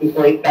stages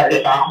before he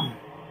started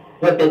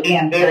with it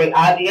being very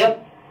obvious.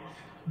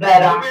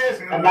 But,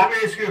 let me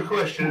ask you a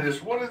question.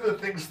 Is one of the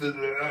things that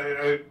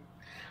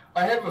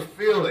I have a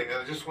feeling, and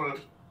I just want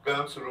to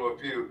bounce it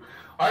off you.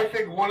 I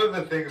think one of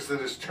the things that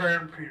has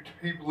turned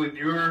people in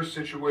your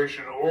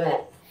situation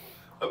off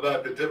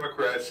about the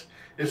Democrats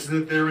is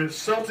that they're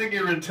insulting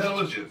your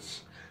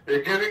intelligence.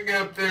 They're getting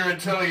up there and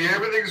telling you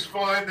everything's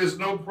fine, there's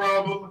no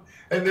problem,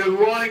 and they're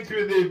lying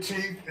through their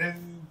teeth,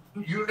 and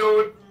you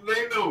know it, and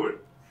they know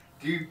it.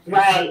 Do you is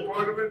that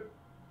part of it?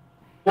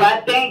 Well,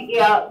 I think,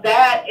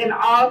 that, and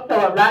also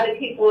a lot of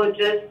people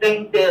just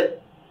think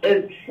that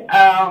it's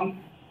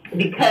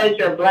because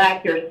you're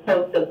black, you're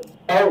supposed to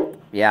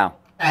vote. Yeah.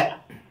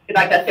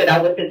 Like I said, I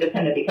was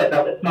independent because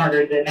I was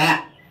smarter than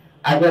that.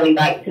 I really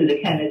liked who the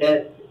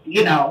candidates,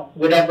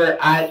 whatever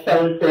I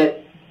chose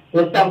that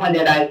was someone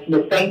that I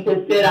would think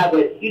was good, I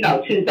would,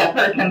 choose that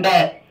person.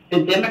 But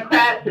the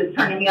Democrats is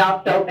turning me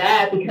off so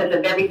bad because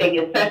of everything,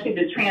 especially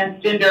the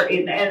transgender.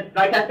 And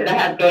like I said, I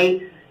have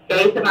gays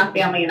in my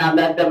family, and I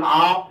love them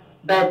all.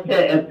 But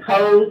to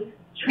impose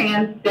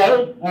trans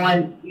days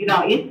on,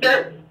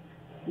 Easter,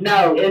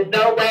 no, there's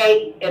no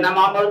way. And I'm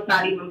almost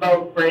not even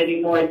voting for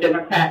any more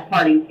Democrat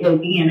Party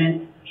again.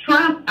 And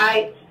Trump,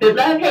 the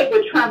love-hate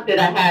with Trump that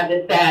I have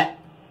is that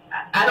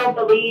I don't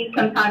believe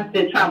sometimes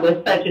that Trump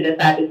was prejudiced.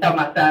 I had to tell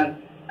my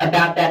son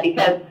about that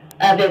because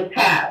of his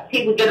past.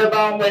 He would get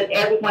along with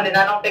everyone, and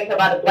I don't think a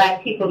lot of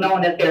black people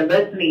knowing if they're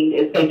listening,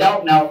 if they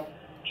don't know.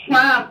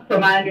 Trump,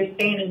 from my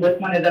understanding, was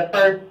one of the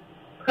first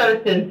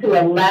persons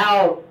to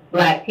allow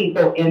black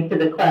people into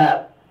the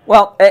club.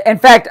 Well, in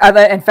fact,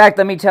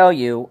 let me tell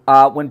you,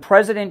 when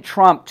President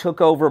Trump took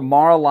over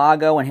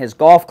Mar-a-Lago and his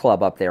golf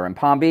club up there in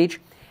Palm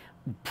Beach,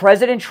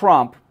 President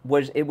Trump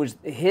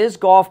his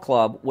golf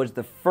club was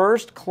the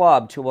first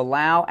club to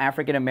allow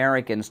African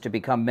Americans to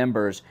become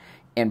members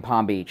in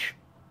Palm Beach.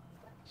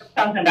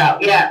 Talking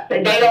about, yeah,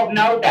 they don't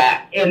know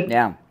that, and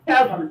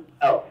tell them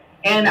so.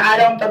 And I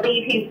don't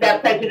believe he's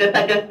that prejudiced.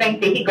 I just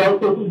think that he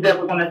goes with who's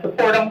ever going to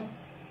support him.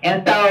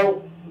 And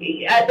so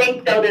I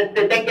think so that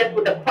the thing is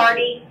with the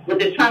party, with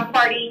the Trump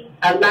party,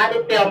 a lot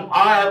of them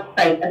are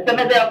prejudiced. Some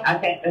of them, I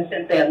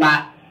shouldn't say a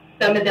lot.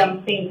 Some of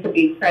them seem to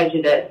be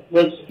prejudiced,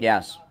 which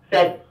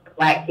says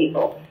black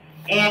people.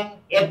 And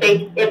if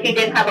he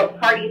didn't have a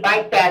party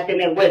like that, then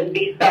it wouldn't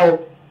be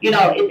so.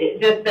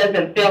 It just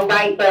doesn't feel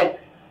right. But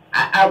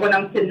I want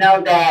them to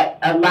know that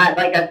a lot,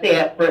 like I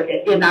said,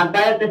 and I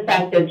love the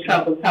fact that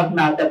Trump was talking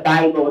about the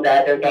Bible the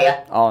other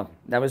day. Oh,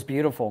 that was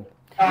beautiful.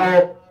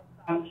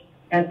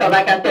 And so,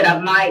 like I said, I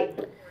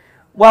might.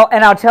 Well,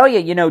 and I'll tell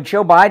you,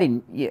 Joe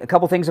Biden, a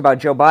couple things about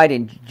Joe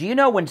Biden. Do you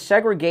know when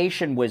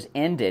segregation was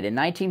ended in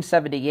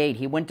 1978,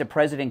 he went to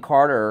President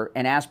Carter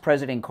and asked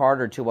President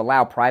Carter to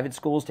allow private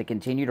schools to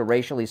continue to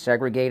racially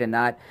segregate and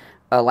not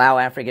allow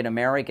African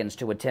Americans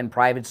to attend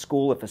private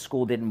school if a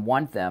school didn't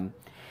want them.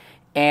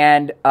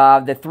 And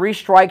the 3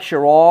 strikes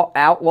you're all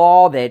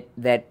outlaw that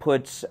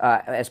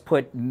has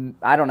put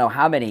I don't know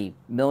how many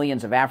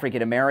millions of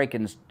African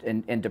Americans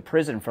into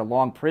prison for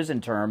long prison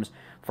terms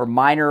for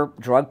minor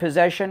drug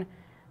possession.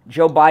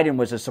 Joe Biden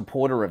was a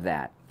supporter of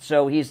that.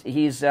 So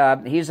he's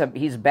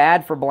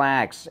bad for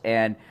blacks,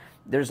 and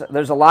there's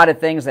a lot of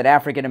things that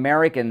African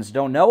Americans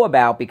don't know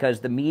about because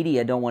the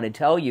media don't want to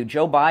tell you.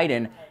 Joe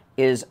Biden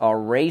is a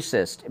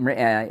racist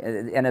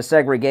and a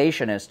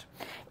segregationist.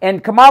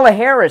 And Kamala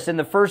Harris in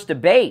the first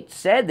debate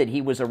said that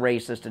he was a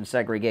racist and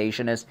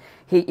segregationist.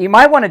 You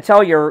might want to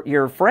tell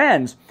your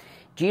friends,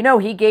 do you know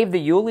he gave the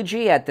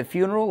eulogy at the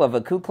funeral of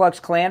a Ku Klux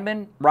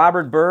Klanman,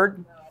 Robert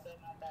Byrd?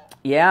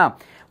 Yeah.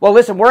 Well,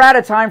 listen, we're out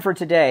of time for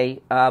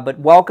today, but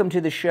welcome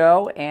to the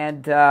show,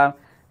 and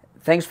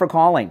thanks for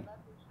calling.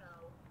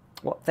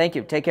 Well, thank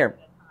you. Take care.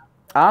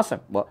 Awesome.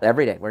 Well,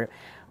 every day.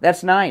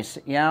 That's nice.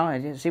 You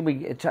know, see,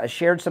 we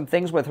shared some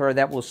things with her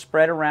that will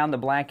spread around the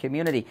black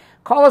community.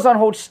 Call us on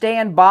hold.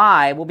 Stand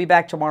by. We'll be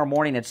back tomorrow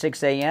morning at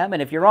 6 a.m.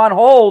 And if you're on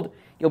hold,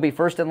 you'll be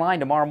first in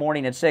line tomorrow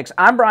morning at 6.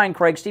 I'm Brian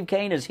Craig. Steve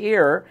Kane is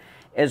here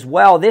as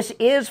well. This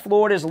is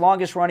Florida's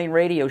longest-running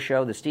radio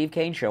show, The Steve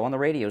Kane Show, on the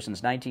radio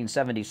since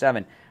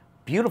 1977.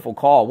 Beautiful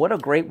call. What a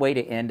great way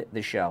to end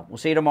the show. We'll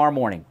see you tomorrow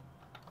morning.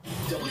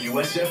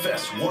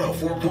 WSFS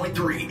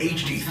 104.3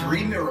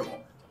 HD3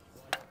 Miracle.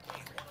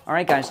 All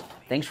right, guys.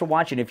 Thanks for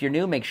watching. If you're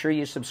new, make sure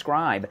you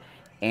subscribe.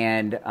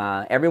 And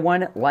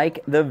everyone,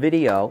 like the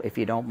video if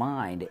you don't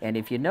mind. And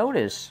if you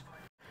notice,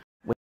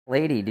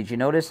 lady, did you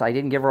notice I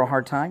didn't give her a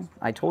hard time?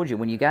 I told you,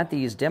 when you got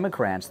these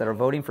Democrats that are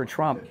voting for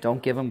Trump,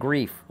 don't give them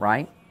grief,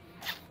 right?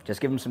 Just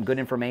give them some good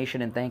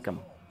information and thank them.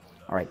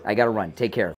 All right, I got to run. Take care.